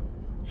something?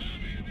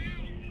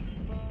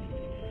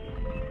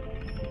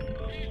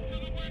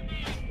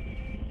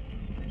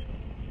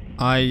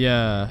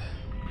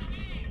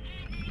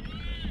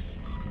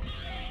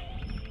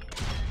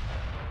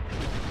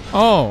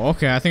 Oh,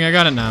 okay, I think I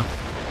got it now.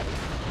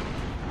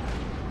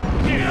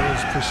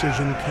 Neil's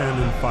precision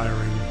cannon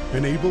firing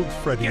enabled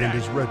Freddy and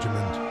his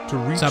regiment to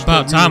reach. It's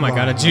about time I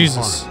got it,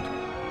 Jesus.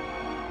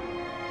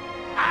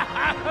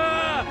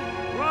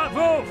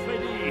 Bravo,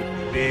 Freddy!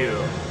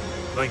 Bill,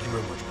 thank you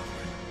very much, my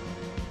friend.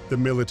 The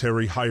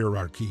military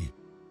hierarchy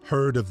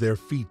heard of their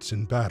feats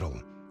in battle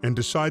and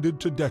decided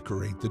to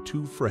decorate the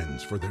two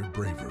friends for their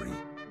bravery.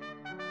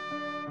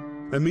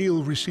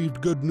 Emil received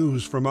good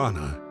news from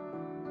Anna.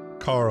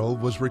 Carl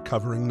was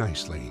recovering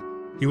nicely.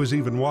 He was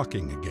even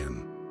walking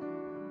again.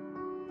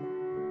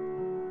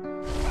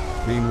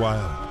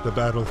 Meanwhile, the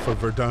battle for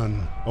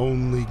Verdun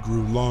only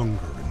grew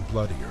longer and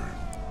bloodier.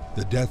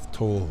 The death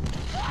toll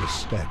was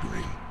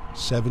staggering,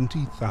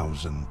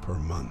 70,000 per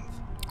month.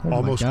 Oh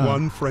Almost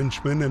one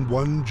Frenchman and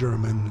one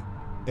German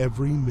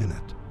every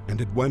minute,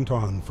 and it went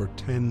on for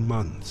 10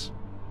 months,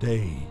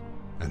 day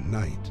and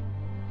night.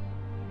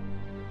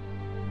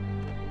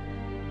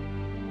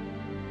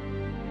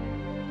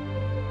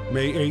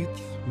 May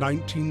 8th,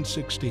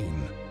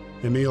 1916,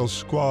 Emil's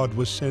squad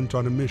was sent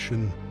on a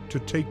mission to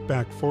take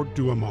back Fort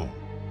Douaumont,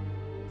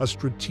 a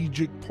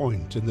strategic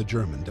point in the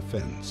German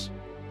defense.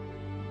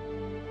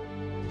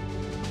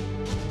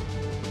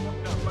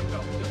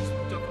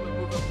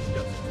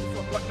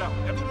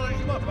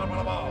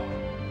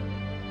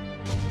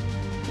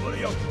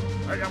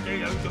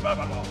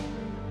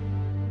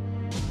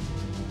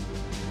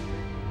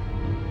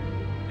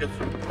 Yes,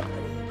 sir.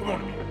 Come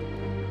on, Emil.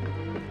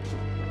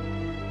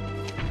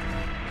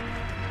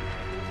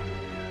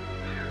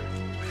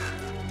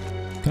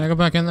 Can I go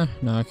back in there?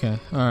 No, okay.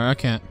 Alright, I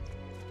can't.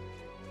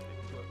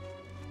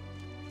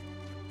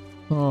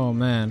 Oh,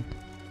 man.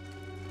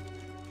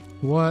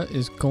 What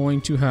is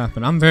going to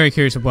happen? I'm very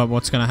curious about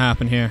what's going to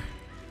happen here.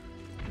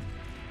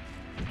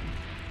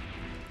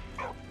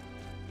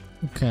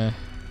 Okay.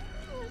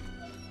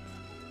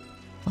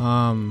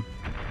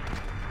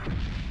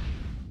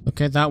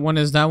 Okay, that one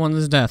is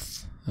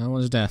death. That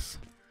one's death.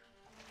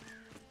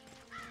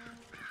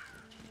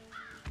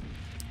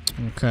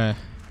 Okay.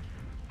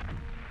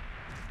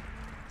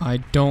 I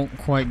don't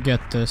quite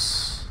get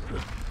this.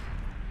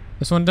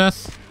 This one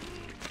death?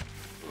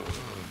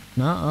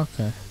 No?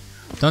 Okay.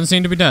 Doesn't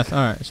seem to be death.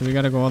 Alright, so we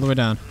gotta go all the way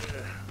down.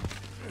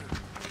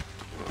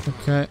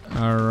 Okay,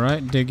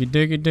 alright. Diggy,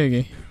 diggy,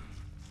 diggy.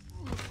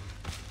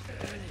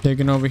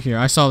 Digging over here.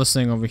 I saw this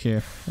thing over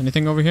here.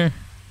 Anything over here?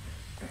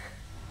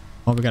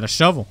 Oh, we got a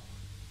shovel.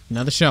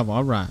 Another shovel.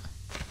 Alright.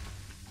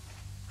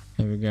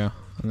 There we go.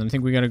 And then I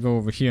think we gotta go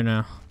over here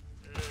now.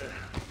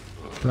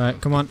 Right,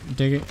 come on,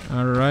 dig it.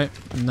 Alright,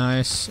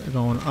 nice.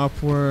 Going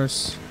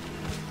upwards.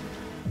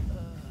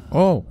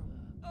 Oh.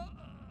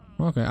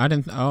 Okay, I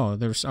didn't. Oh,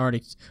 there's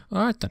already.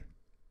 Alright then.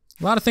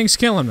 A lot of things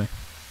killing me.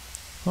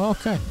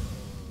 Okay.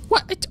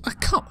 What?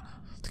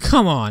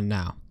 Come on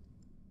now.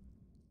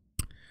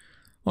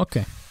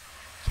 Okay.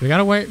 So we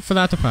gotta wait for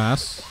that to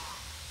pass.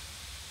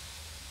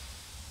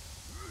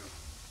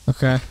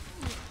 Okay.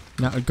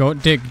 Now go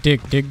dig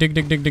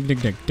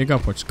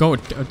upwards. Go,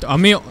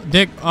 Emil,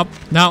 dig up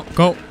now.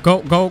 Go.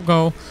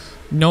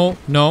 No.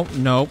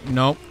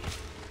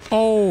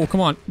 Oh,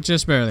 come on,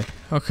 just barely.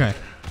 Okay.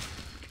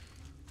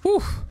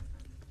 Whew.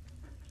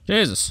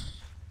 Jesus.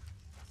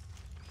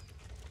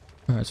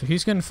 All right, so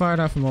he's getting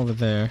fired out from over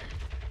there.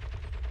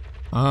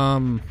 I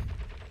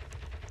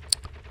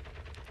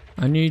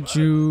need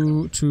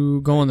you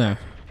to go in there.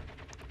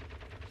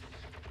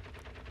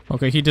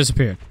 Okay, he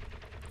disappeared.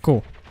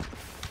 Cool.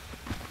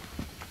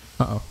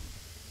 Uh-oh.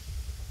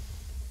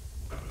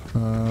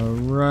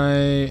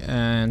 Right,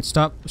 and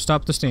stop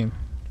the steam.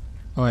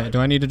 Oh wait, do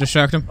I need to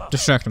distract him?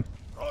 Distract him.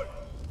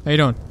 How you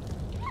doing?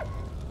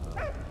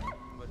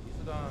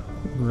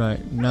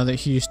 Right, now that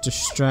he's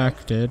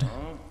distracted.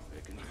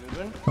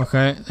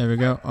 Okay, there we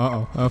go.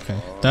 Uh-oh, okay.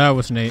 That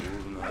was neat.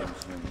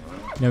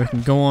 Now we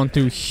can go on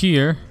through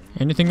here.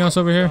 Anything else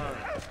over here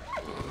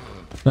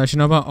that I should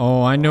know about?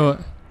 Oh, I knew it.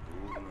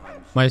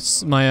 My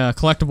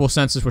collectible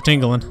senses were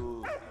tingling.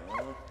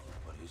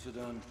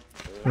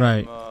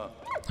 Right.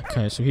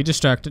 Okay, so he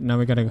distracted. Now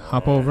we gotta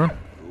hop over.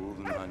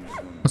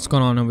 What's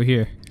going on over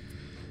here?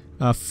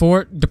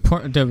 Fort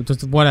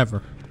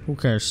whatever. Who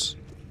cares?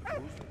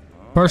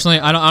 Personally,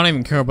 I don't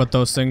even care about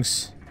those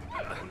things.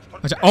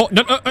 Oh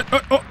no!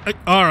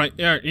 All right,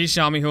 yeah, he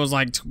shot me. He was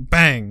like,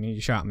 bang! He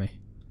shot me.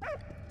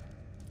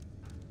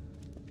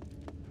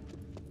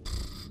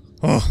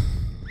 Oh,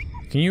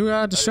 can you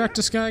distract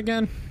this guy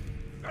again?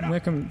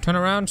 Make him turn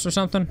around or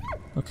something?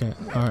 Okay,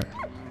 all right.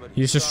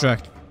 He's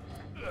distracted.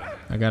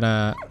 I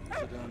gotta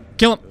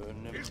kill him.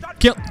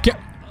 Kill.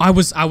 I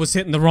was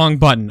hitting the wrong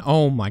button.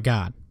 Oh my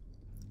god.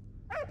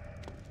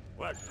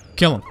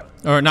 Kill him.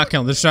 Or not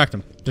kill him. Distract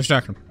him.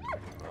 Distract him.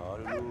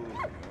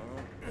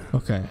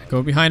 Okay.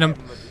 Go behind him,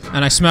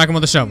 and I smack him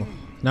with a shovel.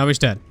 Now he's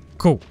dead.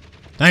 Cool.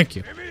 Thank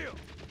you.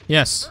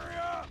 Yes.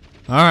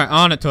 All right.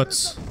 On it,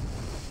 Toots.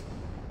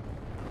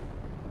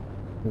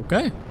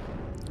 Okay.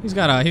 He's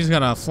got a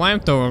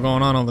flamethrower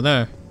going on over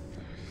there.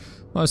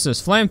 What's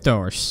this?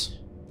 Flamethrowers.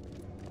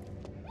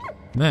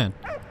 Man.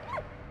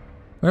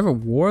 Whatever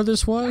war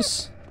this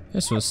was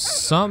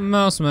something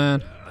else,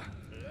 man.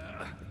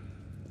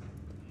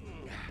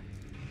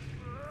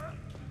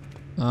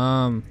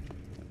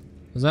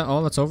 Is that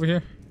all that's over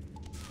here?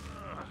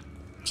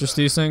 Just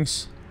these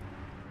things?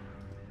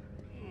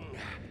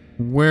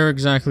 Where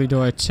exactly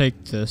do I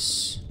take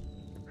this?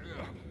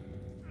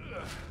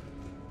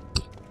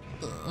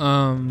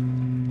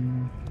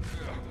 I'm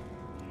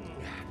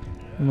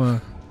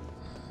gonna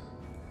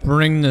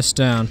bring this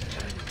down.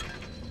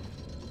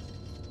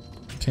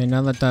 Okay,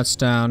 now that that's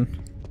down.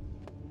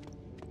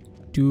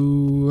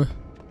 Alright,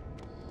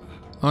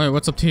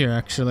 what's up here,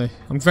 actually?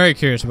 I'm very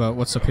curious about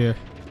what's up here.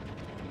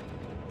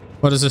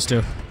 What does this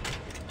do?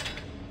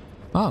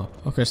 Oh,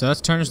 okay, so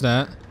that turns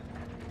that.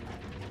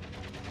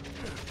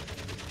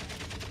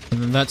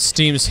 And then that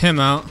steams him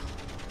out.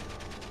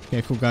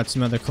 Okay, cool, got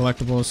some other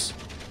collectibles.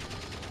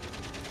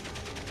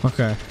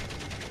 Okay.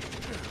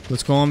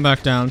 Let's go on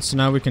back down, so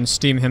now we can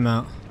steam him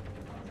out.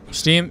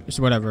 Steam? Is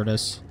whatever it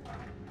is.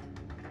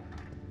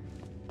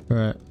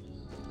 Alright.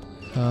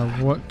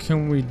 What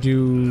can we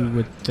do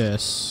with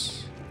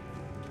this?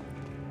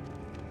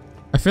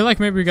 I feel like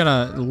maybe we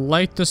gotta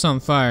light this on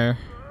fire.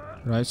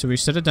 Right, so we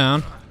set it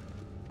down.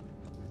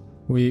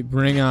 We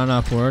bring it on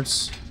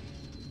upwards.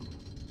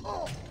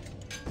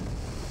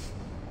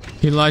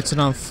 He lights it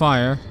on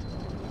fire.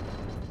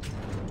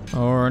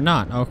 Or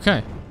not,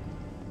 okay.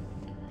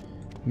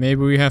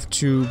 Maybe we have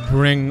to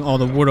bring all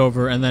the wood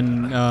over, and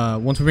then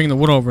once we bring the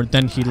wood over,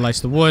 then he lights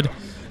the wood,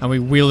 and we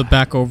wheel it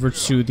back over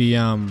to the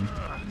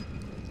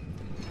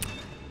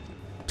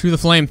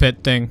flame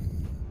pit thing.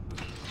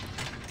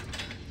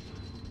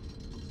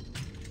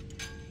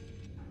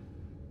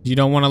 You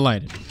don't want to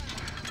light it.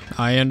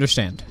 I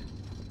understand.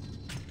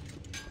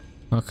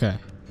 Okay.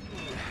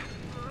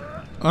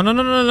 Oh no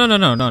no no no no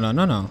no no no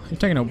no no! You're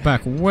taking it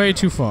back way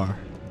too far.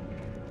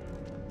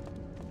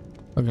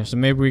 Okay, so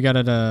maybe we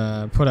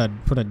gotta put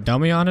a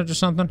dummy on it or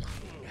something.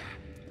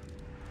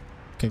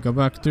 Okay, go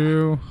back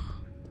through,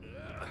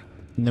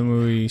 and then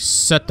we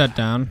set that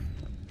down.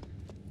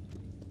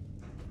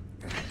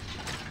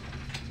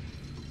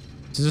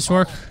 Does this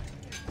work?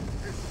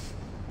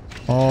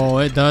 Oh,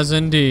 it does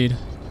indeed.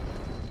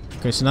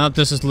 Okay, so now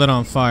this is lit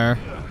on fire.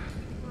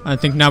 I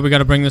think now we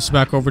gotta bring this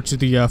back over to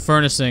the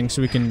furnace thing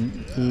so we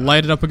can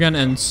light it up again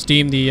and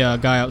steam the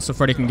guy out so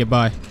Freddy can get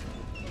by.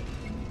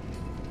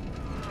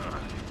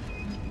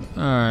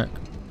 Alright.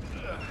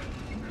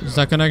 Is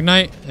that gonna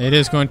ignite? It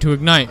is going to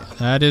ignite.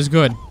 That is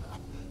good.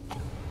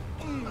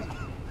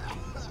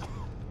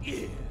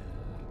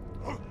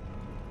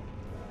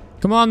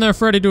 Come on there,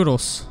 Freddy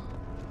Doodles.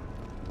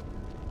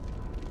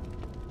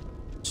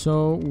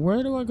 So,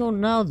 where do I go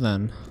now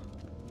then?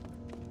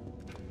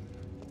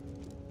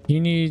 He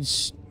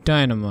needs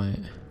dynamite.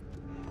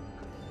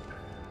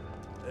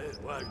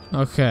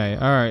 Okay,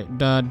 alright.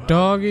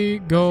 Doggy,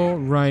 go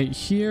right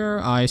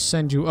here. I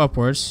send you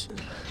upwards.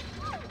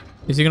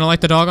 Is he gonna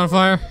light the dog on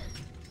fire?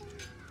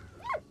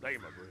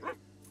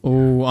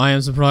 Oh, I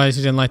am surprised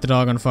he didn't light the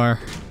dog on fire.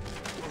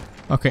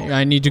 Okay,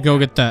 I need to go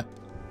get that.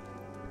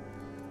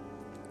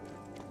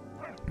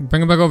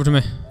 Bring him back over to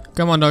me.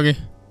 Come on, doggy.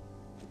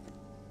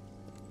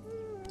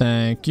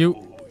 Thank you.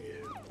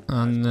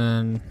 And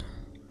then...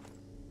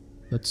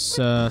 let's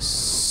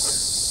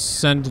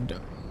send...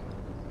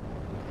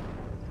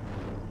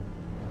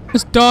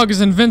 This dog is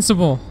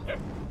invincible!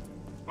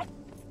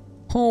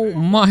 Oh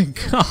my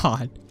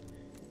god!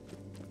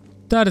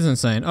 That is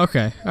insane.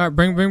 Okay. Alright,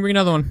 bring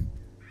another one.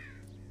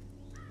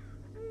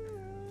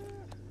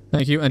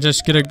 Thank you. And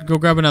just go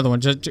grab another one.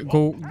 Just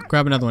go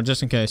grab another one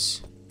just in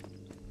case.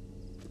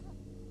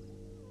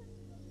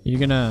 You're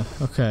gonna...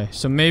 okay.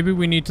 So maybe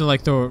we need to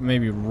like throw it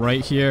maybe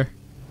right here.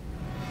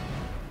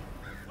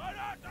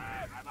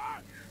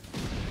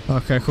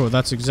 Okay, cool.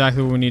 That's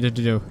exactly what we needed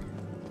to do.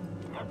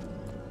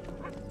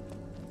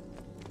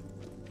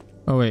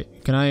 Oh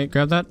wait, can I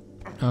grab that?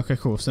 Okay,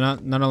 cool. So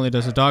not only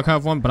does the dog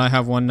have one, but I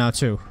have one now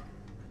too.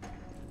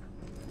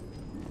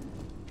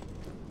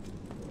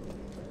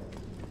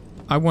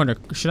 I wonder,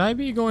 should I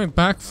be going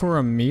back for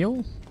a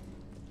meal?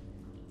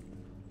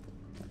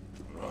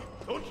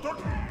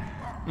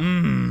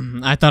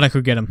 I thought I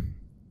could get him.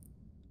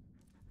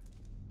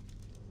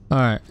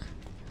 Alright.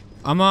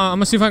 I'm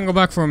gonna see if I can go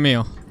back for a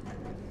meal.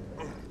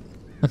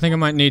 I think I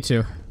might need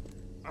to.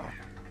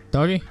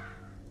 Doggy?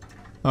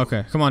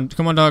 Okay, come on,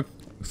 dog.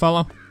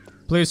 Follow.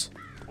 Please.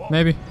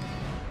 Maybe.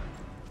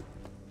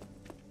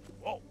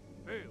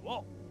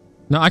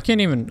 No, I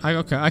can't even,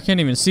 I can't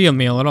even see a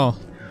meal at all.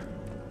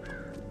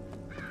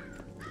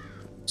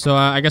 So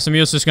I guess the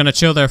meal's just gonna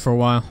chill there for a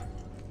while.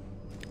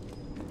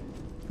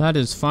 That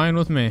is fine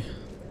with me.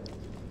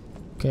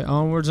 Okay,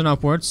 onwards and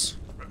upwards.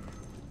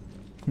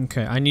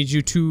 Okay, I need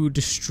you to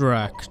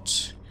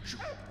distract.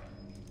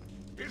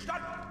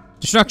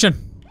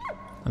 Destruction!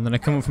 And then I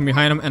come up from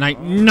behind him and I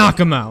knock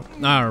him out.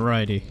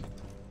 Alrighty.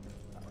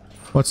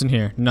 What's in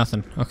here?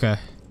 Nothing. Okay.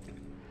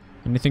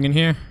 Anything in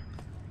here?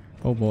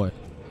 Oh boy.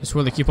 This is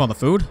where they keep all the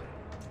food?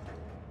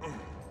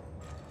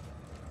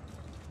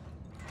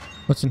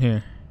 What's in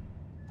here?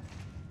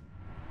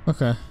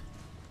 Okay.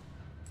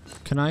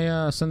 Can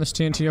I send this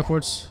TNT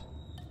upwards?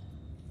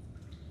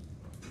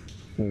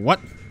 What?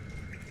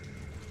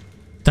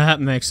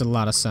 That makes a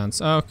lot of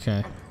sense.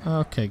 Okay.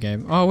 Okay,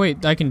 game. Oh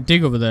wait, I can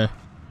dig over there.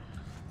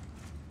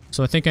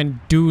 So I think I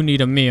do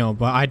need a meal,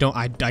 but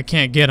I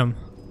can't get him.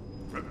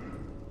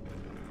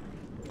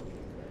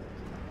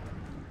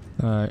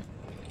 Alright.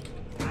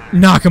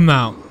 Knock him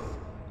out.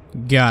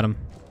 Got him.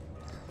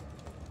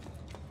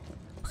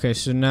 Okay,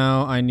 so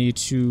now I need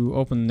to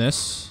open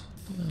this.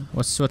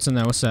 What's in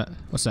there? What's that?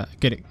 What's that?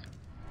 Get it.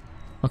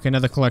 Okay,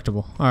 another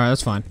collectible. Alright,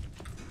 that's fine.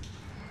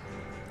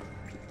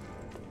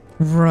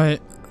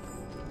 Right.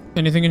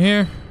 Anything in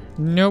here?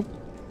 Nope.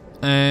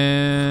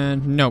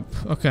 And nope.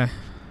 Okay.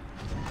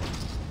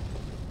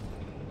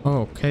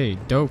 Okay,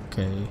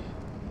 dokey.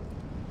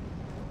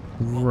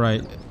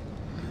 Right.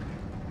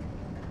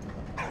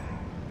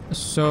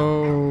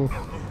 So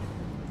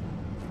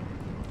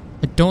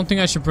I don't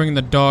think I should bring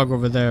the dog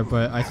over there,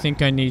 but I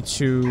think I need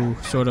to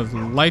sort of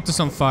light this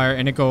on fire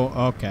and it go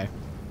okay.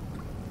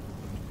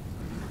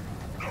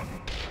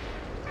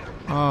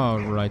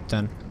 Alright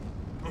then.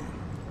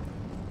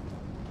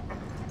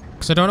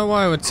 Because I don't know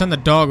why I would send the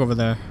dog over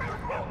there.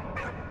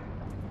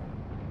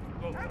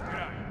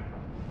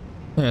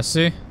 Yeah,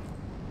 see?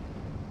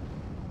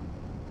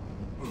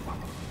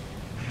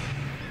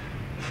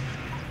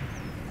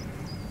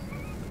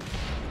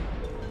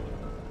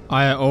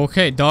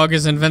 Okay, dog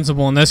is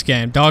invincible in this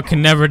game. Dog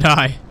can never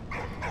die.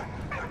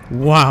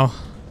 Wow.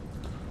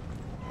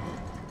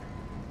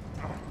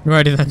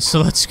 Alrighty then,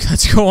 so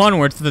let's go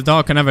onward so the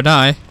dog can never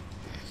die.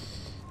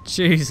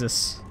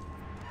 Jesus.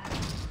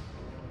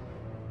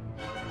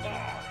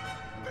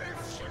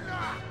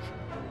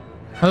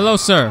 Hello,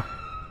 sir.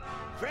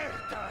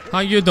 How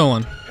you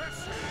doing?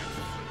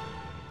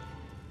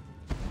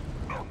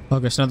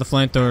 Okay, so now the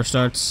flamethrower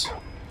starts.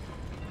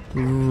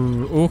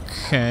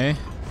 Okay.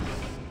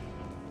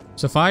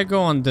 So if I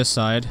go on this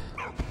side,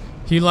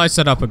 he lights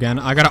it up again.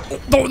 I gotta.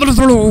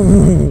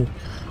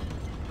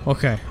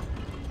 Okay.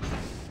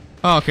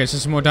 Oh, okay, so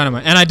some more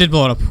dynamite, and I did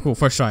blow it up. Cool,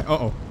 first try.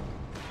 Uh-oh.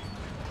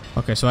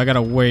 Okay, so I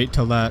gotta wait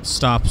till that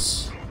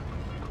stops.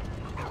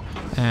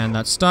 And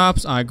that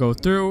stops. I go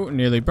through,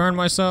 nearly burn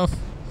myself,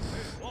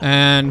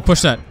 and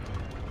push that.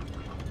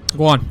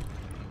 Go on.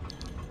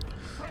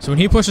 So when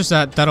he pushes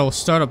that, that'll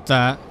start up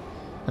that,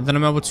 and then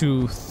I'm able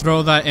to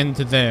throw that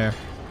into there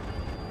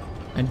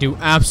and do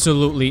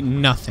absolutely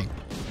nothing.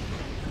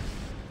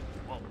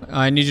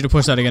 I need you to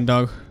push that again,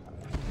 dog.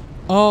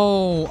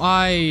 Oh,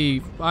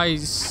 I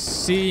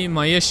see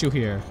my issue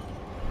here.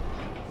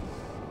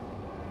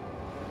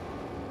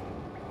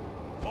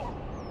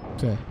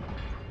 Okay.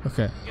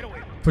 Okay.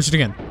 Push it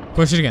again.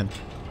 Push it again.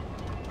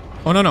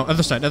 Oh, no, no.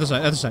 Other side, other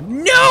side, other side.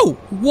 No!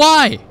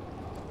 Why?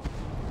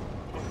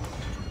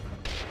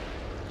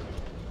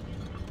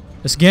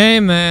 This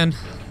game, man.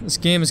 This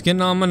game is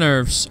getting on my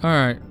nerves.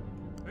 Alright.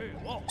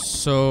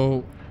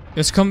 So,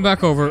 let's come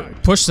back over.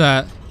 Push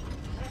that.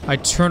 I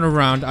turn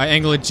around. I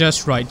angle it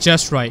just right.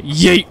 Just right.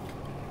 Yeet!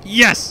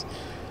 Yes!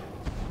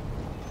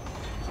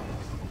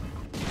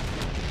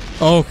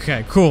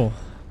 Okay, cool.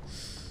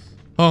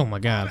 Oh my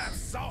god.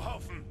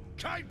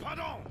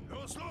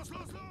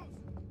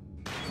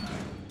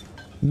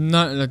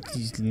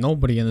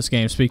 Nobody in this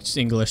game speaks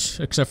English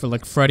except for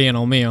like Freddy and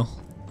O'Meal.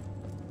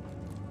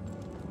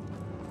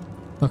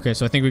 Okay,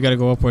 so I think we gotta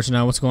go upwards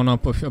now. What's going on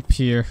up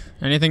here?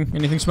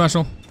 Anything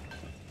special?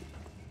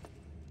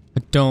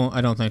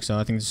 I don't think so.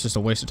 I think it's just a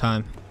waste of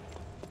time.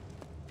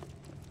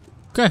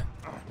 Okay.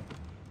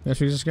 Guess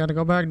we just gotta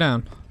go back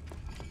down.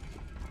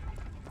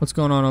 What's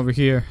going on over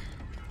here?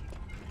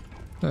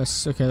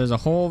 Okay, there's a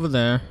hole over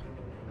there.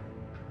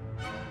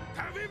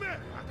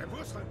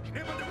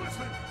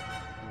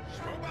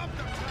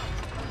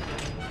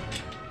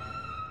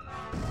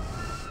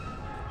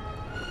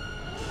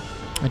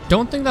 I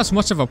don't think that's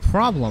much of a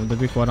problem, to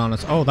be quite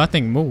honest. Oh, that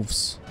thing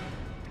moves.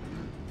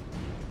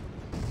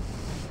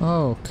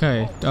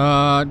 Okay.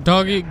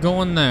 Doggy,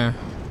 go in there.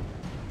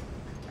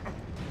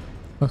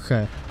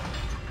 Okay.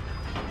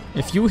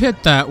 If you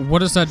hit that, what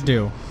does that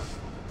do?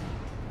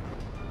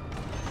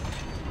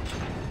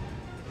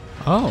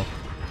 Oh.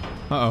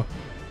 Uh-oh.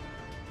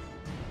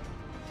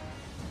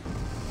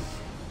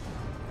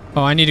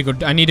 Oh, I need to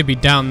go. I need to be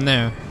down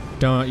there.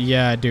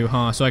 Yeah, I do,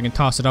 huh? So I can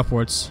toss it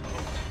upwards.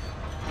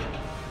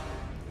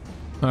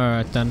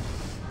 Alright then.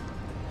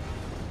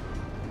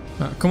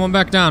 Come on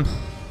back down.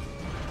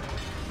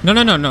 No.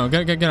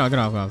 Get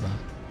off.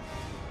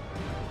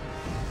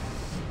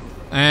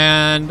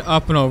 And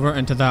up and over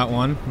into that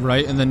one.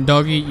 Right, and then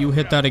doggy, you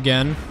hit that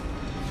again.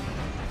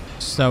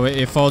 So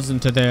it falls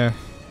into there.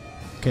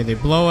 Okay, they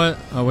blow it.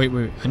 Oh, wait.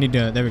 I need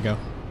to... There we go.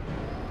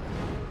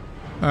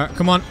 Alright,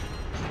 come on.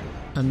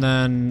 And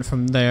then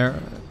from there...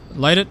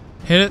 Light it.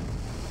 Hit it.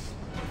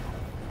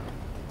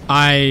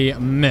 I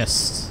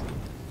missed.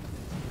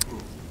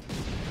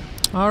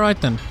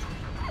 Alright then.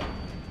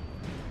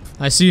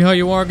 I see how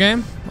you are,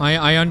 game.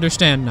 I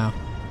understand now.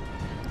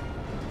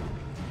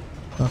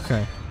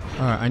 Okay.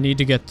 Alright, I need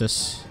to get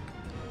this.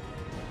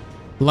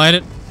 Light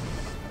it.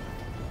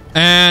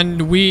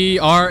 And we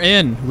are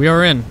in. We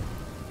are in.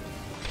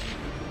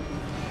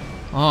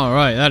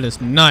 Alright, that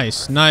is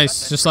nice.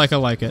 Nice. Just like I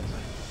like it.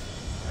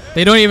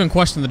 They don't even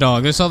question the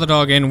dog. They saw the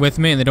dog in with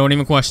me and they don't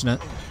even question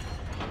it.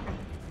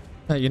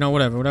 Hey, you know,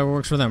 whatever. Whatever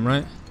works for them,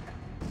 right?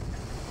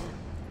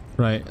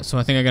 Right, so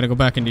I think I gotta go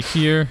back into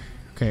here.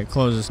 Okay, it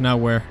closes. Now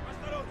where?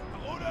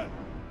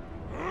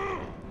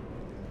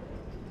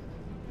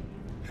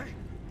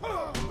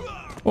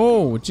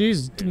 Oh,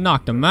 jeez,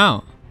 knocked him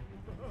out.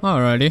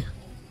 Alrighty.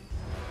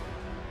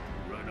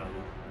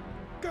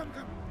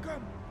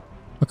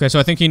 Okay, so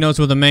I think he knows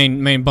where the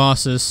main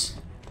boss is.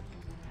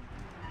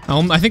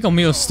 I think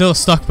O'Meal's still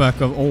stuck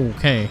back up.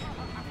 Okay.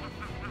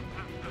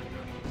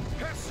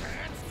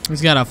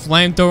 He's got a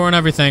flamethrower and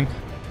everything.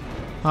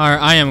 Alright,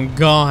 I am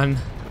gone.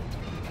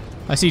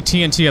 I see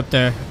TNT up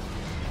there.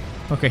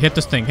 Okay, hit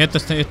this thing. Hit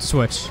the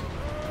switch.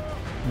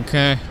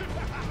 Okay.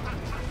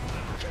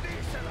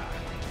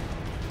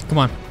 Come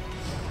on.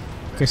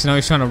 Okay, so now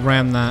he's trying to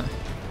ram that.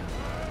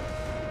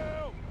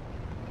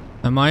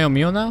 Am I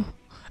O'Meal now?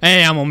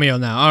 Hey, I'm O'Meal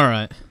now.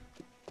 Alright.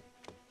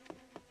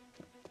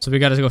 So we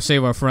gotta go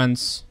save our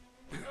friends.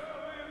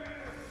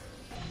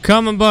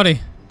 Come on,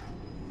 buddy.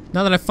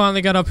 Now that I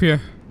finally got up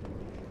here.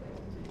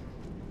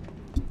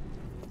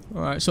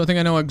 Alright, so I think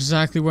I know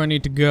exactly where I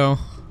need to go.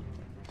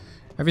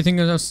 Everything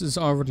else is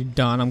already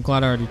done. I'm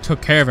glad I already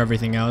took care of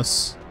everything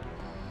else.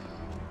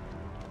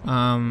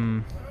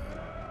 Oh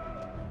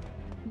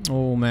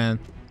man.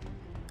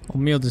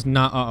 O'Meal does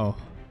not.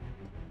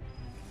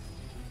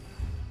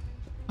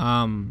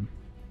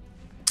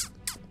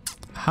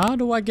 How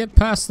do I get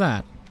past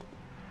that?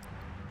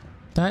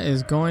 That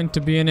is going to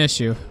be an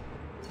issue.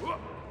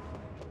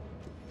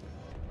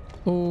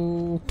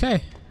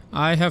 Okay.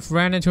 I have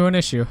ran into an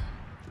issue.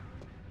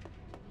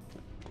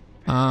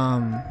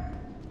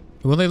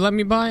 Will they let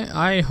me by?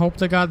 I hope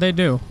to God they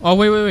do. Oh,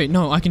 wait.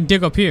 No, I can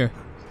dig up here.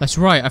 That's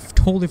right. I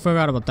totally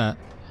forgot about that.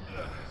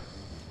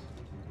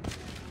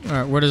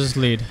 Alright, where does this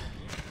lead?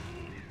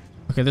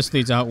 Okay, this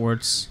leads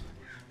outwards.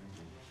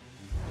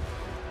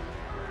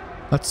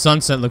 That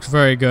sunset looks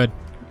very good.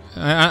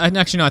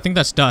 Actually, no, I think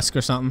that's dusk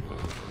or something.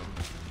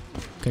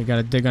 Okay,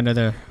 gotta dig under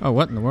there. Oh,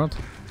 what in the world?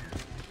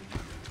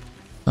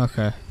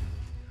 Okay.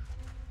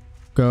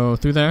 Go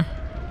through there.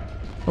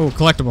 Oh,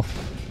 collectible.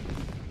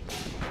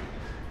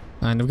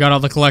 And we've got all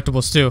the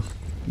collectibles too.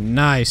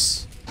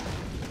 Nice.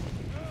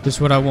 This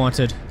is what I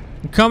wanted.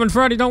 I'm coming,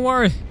 Freddy, don't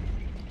worry.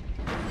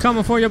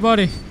 Coming for you,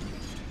 buddy.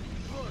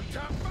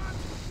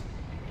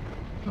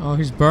 Oh,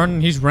 he's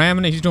burning, he's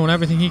ramming it, he's doing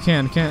everything he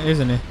can,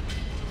 isn't he?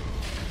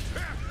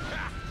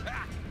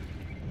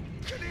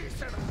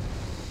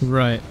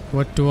 Right,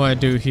 what do I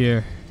do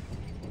here?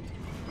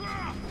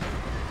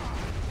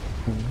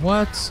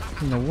 What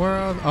in the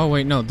world? Oh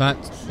wait, no, that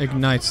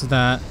ignites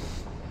that.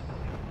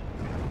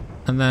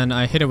 And then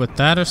I hit it with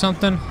that or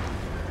something?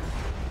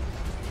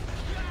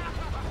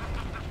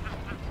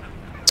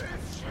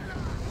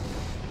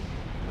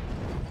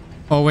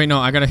 Oh wait, no,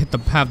 I gotta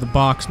have the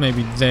box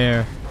maybe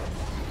there.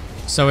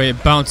 So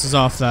it bounces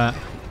off that.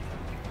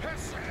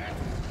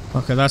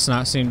 Okay, that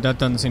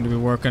doesn't seem to be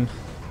working.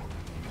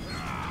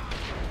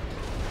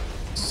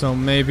 So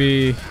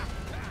maybe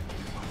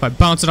if I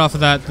bounce it off of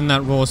that, then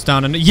that rolls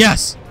down and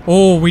yes!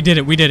 Oh, we did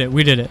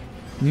it.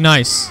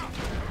 Nice.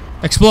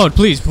 Explode,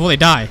 please, before they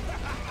die.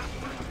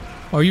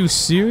 Are you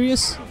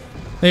serious?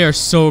 They are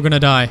so gonna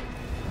die.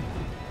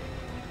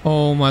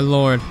 Oh my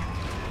lord.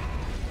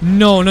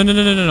 No.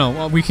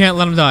 We can't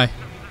let them die.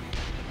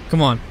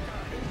 Come on.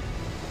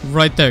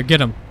 Right there,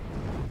 get him.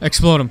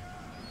 Explode him.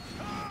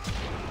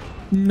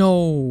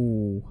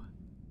 No.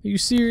 Are you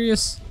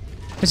serious?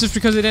 It's just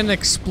because they didn't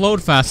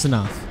explode fast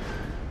enough.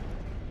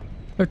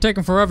 They're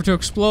taking forever to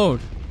explode.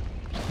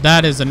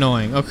 That is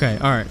annoying. Okay,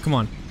 alright, come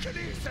on.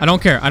 I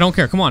don't care.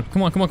 Come on.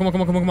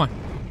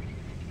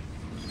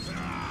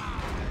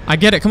 I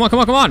get it. Come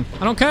on.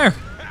 I don't care.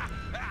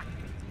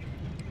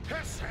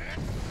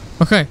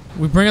 Okay,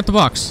 we bring out the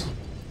box.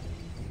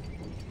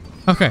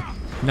 Okay,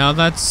 now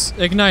that's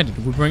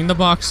ignited. We bring the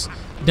box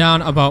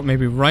down about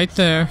maybe right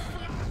there.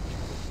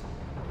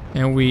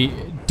 And we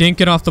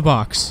dink it off the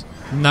box.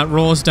 And that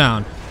rolls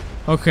down.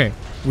 Okay,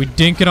 we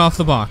dink it off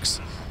the box.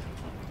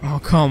 Oh,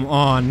 come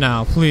on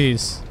now,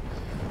 please.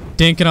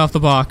 Dink it off the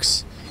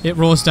box. It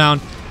rolls down.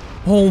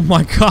 Oh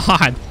my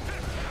god.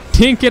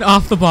 Dink it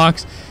off the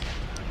box.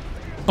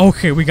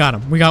 Okay, we got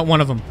him. We got one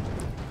of them.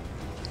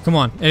 Come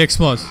on, it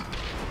explodes.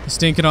 Let's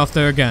dink it off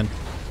there again.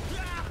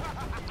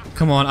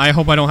 Come on, I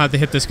hope I don't have to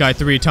hit this guy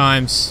 3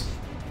 times.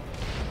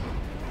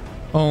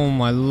 Oh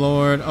my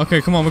lord.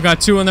 Okay, come on, we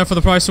got 2 in there for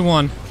the price of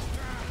 1.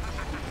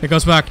 It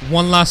goes back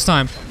one last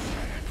time.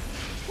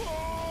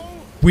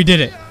 We did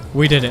it.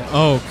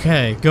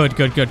 Okay,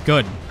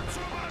 good.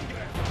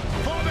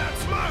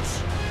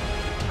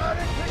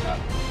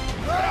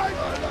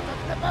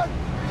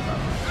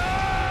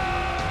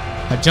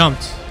 I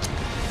jumped.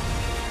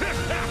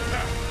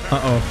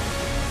 Uh-oh.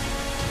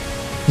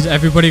 Is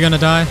everybody gonna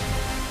die?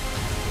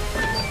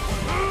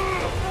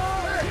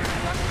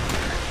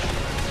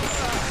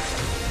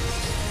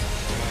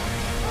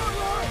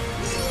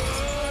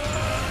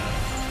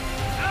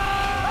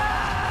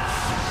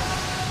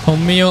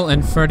 O'Meal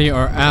and Freddy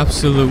are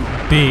absolute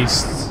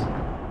beasts.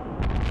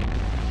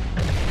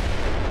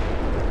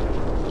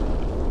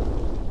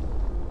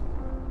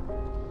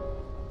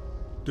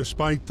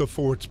 Despite the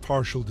fort's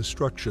partial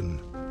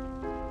destruction,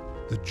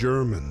 the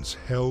Germans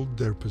held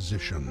their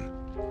position.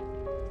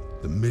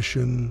 The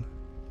mission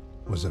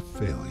was a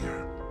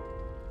failure.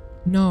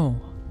 No.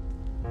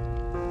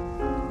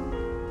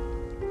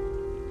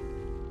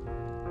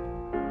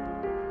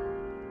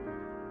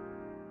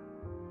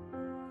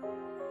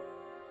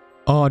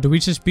 Oh, did we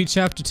just beat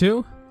chapter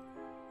 2?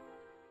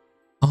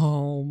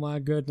 Oh my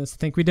goodness, I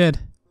think we did.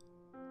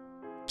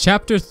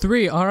 Chapter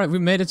 3. Alright, we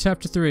made it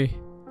chapter 3.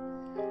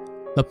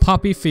 The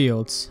poppy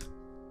fields.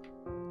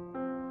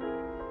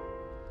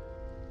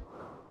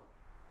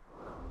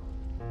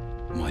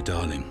 My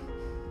darling,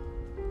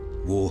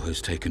 war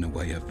has taken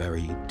away a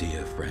very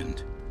dear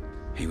friend.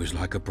 He was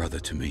like a brother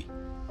to me,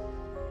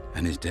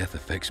 and his death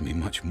affects me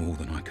much more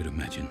than I could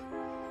imagine.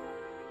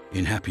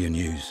 In happier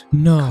news,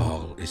 No.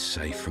 Carl is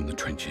safe from the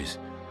trenches,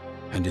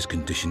 and his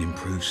condition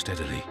improves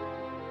steadily.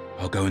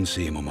 I'll go and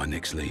see him on my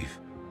next leave.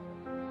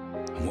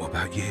 And what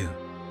about you?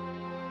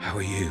 How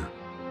are you?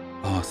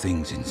 Are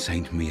things in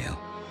Saint Miel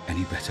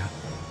any better?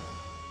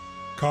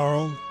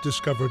 Carl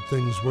discovered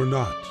things were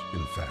not,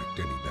 in fact,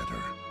 any better.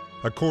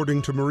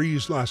 According to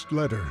Marie's last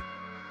letter,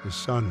 his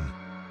son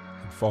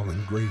had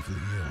fallen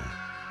gravely ill.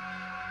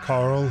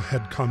 Carl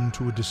had come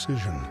to a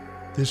decision.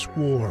 This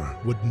war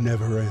would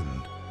never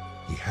end.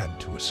 He had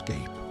to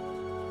escape.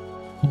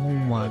 Oh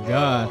my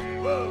god.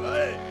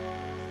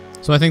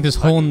 So I think this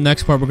whole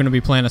next part we're going to be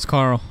playing as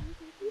Carl.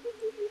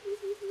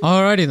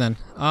 Alrighty then.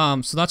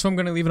 So that's where I'm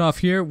going to leave it off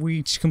here.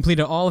 We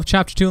completed all of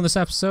Chapter 2 in this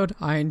episode.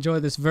 I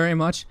enjoyed this very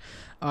much.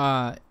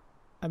 I've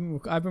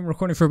been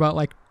recording for about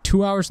like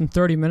 2 hours and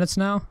 30 minutes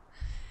now.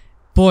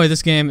 Boy,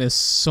 this game is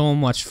so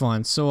much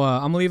fun. So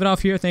I'm going to leave it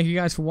off here. Thank you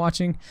guys for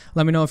watching.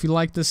 Let me know if you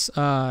like this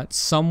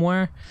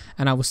somewhere.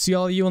 And I will see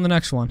all of you in the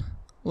next one.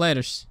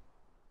 Laters.